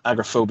got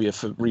agoraphobia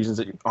for reasons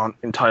that aren't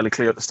entirely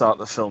clear at the start of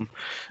the film.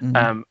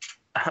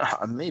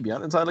 Mm-hmm. Maybe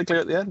aren't entirely clear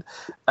at the end.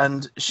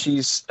 And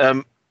she's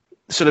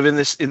sort of in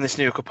this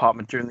New York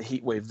apartment during the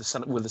heat wave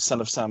with the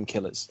Son of Sam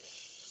killers.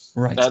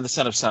 Right. The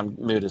Son of Sam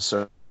murders,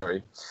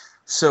 sorry.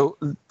 So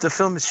the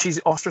film is she's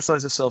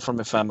ostracized herself from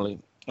her family,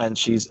 and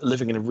she's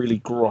living in a really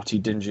grotty,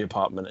 dingy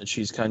apartment, and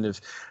she's kind of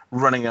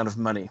running out of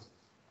money.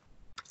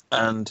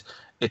 And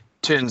it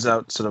turns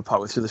out, sort of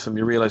partway through the film,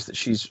 you realize that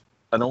she's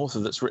an author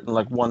that's written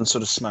like one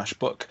sort of smash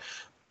book,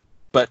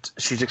 but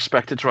she's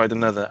expected to write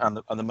another, and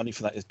the money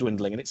for that is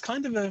dwindling. And it's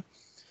kind of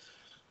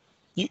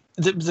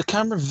the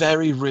camera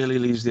very rarely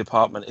leaves the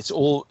apartment. It's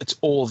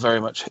all very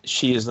much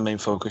she is the main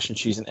focus, and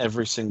she's in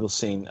every single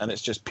scene, and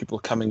it's just people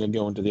coming and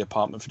going to the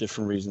apartment for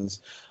different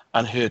reasons,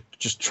 and her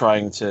just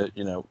trying to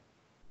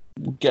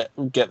get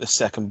the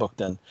second book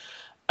done.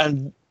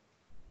 And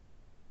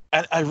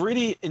I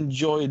really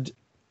enjoyed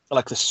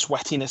like the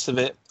sweatiness of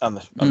it, and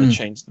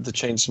the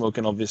chain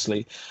smoking,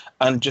 obviously,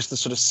 and just the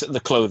sort of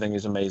the clothing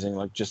is amazing,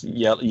 like just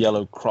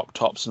yellow crop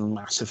tops and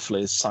massive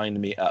flares signed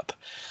me up.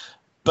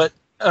 But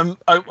I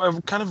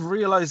kind of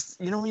realized,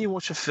 when you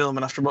watch a film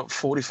and after about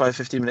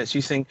 45-50 minutes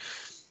you think,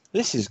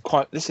 this is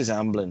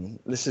Amblin,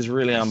 this is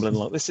really Amblin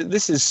along, this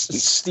is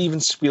Steven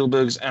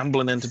Spielberg's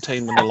Amblin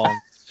Entertainment along.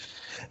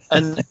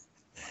 And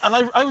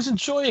I was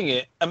enjoying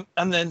it,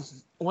 and then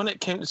when it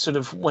came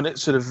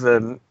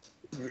to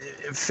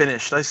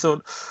finished, I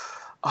thought,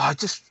 I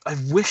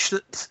wish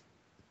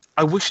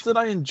that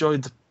I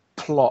enjoyed the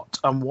plot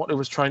and what it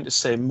was trying to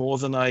say more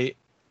than I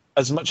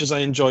as much as I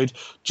enjoyed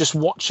just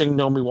watching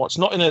Naomi Watts,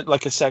 not in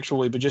a sexual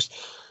way, but just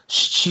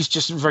she's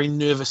just very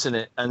nervous in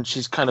it, and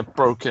she's kind of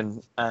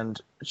broken,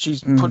 and she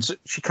comes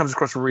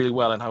across really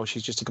well, and how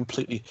she's just a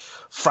completely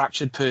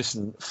fractured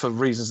person for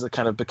reasons that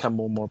kind of become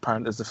more and more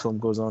apparent as the film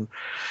goes on.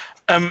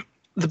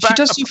 She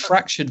does do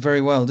fractured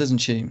very well, doesn't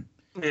she?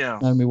 Yeah.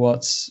 Naomi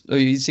Watts.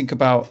 You think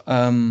about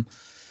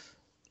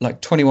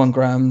 21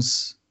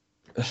 grams,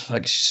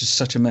 like she's just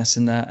such a mess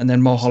in that, and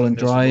then Mulholland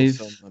Drive.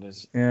 Film, that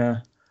is.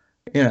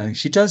 Yeah,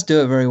 she does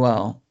do it very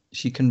well.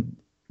 She can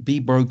be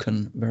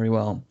broken very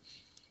well.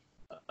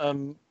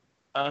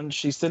 And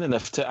she's thin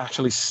enough to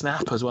actually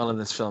snap as well in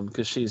this film,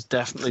 because she's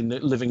definitely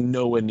living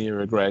nowhere near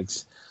her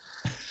Greg's.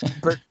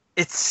 But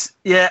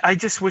I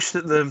just wish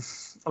that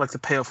the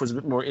payoff was a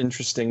bit more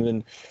interesting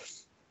than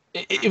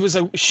it was.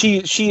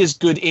 She is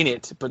good in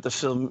it, but the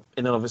film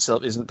in and of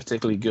itself isn't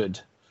particularly good.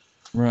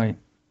 Right.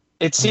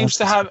 It seems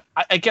to have.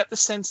 I get the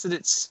sense that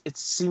it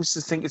seems to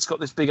think it's got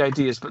this big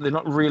ideas, but they're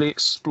not really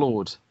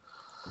explored.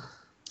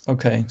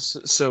 Okay.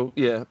 So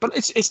yeah, but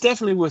it's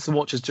definitely worth the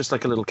watch as just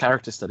like a little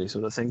character study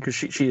sort of thing, because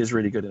she is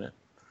really good in it.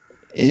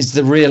 Is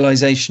the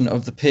realization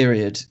of the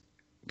period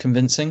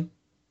convincing?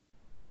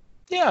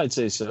 Yeah, I'd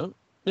say so.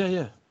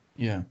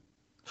 Yeah.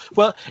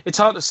 Well, it's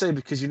hard to say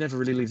because you never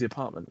really leave the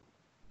apartment.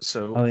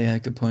 So. Oh yeah,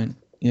 good point.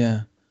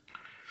 Yeah.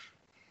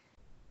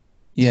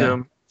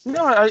 So,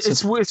 no,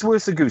 it's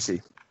worth the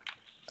goosey.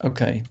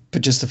 Okay,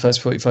 but just the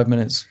first 45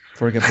 minutes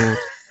before I get bored.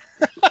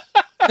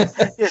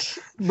 Yeah,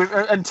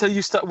 but until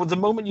you start. Well, the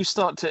moment you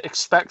start to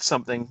expect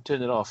something,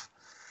 turn it off.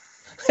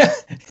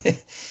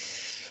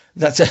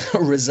 That's a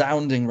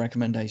resounding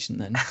recommendation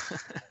then.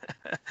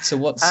 So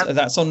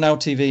that's on Now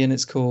TV, and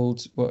it's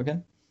called what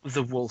again?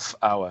 The Wolf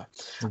Hour.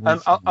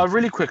 I'll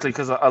really quickly,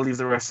 because I'll leave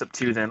the rest up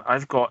to you then.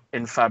 I've got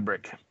In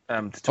Fabric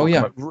to talk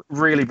about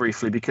really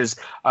briefly, because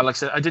like I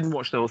said, I didn't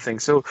watch the whole thing.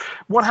 So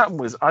what happened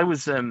was I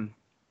was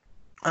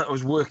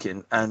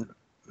working, and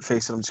Faye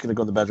said, I'm just going to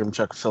go in the bedroom,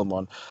 check a film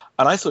on.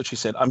 And I thought she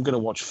said, I'm going to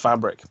watch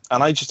Fabric.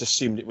 And I just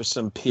assumed it was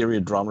some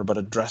period drama about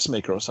a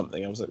dressmaker or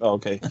something. I was like, oh,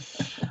 okay.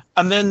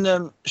 And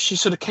then she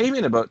sort of came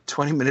in about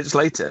 20 minutes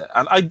later.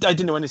 And I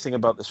didn't know anything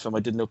about this film. I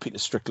didn't know Peter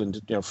Strickland,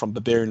 from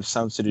Barbarian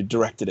Sound Studio,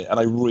 directed it. And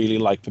I really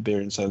like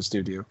Barbarian Sound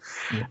Studio.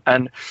 Yeah.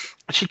 And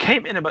she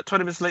came in about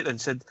 20 minutes later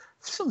and said,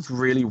 this film's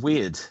really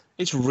weird.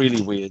 It's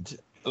really weird.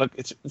 Like,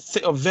 it's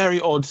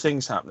very odd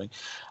things happening.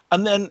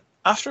 And then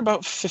after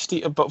about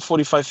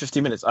 45,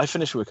 50 minutes, I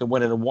finished work and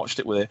went in and watched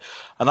it with her,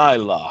 and I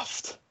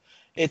laughed.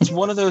 It's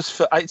one of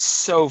those. It's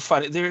so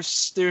funny.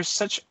 There's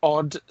such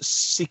odd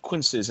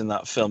sequences in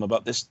that film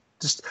about this.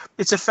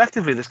 It's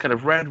effectively this kind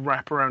of red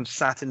wraparound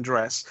satin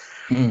dress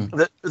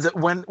that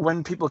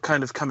when people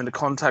kind of come into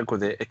contact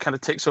with it, it kind of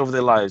takes over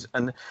their lives,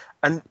 and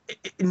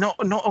not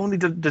only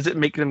does it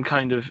make them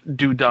kind of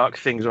do dark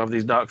things or have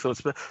these dark thoughts,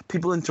 but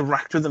people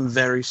interact with them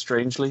very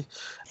strangely,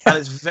 and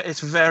it's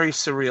very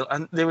surreal.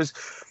 And there's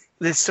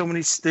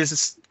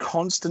this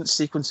constant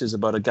sequences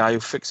about a guy who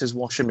fixes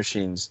washing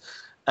machines,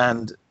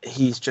 and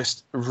he's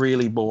just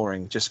really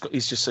boring.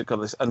 He's just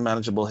got this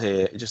unmanageable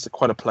hair, just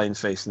quite a plain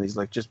face, and he's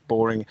like just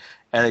boring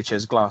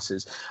NHS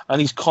glasses, and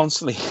he's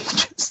constantly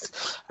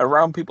just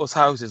around people's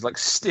houses, like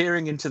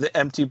staring into the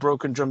empty,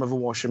 broken drum of a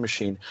washing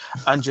machine,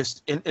 and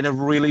just in a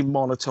really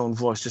monotone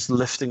voice, just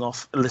listing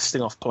off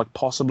like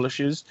possible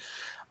issues.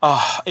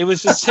 Oh, it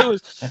was.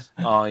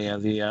 Oh yeah,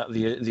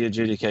 the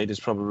adjudicator's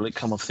probably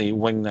come off the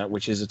wing nut,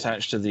 which is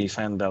attached to the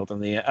fan belt,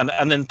 and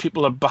then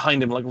people are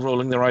behind him, like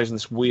rolling their eyes in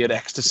this weird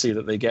ecstasy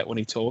that they get when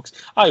he talks.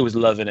 I was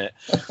loving it,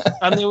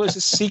 and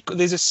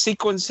there's a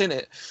sequence in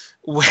it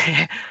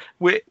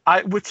which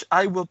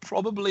I will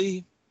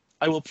probably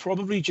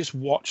just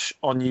watch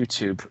on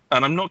YouTube,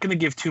 and I'm not going to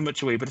give too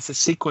much away, but it's a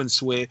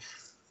sequence where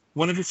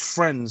one of his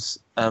friends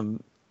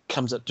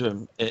comes up to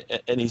him,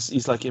 and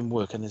he's like in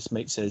work, and his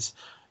mate says,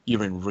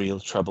 "You're in real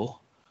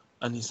trouble."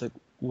 And he's like,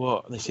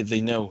 "What?" And they said,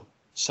 "They know.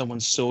 Someone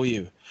saw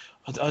you."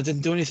 I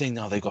didn't do anything.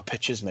 No, they got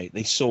pictures, mate.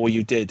 They saw what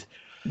you did.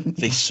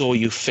 They saw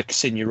you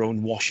fixing your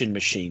own washing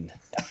machine.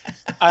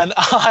 and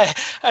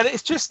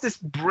it's just this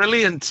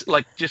brilliant,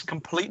 like, just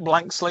complete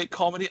blank slate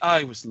comedy.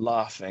 I was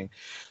laughing.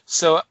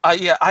 So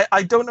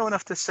I don't know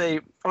enough to say.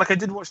 Like, I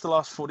did watch the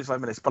last 45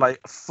 minutes, but I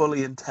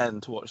fully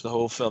intend to watch the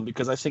whole film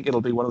because I think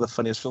it'll be one of the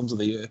funniest films of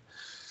the year.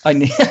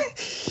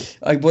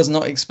 I was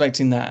not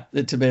expecting that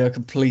to be a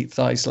complete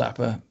thigh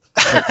slapper.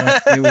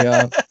 But, here we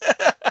are.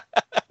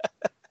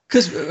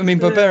 Because I mean,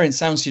 Barbarian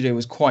Sound Studio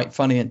was quite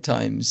funny at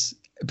times,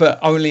 but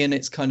only in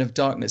its kind of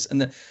darkness.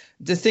 And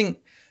the thing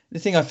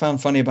I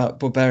found funny about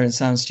Barbarian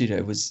Sound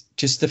Studio was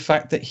just the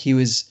fact that he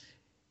was.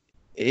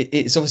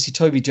 It's obviously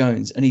Toby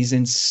Jones, and he's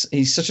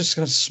such a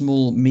kind of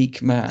small,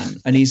 meek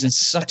man, and he's in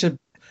such a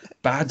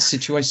bad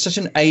situation, such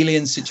an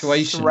alien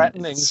situation,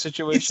 threatening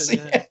situation.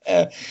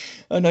 Yeah.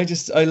 And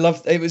I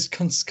loved it. Was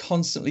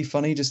constantly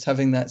funny just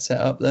having that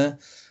set up there.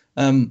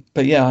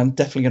 But yeah, I'm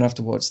definitely gonna have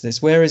to watch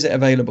this. Where is it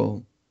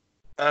available?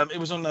 It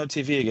was on Now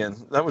TV again.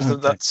 That was one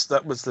of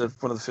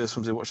the first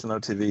ones I watched on Now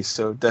TV.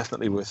 So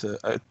definitely worth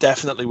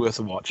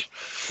a watch.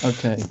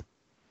 Okay.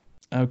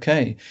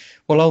 Okay.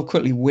 Well, I'll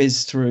quickly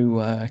whiz through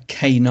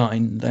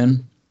K9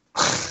 then,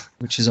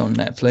 which is on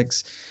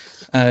Netflix.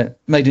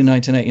 Made in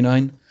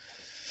 1989.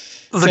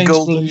 The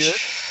golden year.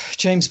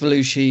 James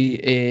Belushi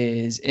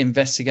is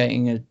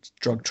investigating a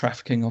drug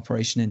trafficking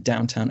operation in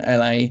downtown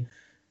LA.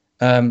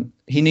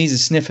 He needs a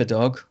sniffer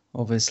dog,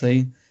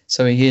 obviously,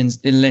 so he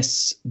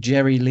enlists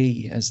Jerry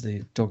Lee, as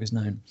the dog is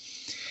known.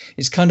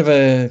 It's kind of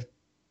a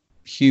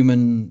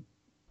human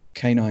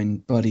canine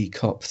buddy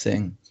cop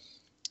thing,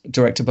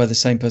 directed by the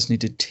same person who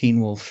did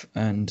Teen Wolf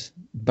and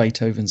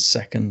Beethoven's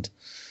Second.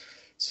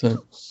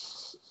 So,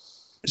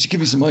 to give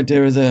you some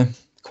idea of the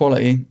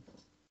quality.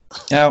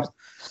 Now,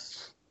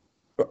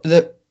 I'm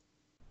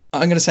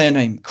going to say a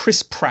name,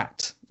 Chris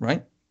Pratt,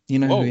 right? You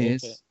know who he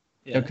is? Okay.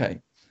 Yeah.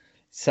 Okay.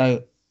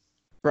 So,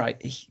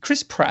 right,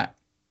 Chris Pratt,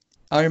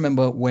 I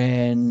remember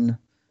when,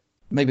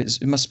 maybe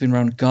it must have been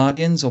around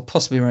Guardians or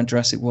possibly around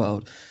Jurassic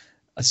World,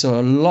 I saw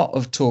a lot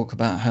of talk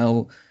about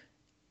how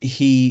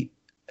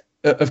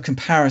of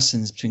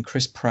comparisons between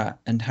Chris Pratt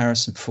and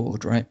Harrison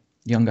Ford, right?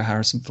 Younger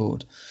Harrison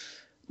Ford,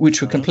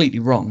 which were completely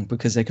wrong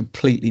because they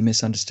completely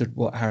misunderstood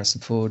what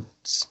Harrison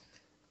Ford's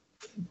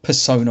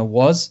persona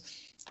was.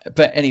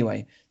 But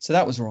anyway, so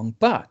that was wrong.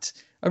 But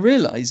I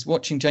realized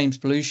watching James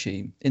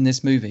Belushi in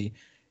this movie,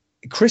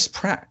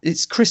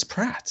 it's Chris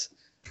Pratt.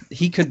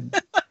 He could,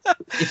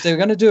 if they were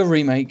going to do a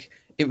remake,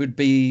 it would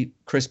be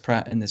Chris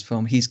Pratt in this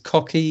film. He's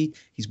cocky,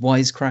 he's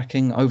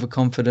wisecracking,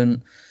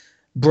 overconfident,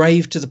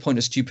 brave to the point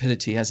of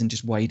stupidity, as in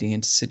just wading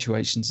into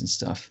situations and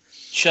stuff.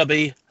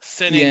 Chubby,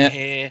 thinning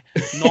hair,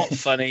 not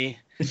funny.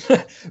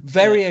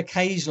 Very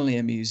occasionally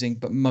amusing,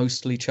 but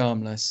mostly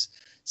charmless.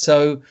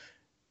 So,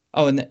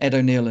 and Ed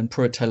O'Neill and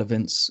Pruitt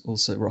Vince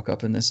also rock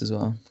up in this as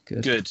well.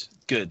 Good.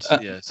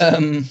 Yes.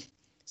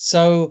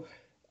 So,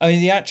 I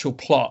mean, the actual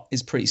plot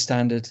is pretty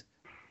standard.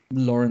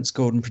 Lawrence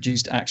Gordon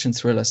produced action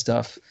thriller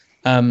stuff.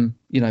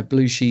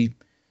 Belushi's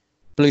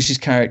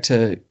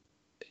character,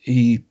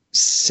 he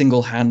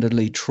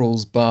single-handedly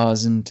trawls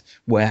bars and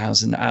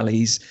warehouses and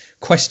alleys,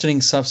 questioning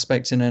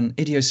suspects in an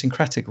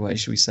idiosyncratic way,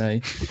 should we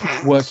say,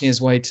 working his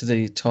way to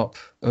the top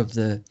of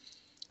the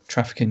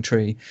trafficking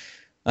tree.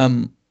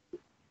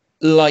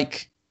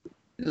 Like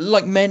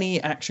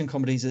many action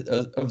comedies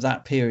of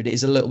that period, it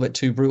is a little bit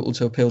too brutal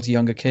to appeal to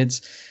younger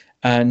kids,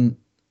 but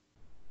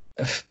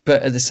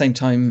at the same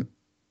time,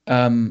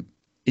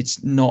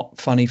 it's not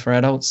funny for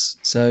adults.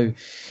 So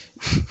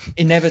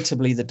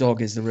inevitably, the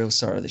dog is the real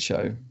star of the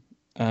show.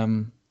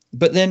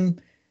 But then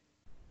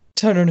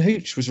Turner and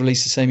Hooch was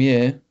released the same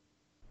year,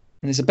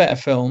 and it's a better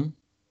film, and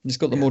it's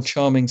got the more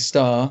charming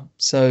star.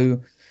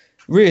 So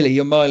really,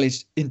 your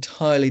mileage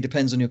entirely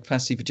depends on your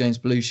capacity for James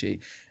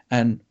Belushi,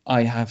 and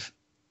I have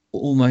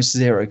almost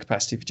zero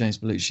capacity for James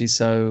Belushi.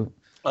 So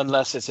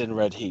unless it's in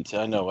Red Heat,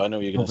 I know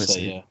you're going to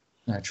say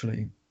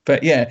naturally.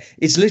 But yeah,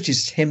 it's literally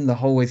just him the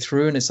whole way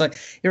through, and it's like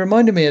it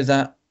reminded me of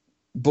that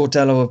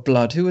Bordello of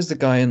Blood. Who was the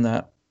guy in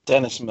that?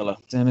 Dennis Miller.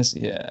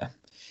 Yeah.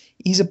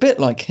 He's a bit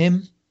like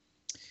him,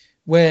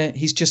 where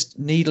he's just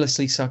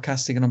needlessly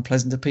sarcastic and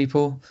unpleasant to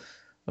people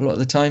a lot of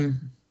the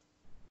time.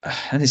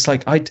 And it's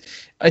like, I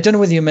don't know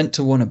whether you're meant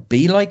to want to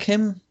be like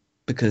him,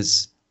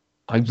 because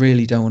I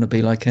really don't want to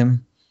be like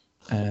him.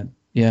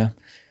 Yeah.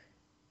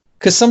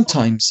 Because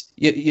sometimes,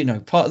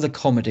 part of the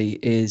comedy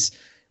is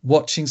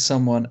watching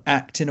someone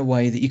act in a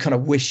way that you kind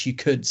of wish you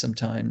could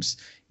sometimes,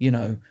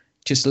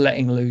 just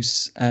letting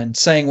loose and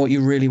saying what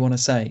you really want to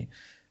say.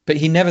 But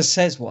he never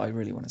says what I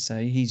really want to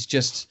say. He's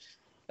just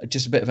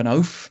a bit of an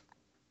oaf.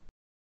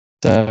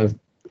 So,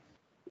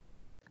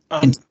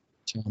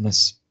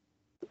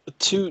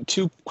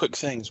 two quick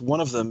things.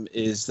 One of them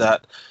is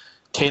that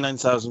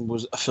K9000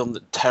 was a film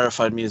that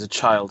terrified me as a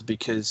child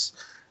because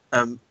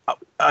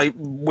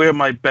where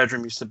my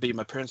bedroom used to be,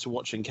 my parents were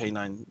watching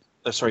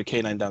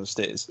K9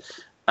 downstairs,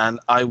 and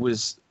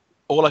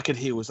all I could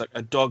hear was like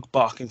a dog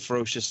barking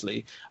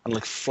ferociously and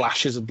like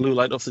flashes of blue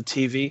light off the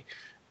TV.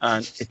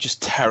 And it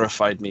just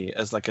terrified me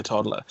as like a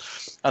toddler.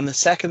 And the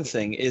second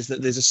thing is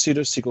that there's a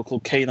pseudo sequel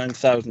called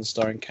K9000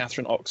 starring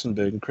Catherine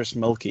Oxenberg and Chris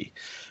Mulkey.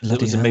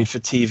 That was a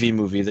made-for-TV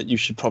movie that you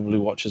should probably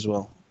watch as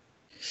well.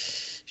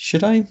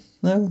 Should I?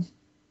 No.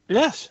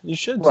 Yes, you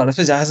should. Well, I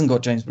suppose it hasn't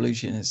got James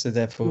Belushi in it, so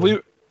therefore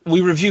we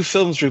review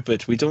films,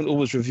 Rupert. We don't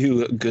always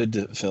review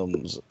good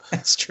films.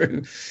 That's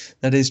true.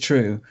 That is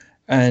true.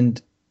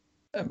 And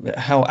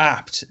how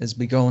apt as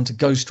we go on to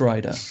Ghost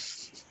Rider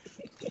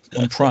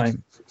on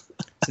Prime.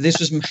 So this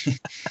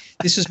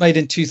was made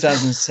in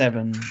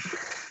 2007,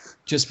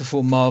 just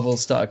before Marvel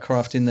started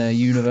crafting their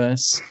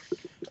universe.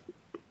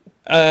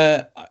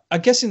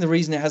 I'm guessing the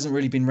reason it hasn't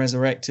really been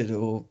resurrected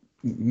or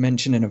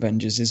mentioned in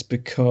Avengers is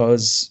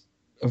because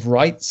of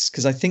rights.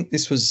 Because I think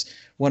this was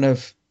one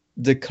of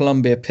the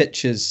Columbia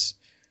Pictures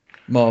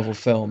Marvel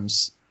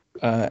films,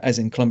 as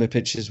in Columbia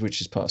Pictures, which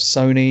is part of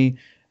Sony,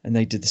 and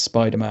they did the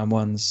Spider-Man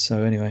ones.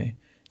 So anyway,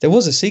 there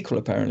was a sequel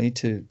apparently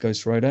to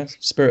Ghost Rider,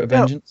 Spirit of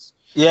Vengeance.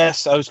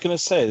 Yes, I was going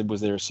to say,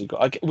 was there a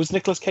sequel? Was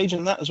Nicolas Cage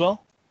in that as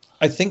well?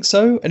 I think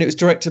so, and it was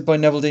directed by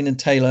Neville Dean and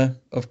Taylor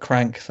of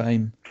Crank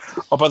fame.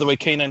 Oh, by the way,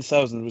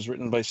 K9000 was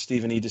written by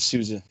Stephen E.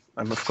 D'Souza.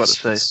 I must got to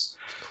say.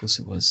 Of course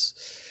it was.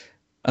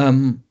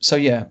 So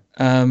yeah.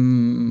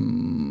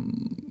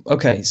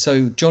 Okay,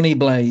 so Johnny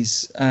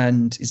Blaze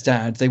and his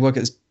dad, they work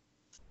at this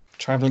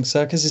traveling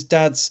circus. His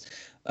dad's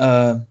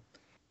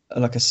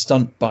like a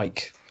stunt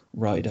bike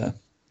rider.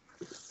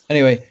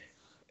 Anyway,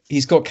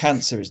 he's got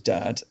cancer, his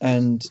dad,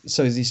 and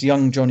so this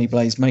young Johnny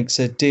Blaze makes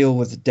a deal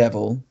with the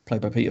devil,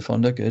 played by Peter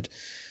Fonda, good,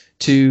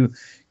 to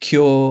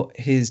cure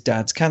his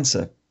dad's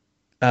cancer.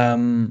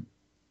 And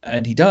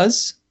he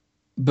does,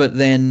 but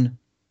then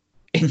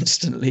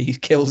instantly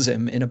kills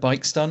him in a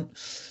bike stunt.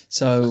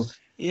 So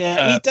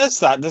yeah, he does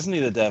that, doesn't he,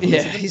 the devil?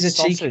 Yeah, he's a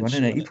cheeky one,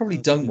 isn't it? You probably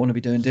don't want to be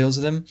doing deals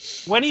with him.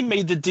 When he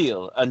made the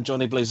deal and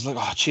Johnny Blaze was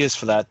like, oh, cheers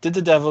for that, did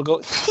the devil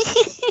go...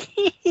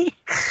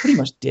 Pretty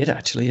much did,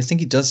 actually. I think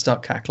he does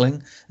start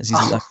cackling as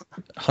he's like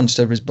hunched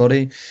over his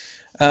body.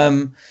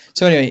 So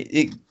anyway,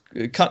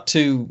 it cut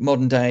to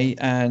modern day,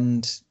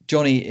 and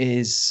Johnny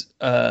is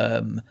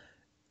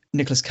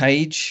Nicolas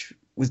Cage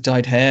with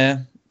dyed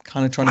hair,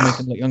 kind of trying to make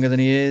him look younger than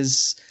he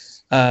is.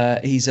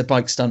 He's a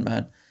bike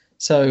stuntman.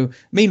 So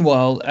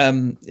meanwhile,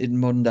 in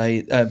modern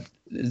day,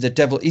 the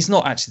devil, he's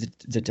not actually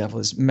the devil,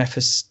 it's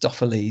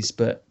Mephistopheles,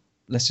 but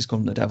let's just call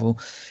him the devil.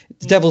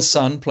 The devil's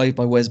son, played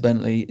by Wes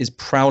Bentley, is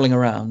prowling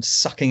around,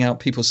 sucking out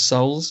people's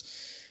souls.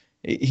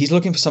 He's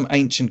looking for some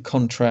ancient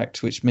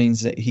contract, which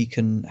means that he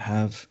can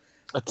have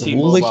a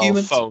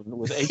T-Mobile phone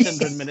with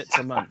 800 minutes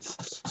a month.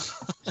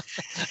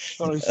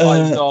 Only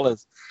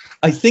 $5.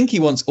 I think he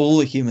wants all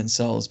the human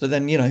souls, but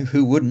then,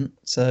 who wouldn't?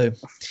 So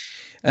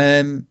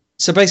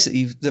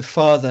basically, the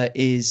father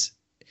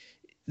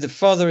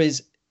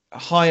is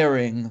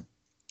hiring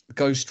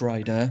Ghost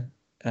Rider,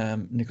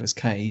 Nicolas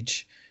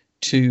Cage,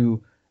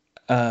 to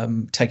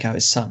take out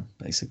his son,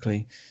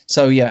 basically.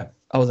 So yeah.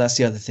 Oh, that's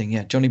the other thing.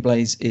 Yeah, Johnny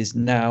Blaze is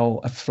now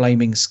a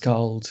flaming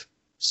skulled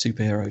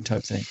superhero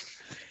type thing.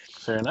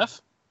 Fair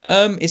enough.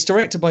 It's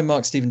directed by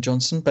Mark Steven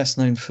Johnson, best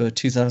known for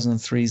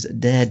 2003's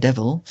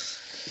Daredevil.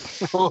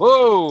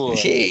 Whoa!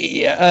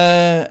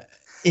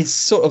 It's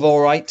sort of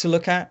all right to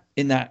look at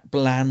in that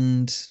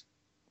bland,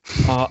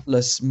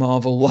 artless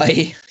Marvel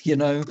way,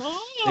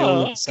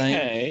 Oh,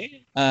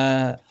 okay.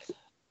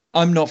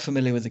 I'm not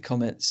familiar with the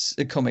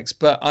comics,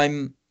 but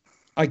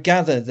I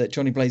gather that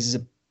Johnny Blaze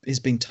is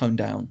being toned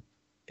down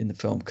in the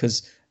film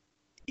because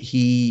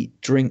he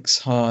drinks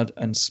hard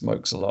and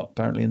smokes a lot,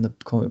 apparently, in the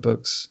comic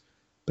books,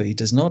 but he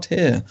does not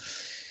here.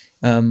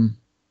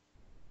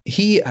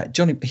 He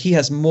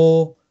has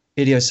more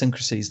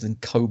idiosyncrasies than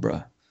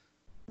Cobra.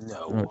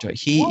 No.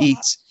 He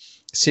eats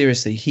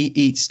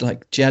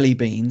like jelly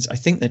beans. I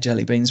think they're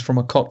jelly beans from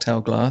a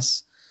cocktail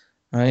glass,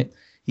 right?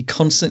 He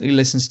constantly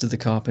listens to the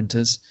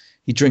Carpenters.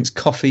 He drinks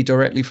coffee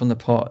directly from the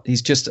pot.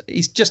 He's just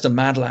a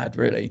mad lad,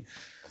 really.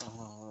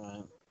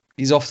 Right.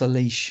 He's off the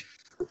leash.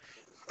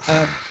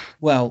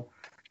 Well,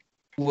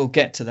 we'll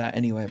get to that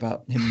anyway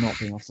about him not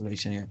being off the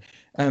leash anyway.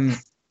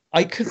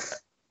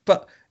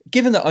 But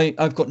given that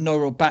I've got no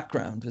real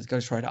background with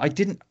Ghost Rider, I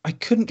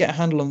couldn't get a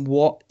handle on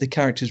what the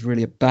character's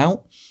really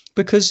about,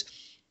 because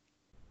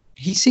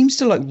he seems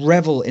to like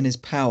revel in his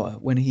power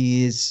when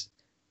he is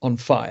on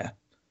fire,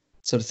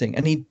 sort of thing.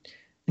 And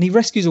he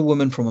rescues a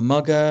woman from a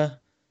mugger.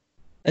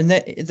 But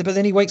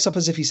then he wakes up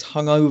as if he's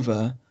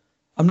hungover.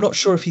 I'm not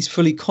sure if he's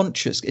fully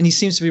conscious, and he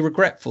seems to be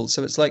regretful.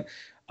 So it's like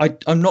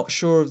I'm not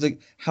sure of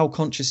how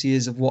conscious he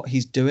is of what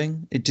he's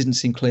doing. It didn't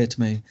seem clear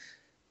to me.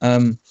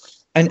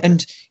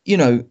 And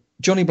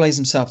Johnny Blaze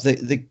himself,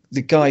 the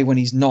guy when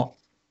he's not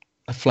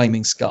a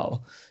flaming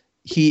skull,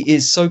 he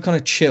is so kind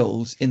of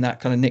chilled in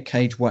that kind of Nick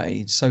Cage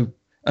way,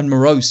 and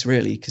morose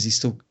really, because he's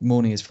still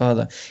mourning his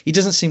father. He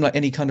doesn't seem like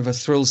any kind of a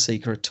thrill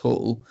seeker at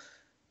all,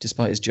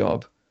 despite his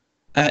job.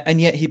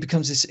 And yet he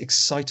becomes this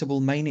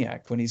excitable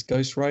maniac when he's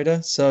Ghost Rider.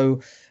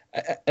 So,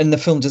 and the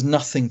film does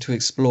nothing to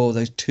explore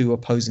those two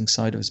opposing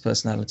sides of his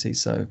personality.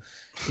 So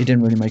it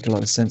didn't really make a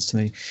lot of sense to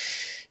me.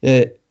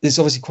 It's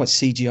obviously quite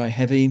CGI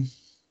heavy.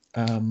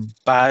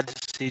 Bad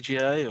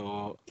CGI,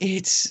 or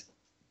it's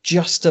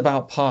just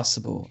about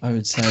passable, I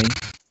would say.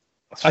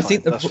 I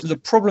think the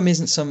problem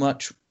isn't so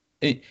much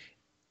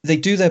they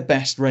do their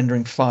best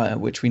rendering fire,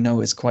 which we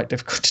know is quite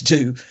difficult to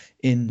do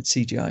in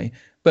CGI.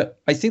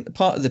 But I think the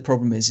part of the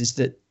problem is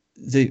that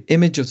the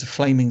image of the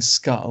flaming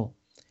skull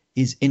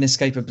is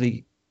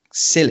inescapably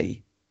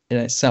silly in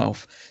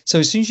itself. So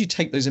as soon as you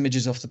take those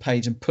images off the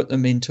page and put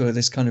them into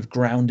this kind of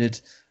grounded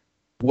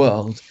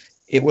world,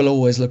 it will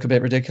always look a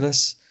bit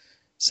ridiculous.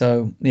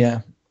 So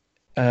yeah,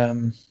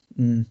 not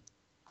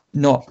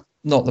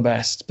the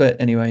best.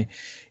 But anyway,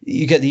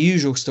 you get the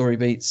usual story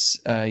beats.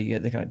 You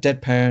get the kind of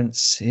dead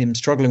parents, him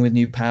struggling with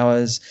new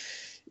powers.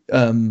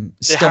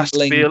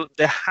 Stumbling.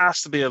 There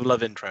has to be a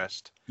love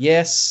interest.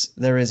 Yes,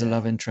 there is a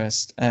love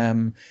interest.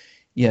 So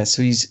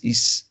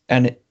he's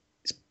and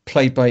it's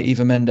played by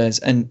Eva Mendes,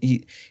 and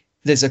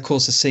there's of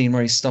course a scene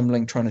where he's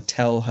stumbling, trying to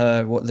tell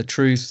her what the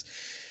truth.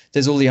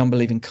 There's all the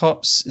unbelieving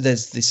cops.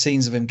 There's the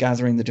scenes of him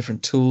gathering the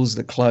different tools,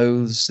 the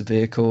clothes, the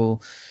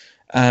vehicle.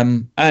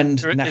 And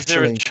Is there a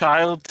naturally,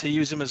 child to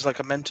use him as like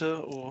a mentor,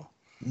 or?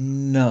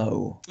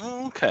 no.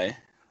 Oh, okay.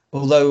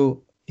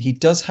 Although he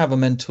does have a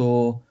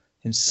mentor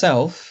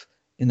himself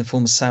in the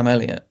form of Sam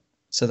Elliott,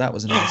 so that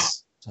was a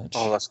nice touch.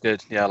 Oh, that's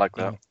good. Yeah, I like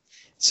that. Yeah.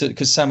 So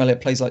because Sam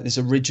Elliott plays like this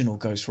original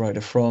Ghost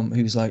Rider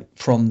who's like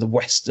from the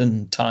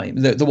Western time,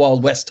 the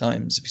Wild West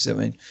times, if you see what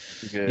I mean.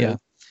 Good. Yeah.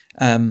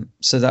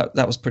 So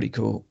that was pretty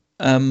cool.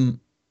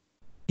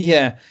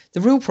 Yeah.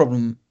 The real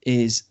problem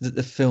is that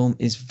the film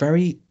is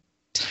very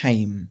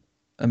tame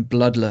and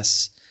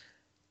bloodless,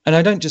 and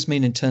I don't just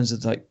mean in terms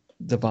of like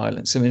the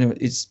violence. I mean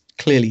it's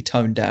clearly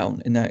toned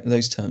down in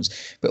those terms,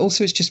 but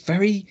also it's just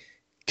very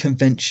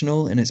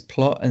conventional in its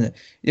plot, and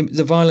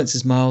the violence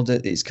is mild.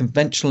 It's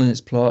conventional in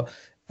its plot.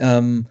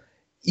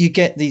 You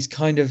get these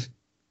kind of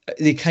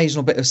the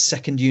occasional bit of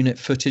second unit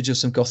footage of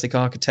some Gothic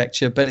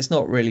architecture, but it's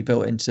not really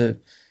built into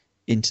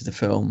the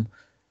film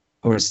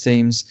or its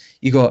themes.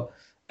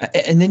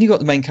 And then you got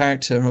the main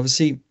character, and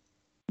obviously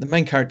the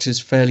main character is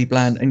fairly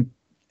bland,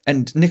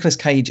 and Nicolas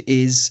Cage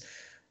is,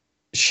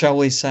 shall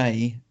we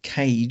say,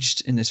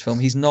 caged in this film.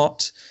 He's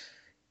not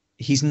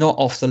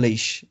off the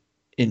leash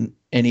in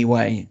any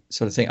way,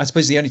 sort of thing. I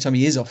suppose the only time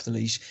he is off the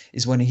leash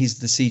is when he's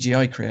the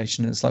CGI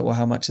creation, and it's like, well,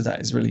 how much of that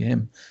is really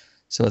him,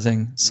 sort of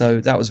thing. So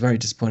that was very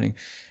disappointing.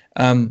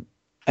 And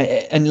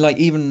like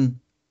even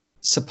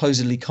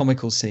supposedly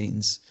comical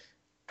scenes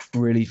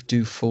really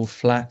do fall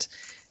flat.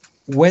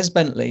 Wes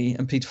Bentley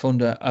and Peter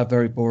Fonda are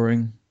very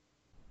boring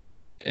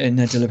in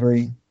their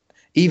delivery.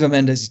 Eva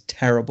Mendes is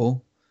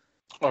terrible.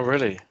 Oh,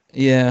 really?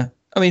 Yeah.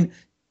 I mean,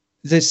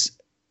 there's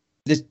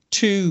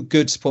two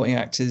good supporting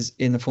actors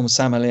in the form of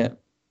Sam Elliott,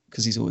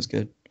 because he's always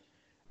good,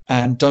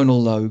 and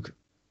Donal Logue,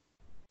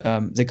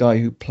 the guy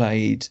who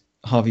played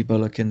Harvey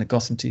Bullock in the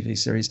Gotham TV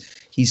series.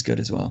 He's good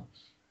as well,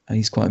 and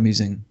he's quite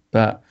amusing.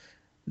 But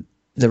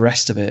the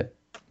rest of it,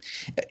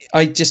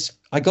 I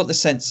got the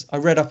sense, I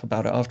read up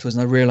about it afterwards,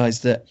 and I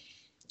realized that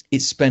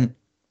it spent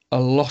a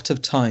lot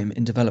of time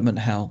in development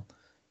hell,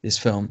 this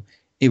film.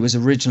 It was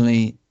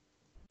originally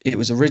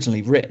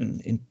written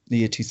in the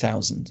year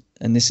 2000,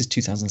 and this is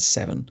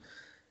 2007.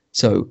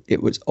 So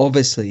it was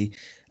obviously,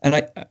 and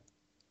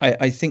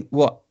I think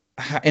what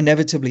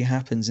inevitably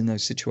happens in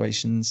those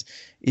situations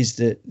is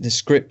that the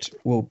script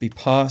will be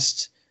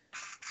passed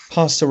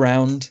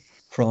around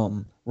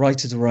from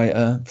writer to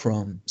writer,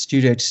 from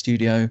studio to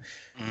studio,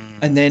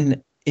 and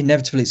then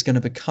inevitably it's going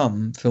to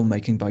become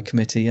filmmaking by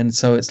committee. And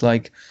so it's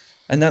like,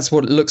 and that's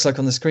what it looks like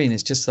on the screen.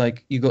 It's just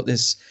like you got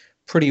this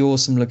pretty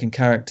awesome looking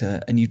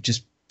character, and you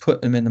just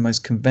put them in the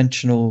most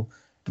conventional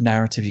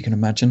narrative you can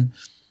imagine.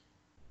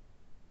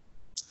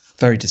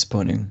 Very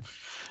disappointing.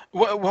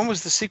 When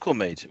was the sequel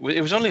made?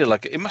 It was only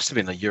it must have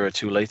been a year or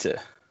two later.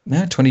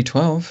 Yeah,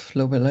 2012, a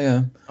little bit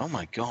later. Oh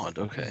my God,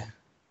 okay.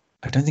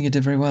 I don't think it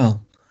did very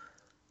well.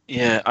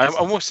 Yeah, I'm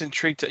almost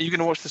intrigued. Are you going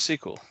to watch the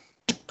sequel?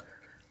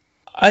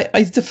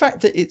 The fact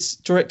that it's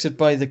directed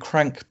by the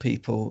Crank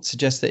people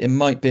suggests that it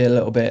might be a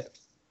little bit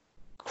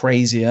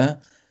crazier.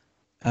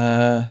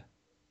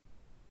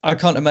 I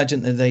can't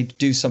imagine that they'd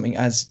do something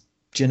as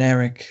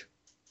generic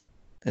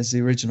as the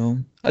original.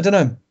 I don't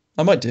know.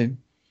 I might do.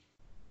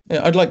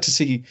 I'd like to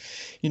see,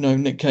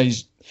 Nick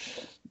Cage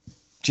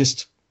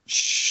just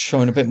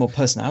showing a bit more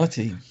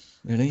personality,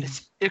 really.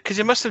 Because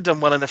it must have done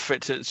well enough for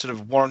it to sort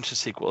of warrant a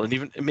sequel, and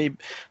even maybe,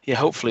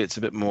 hopefully it's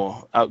a bit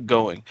more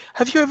outgoing.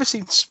 Have you ever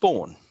seen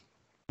Spawn?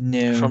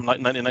 No. From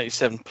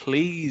 1997.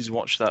 Please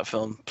watch that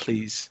film,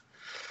 please.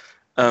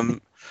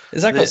 Has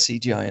that got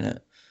CGI in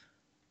it?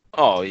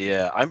 Oh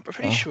yeah, I'm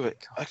pretty sure.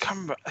 I can't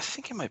remember. I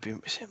think it might be.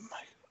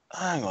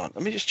 Hang on,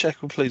 let me just check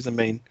who plays the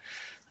main.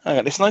 Hang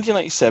on, it's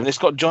 1997. It's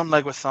got John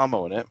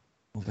Leguizamo in it.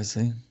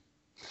 Obviously.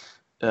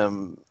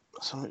 So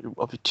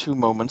I'll be 2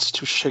 moments,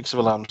 2 shakes of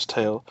a lamb's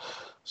tail.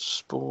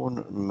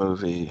 Spawn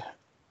movie,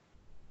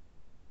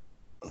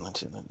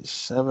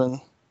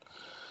 1997.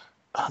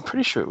 I'm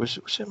pretty sure it was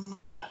him.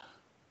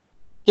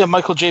 Yeah,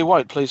 Michael J.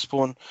 White plays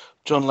Spawn.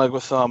 John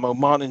Leguizamo.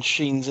 Martin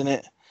Sheen's in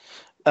it.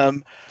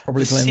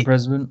 Probably playing the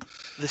president.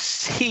 The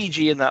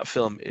CG in that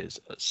film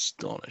is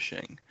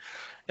astonishing.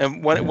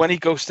 And when he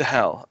goes to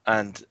hell,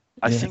 and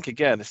I think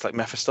again it's like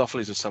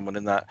Mephistopheles or someone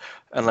in that,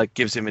 and like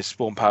gives him his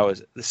Spawn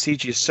powers. The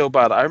CG is so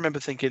bad. I remember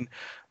thinking,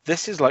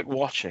 this is like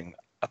watching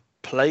a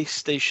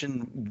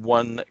PlayStation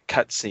 1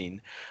 cutscene,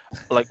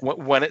 like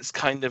when it's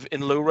kind of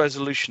in low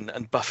resolution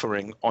and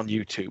buffering on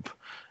YouTube.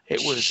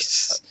 It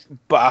was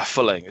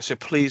baffling. So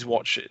please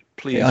watch it.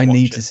 Please. I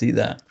need to see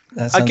that.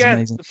 That sounds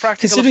amazing. The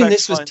practical Considering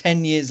this effects was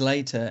 10 years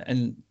later,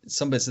 and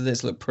some bits of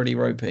this look pretty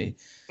ropey.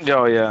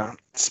 Oh yeah,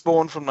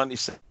 Spawn from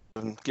 97.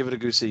 Give it a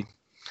goosey.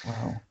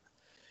 Wow.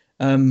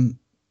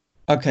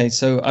 Okay,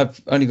 so I've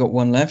only got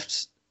one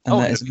left, and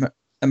that is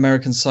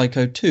American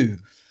Psycho 2.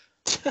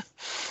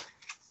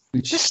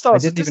 Which this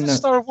stars, I didn't even know.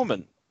 Star a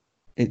woman.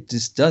 It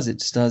just does.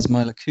 It stars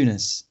Mila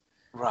Kunis.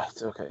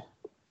 Right. Okay.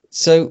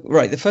 So,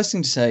 the first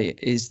thing to say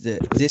is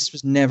that this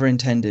was never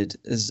intended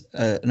as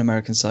an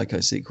American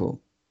Psycho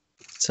sequel.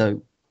 So,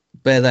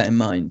 bear that in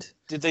mind.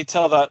 Did they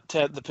tell that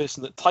to the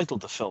person that titled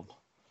the film?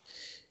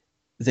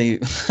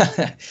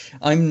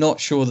 I'm not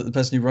sure that the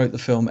person who wrote the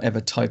film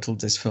ever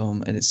titled this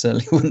film, and it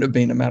certainly wouldn't have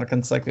been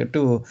American Psycho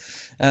 2.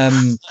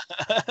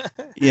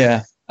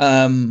 Yeah.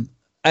 And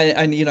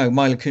you know,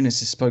 Mila Kunis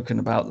has spoken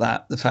about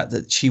that, the fact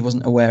that she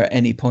wasn't aware at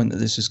any point that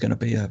this was going to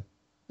be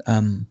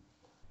an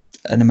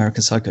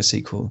American Psycho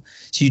sequel.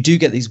 So you do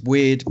get these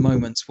weird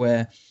moments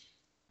where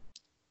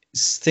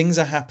things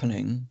are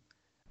happening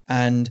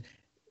and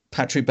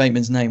Patrick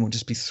Bateman's name will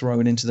just be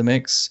thrown into the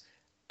mix.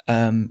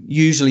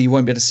 Usually you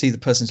won't be able to see the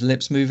person's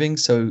lips moving,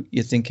 so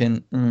you're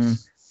thinking,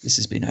 this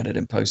has been added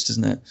in post,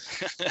 isn't it?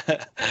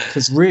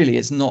 Because really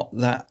it's not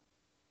that.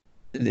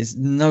 There's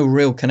no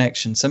real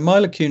connection. So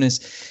Mila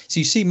Kunis, so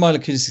you see Mila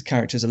Kunis'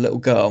 character as a little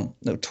girl,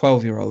 a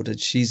 12-year-old, and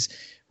she's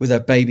with her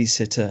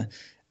babysitter,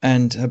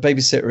 and her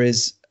babysitter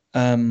is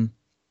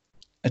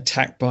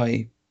attacked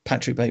by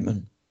Patrick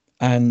Bateman,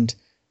 and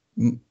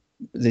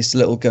this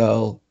little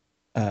girl,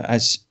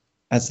 as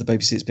the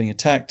babysitter is being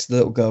attacked, the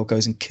little girl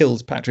goes and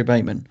kills Patrick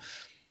Bateman.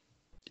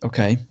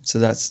 Okay, so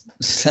that's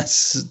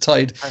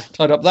tied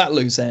up that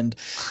loose end.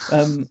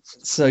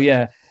 So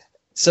yeah,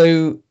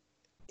 so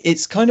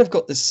it's kind of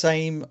got the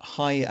same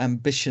high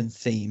ambition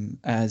theme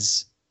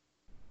as,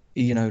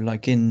 you know,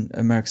 like in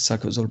American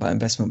Psycho, it was all about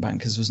investment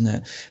bankers, wasn't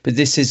it? But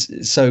this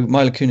is, so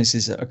Mila Kunis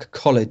is a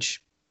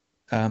college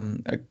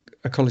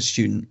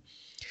student,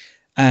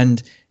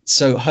 and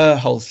so her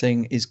whole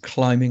thing is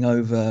climbing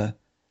over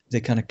the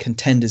kind of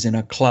contenders in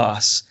her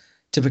class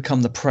to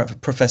become the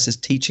professor's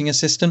teaching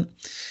assistant.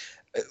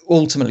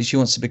 Ultimately, she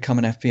wants to become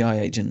an FBI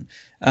agent.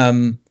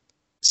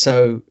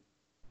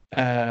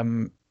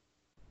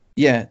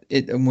 Yeah,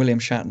 and William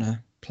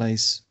Shatner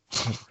plays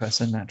the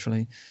professor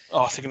naturally.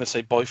 Oh, I think I'm going to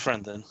say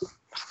boyfriend then.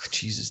 Oh,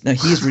 Jesus, no,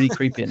 he is really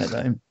creepy in it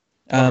though.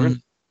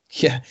 Really?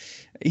 Yeah,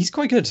 he's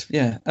quite good.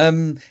 Yeah.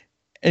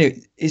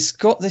 Anyway, it's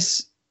got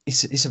this.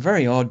 It's a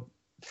very odd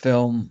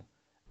film.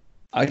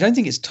 I don't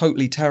think it's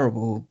totally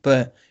terrible,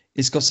 but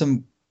it's got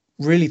some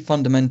really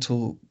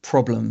fundamental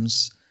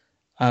problems.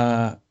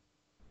 Not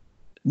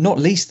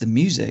least the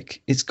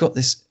music. It's got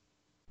this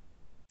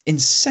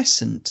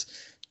incessant,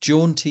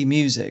 jaunty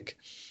music,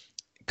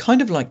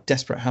 kind of like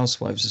Desperate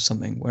Housewives or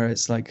something, where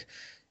it's like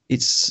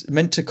it's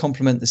meant to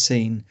complement the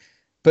scene,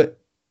 but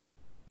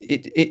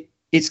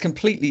it's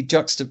completely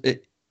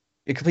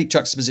a complete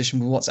juxtaposition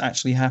with what's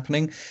actually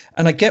happening.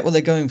 And I get what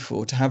they're going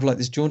for, to have like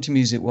this jaunty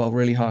music while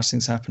really harsh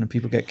things happen and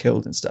people get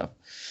killed and stuff,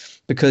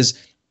 because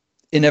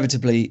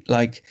inevitably,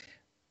 like,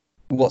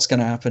 what's going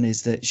to happen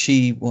is that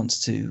she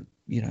wants to,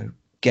 you know,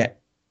 get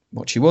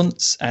what she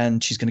wants,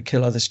 and she's going to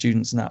kill other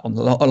students and that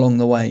along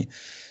the way,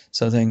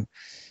 sort of thing.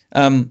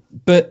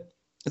 But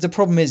the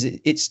problem is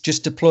it's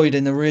just deployed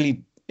in a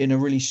really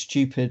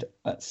stupid,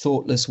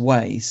 thoughtless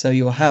way. So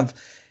you'll have,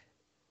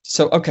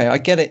 okay, I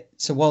get it.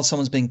 So while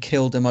someone's being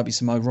killed, there might be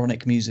some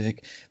ironic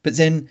music, but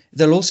then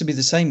there'll also be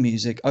the same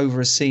music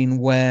over a scene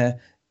where,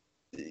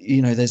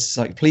 you know, there's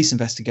like police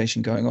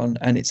investigation going on,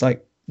 and it's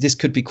like, this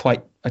could be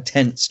quite a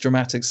tense,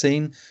 dramatic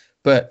scene,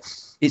 but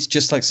it's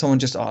just like someone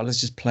just,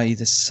 let's just play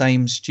the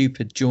same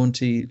stupid,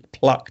 jaunty,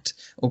 plucked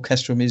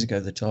orchestral music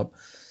over the top.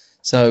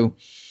 So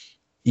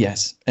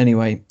yes,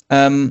 anyway,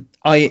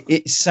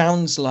 it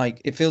feels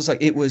like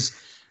it was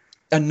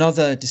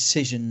another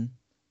decision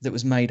that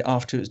was made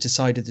after it was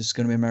decided this was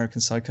going to be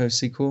American Psycho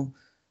sequel,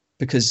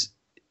 because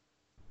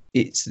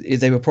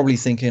they were probably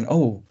thinking,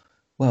 oh,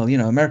 well, you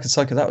know, American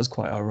Psycho, that was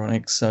quite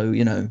ironic, so,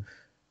 you know,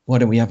 why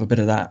don't we have a bit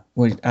of that?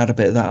 We'll add a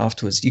bit of that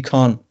afterwards. You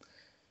can't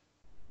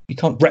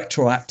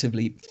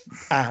retroactively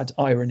add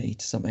irony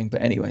to something,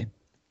 but anyway.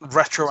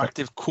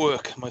 Retroactive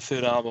Quirk, my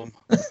third album.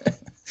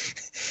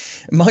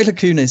 Mila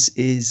Kunis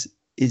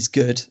is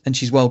good, and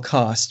she's well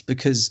cast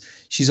because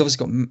she's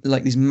obviously got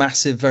like these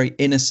massive, very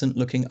innocent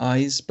looking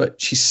eyes,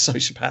 but she's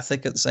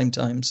sociopathic at the same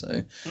time.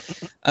 So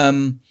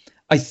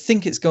I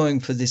think it's going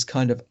for this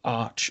kind of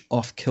arch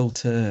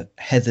off-kilter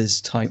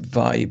Heathers type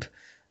vibe,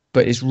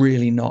 but it's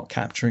really not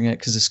capturing it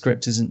because the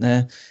script isn't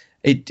there.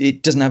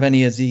 It doesn't have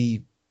any of the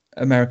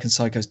American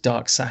Psycho's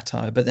dark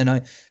satire, but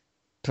then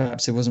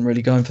perhaps it wasn't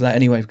really going for that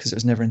anyway, because it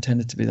was never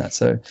intended to be that.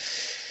 So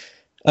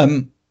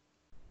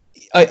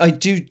I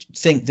do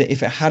think that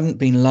if it hadn't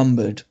been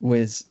lumbered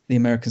with the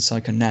American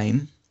Psycho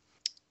name,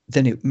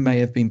 then it may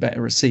have been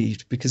better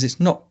received, because it's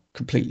not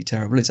completely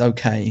terrible. It's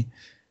okay.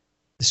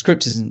 The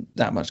script isn't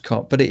that much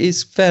cop, but it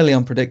is fairly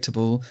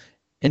unpredictable,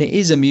 and it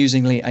is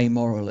amusingly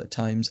amoral at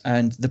times,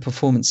 and the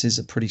performances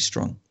are pretty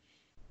strong,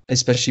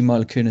 especially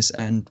Mila Kunis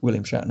and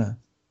William Shatner.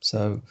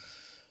 So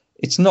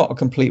it's not a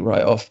complete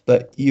write-off,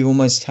 but you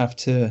almost have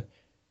to,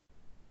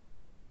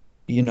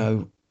 you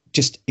know,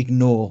 just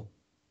ignore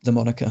the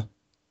moniker.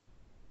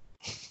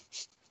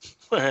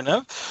 Fair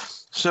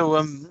enough.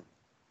 So,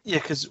 yeah,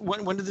 because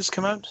when did this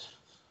come out?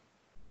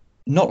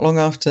 Not long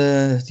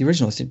after the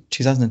original, I think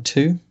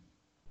 2002.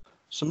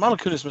 So Mila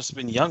Kunis must have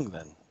been young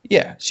then.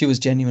 Yeah, she was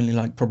genuinely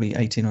like probably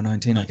 18 or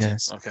 19, I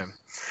guess. Okay.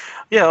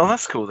 Yeah, well,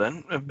 that's cool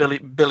then. Billy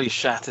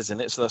Shatter's in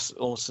it, so that's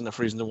almost enough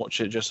reason to watch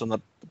it just on the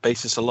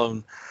basis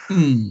alone.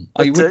 I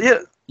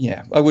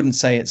wouldn't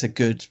say it's a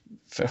good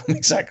film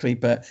exactly,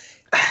 but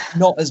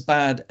not as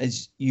bad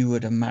as you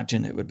would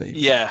imagine it would be.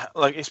 Yeah,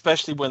 like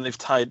especially when they've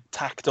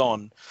tacked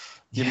on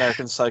the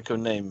American Psycho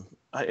name.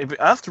 I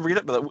have to read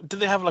it, but did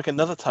they have like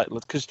another title?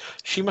 Because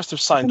she must have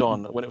signed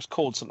on when it was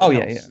called something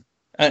else. Oh yeah.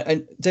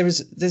 And there's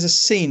a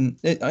scene.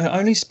 I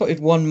only spotted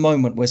one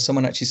moment where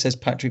someone actually says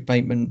Patrick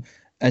Bateman,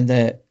 and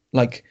they're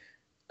like,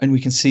 and we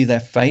can see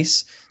their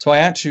face. So I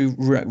actually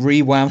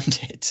rewound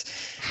it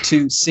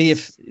to see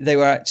if they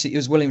were actually. It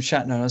was William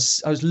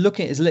Shatner. I was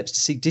looking at his lips to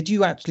see, did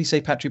you actually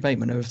say Patrick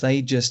Bateman, or if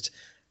they just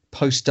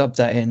post-dubbed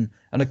that in?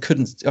 And I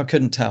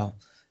couldn't tell.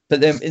 But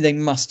they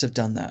must have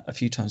done that a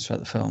few times throughout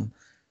the film,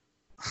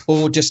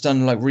 or just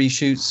done like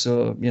reshoots,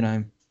 or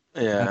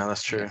Yeah,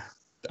 that's true.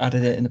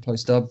 Added it in the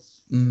post-dub.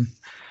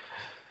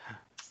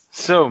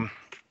 So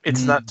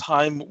it's that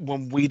time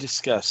when we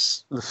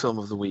discuss the film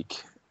of the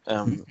week.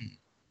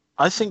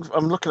 I think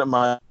I'm looking at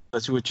mine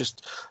as you were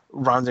just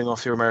rounding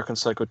off your American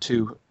Psycho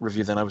 2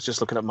 review. Then I was just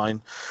looking at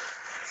mine.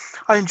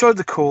 I enjoyed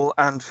The Call,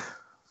 and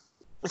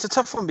it's a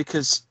tough one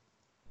because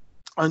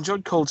I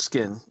enjoyed Cold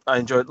Skin. I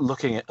enjoyed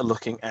looking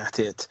at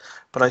it,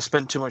 but I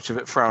spent too much of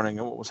it frowning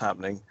at what was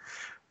happening.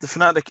 The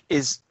Fanatic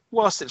is,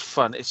 whilst it's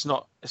fun, it's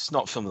not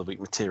film of the week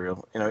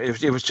material.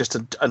 It was just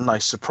a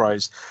nice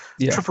surprise.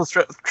 Yeah.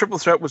 Triple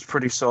Threat was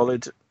pretty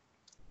solid.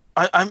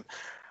 I'm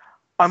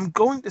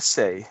going to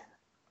say,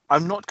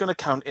 I'm not going to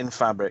count In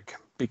Fabric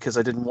because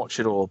I didn't watch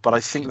it all, but I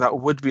think that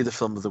would be the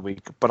film of the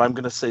week. But I'm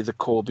going to say The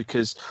Call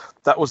because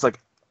that was like,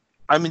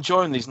 I'm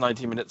enjoying these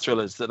 90-minute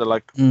thrillers that are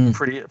like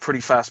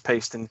pretty fast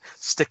paced and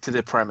stick to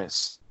their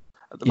premise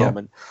at the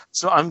moment.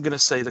 So I'm going to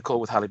say The Call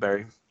with Halle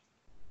Berry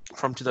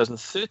from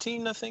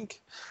 2013, I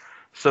think.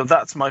 So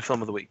that's my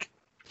film of the week.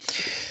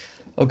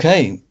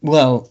 Okay,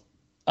 well,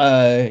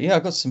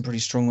 I've got some pretty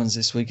strong ones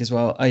this week as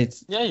well.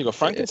 You got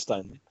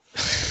Frankenstein.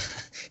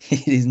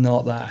 It is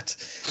not that.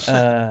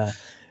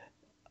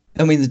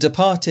 I mean, The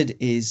Departed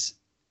is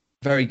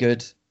very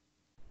good,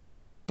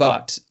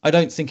 but I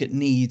don't think it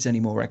needs any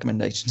more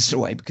recommendations in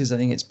a way because I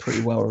think it's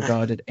pretty well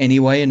regarded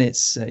anyway, and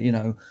it's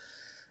and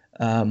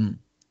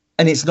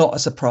it's not a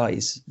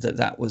surprise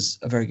that was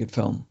a very good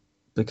film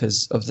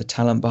because of the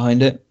talent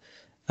behind it.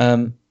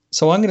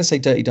 So I'm going to say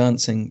Dirty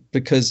Dancing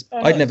because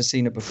I'd never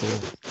seen it before,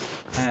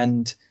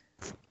 and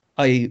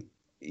I've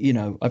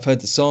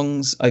heard the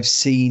songs, I've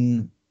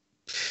seen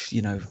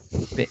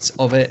bits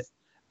of it,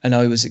 and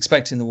I was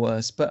expecting the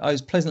worst, but I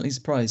was pleasantly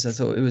surprised. I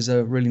thought it was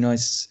a really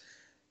nice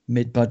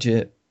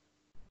mid-budget,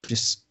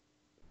 just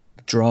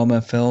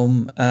drama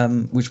film,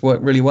 which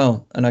worked really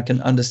well, and I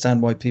can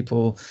understand why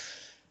people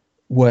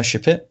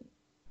worship it.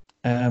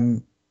 I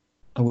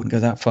wouldn't go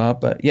that far,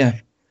 but yeah,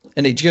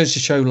 and it goes to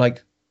show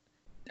like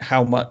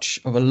how much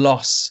of a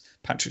loss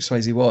Patrick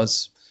Swayze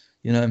was,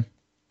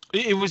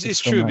 It's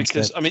true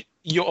because I mean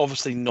you're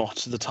obviously not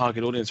the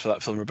target audience for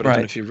that film, but I don't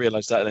know if you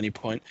realised that at any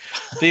point.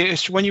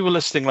 When you were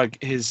listing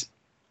like his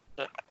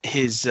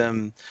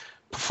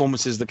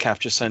performances that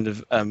capture sound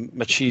of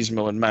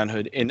machismo and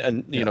manhood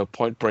in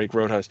Point Break,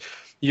 Roadhouse,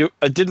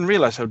 I didn't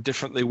realise how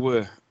different they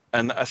were,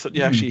 and I thought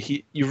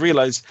you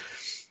realise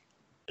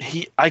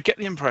I get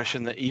the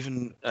impression that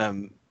even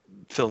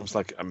films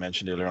like I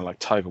mentioned earlier, like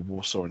Tiger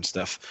Warsaw and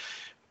stuff.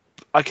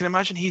 I can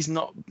imagine he's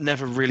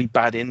never really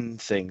bad in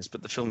things,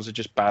 but the films are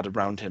just bad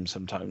around him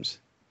sometimes.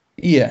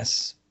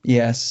 Yes.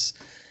 Yeah,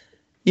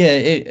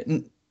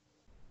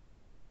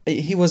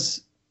 he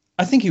was.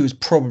 I think he was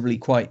probably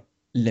quite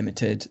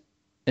limited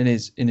in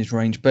his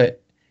range,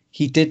 but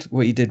he did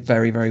what he did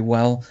very, very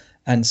well.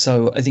 And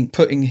so I think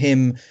putting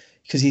him,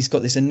 because he's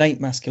got this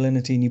innate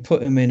masculinity, and you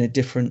put him in a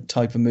different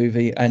type of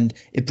movie, and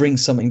it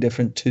brings something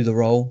different to the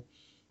role,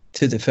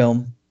 to the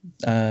film.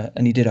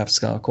 And he did have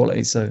star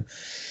quality, so.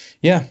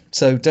 Yeah,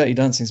 so Dirty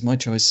Dancing is my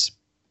choice.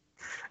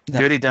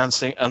 Dirty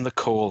Dancing and The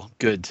Call.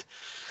 Good.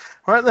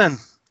 All right, then.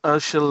 I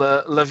shall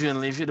love you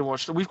and leave you to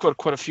watch. We've got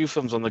quite a few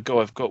films on the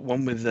go. I've got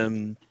one with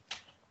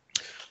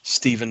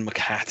Stephen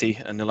McHattie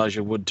and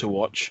Elijah Wood to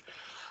watch.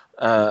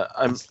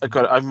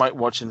 I might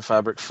watch In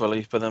Fabric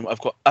fully, but then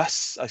I've got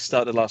Us. I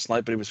started last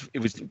night, but it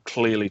was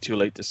clearly too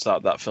late to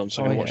start that film,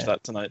 so I'm going to watch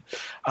that tonight.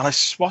 And I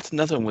spotted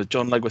another one with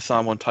John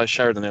Leguizamo and Ty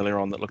Sheridan earlier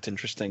on that looked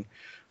interesting,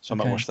 so I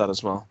might watch that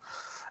as well.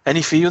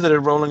 Any for you that are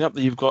rolling up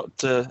that you've got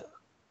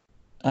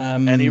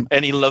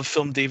any love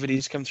film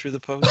DVDs come through the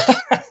post?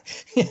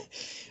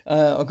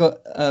 I've got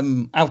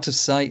Out of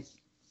Sight.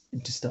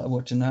 Just started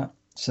watching that,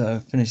 so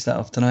finish that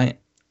off tonight.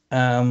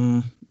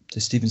 The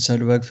Steven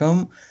Soderbergh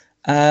film.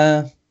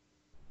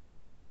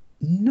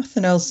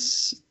 Nothing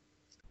else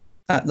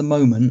at the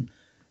moment.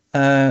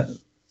 My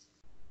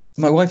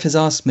wife has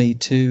asked me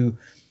to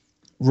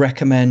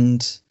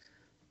recommend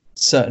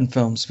certain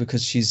films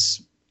because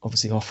she's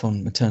obviously off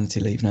on maternity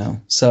leave now.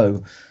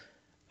 So,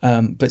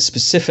 but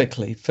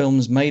specifically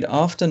films made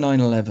after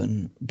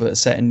 9/11, but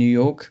set in New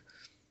York.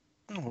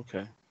 Oh,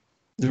 okay.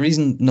 The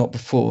reason not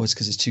before is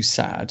because it's too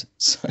sad.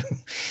 So,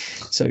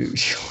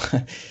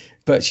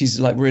 but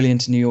she's like really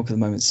into New York at the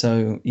moment.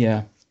 So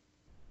yeah,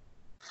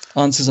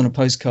 Answers on a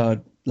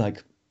Postcard,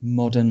 like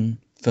modern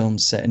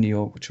films set in New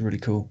York, which are really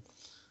cool.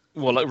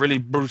 Well, like really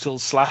brutal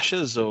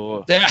slashers,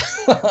 or Yeah,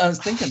 I was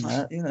thinking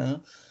that,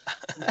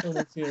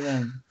 a few of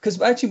them.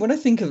 Because actually, when I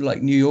think of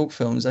like New York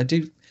films, I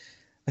think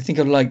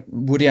of like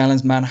Woody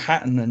Allen's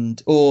Manhattan,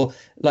 or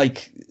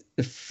like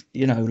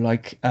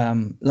like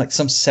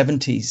some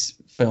 70s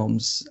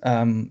films,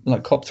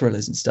 like cop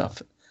thrillers and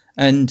stuff,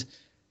 and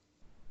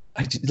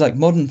like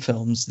modern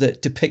films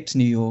that depict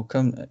New York.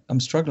 I'm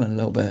struggling a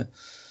little bit.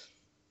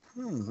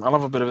 I'll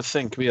have a bit of a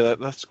think. But yeah,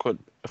 that's quite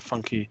a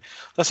funky.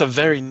 That's a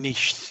very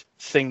niche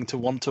thing to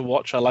want to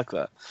watch. I like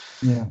that.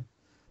 Yeah,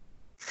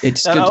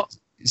 it's And good.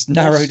 It's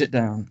narrowed it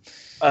down.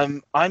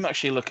 I'm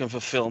actually looking for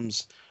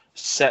films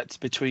set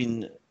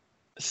between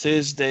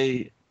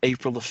Thursday,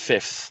 April the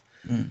 5th,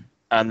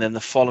 and then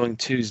the following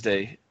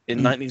Tuesday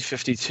in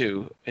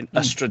 1952 in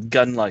Ystrad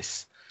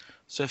Gunlice.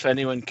 So if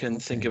anyone can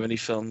think of any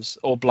films,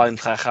 or Blind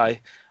Chachai,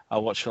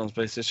 I'll watch films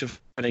based.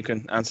 If anyone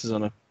can answers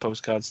on a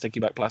postcard, sticky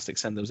back plastic,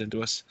 send those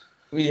into us.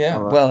 Yeah,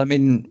 well, I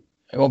mean,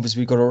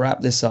 obviously we've got to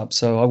wrap this up,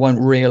 so I won't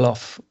reel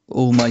off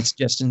all my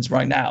suggestions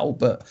right now,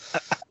 but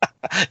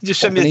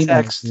just send me a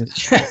text.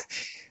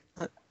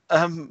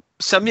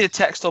 Send me a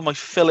text on my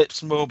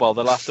Philips mobile.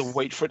 They'll have to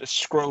wait for it to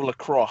scroll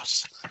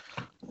across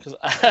in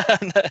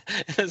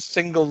a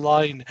single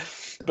line.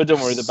 But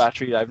don't worry, the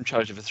battery, I haven't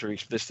charged it for 3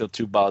 weeks. There's still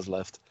 2 bars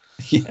left.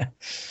 Yeah.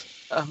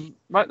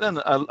 Right then,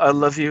 I'll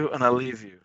love you and I'll leave you.